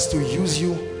desires to use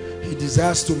you. He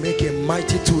desires to make a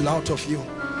mighty tool out of you,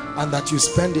 and that you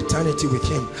spend eternity with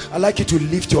him. I'd like you to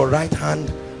lift your right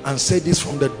hand and say this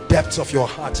from the depths of your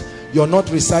heart. You're not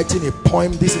reciting a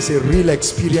poem. This is a real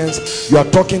experience. You are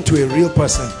talking to a real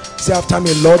person. Say after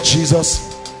me, Lord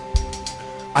Jesus,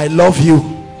 I love you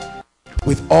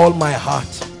with all my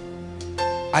heart.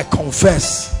 I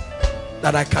confess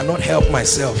that I cannot help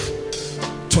myself.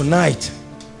 Tonight,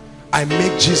 I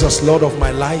make Jesus Lord of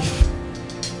my life.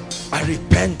 I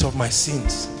repent of my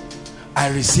sins. I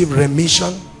receive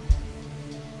remission.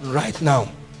 Right now,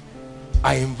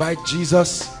 I invite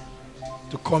Jesus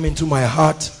to come into my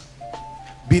heart,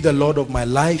 be the Lord of my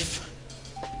life,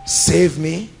 save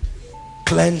me,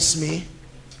 cleanse me,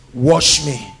 wash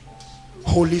me.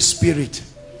 Holy Spirit,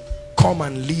 come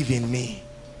and live in me.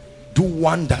 Do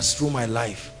wonders through my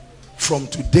life. From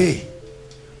today,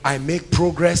 I make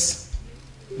progress,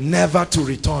 never to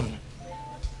return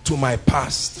to my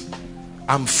past.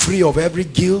 I'm free of every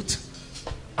guilt.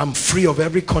 I'm free of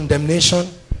every condemnation.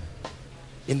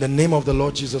 In the name of the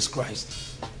Lord Jesus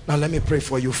Christ. Now let me pray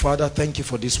for you. Father, thank you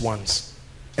for these ones.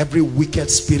 Every wicked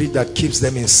spirit that keeps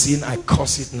them in sin, I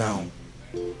curse it now.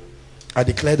 I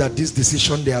declare that this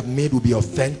decision they have made will be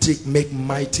authentic. Make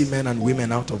mighty men and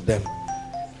women out of them.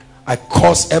 I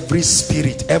curse every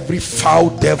spirit, every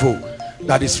foul devil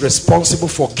that is responsible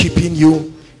for keeping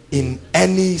you in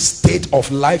any state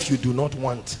of life you do not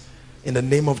want. In the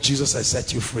name of Jesus, I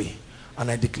set you free.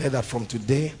 And I declare that from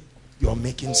today, you are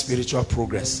making spiritual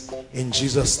progress. In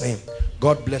Jesus' name.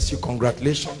 God bless you.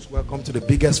 Congratulations. Welcome to the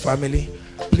biggest family.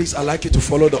 Please, I'd like you to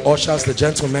follow the ushers, the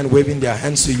gentlemen waving their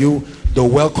hands to you. They'll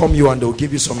welcome you and they'll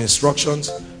give you some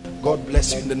instructions. God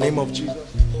bless you in the name of Jesus.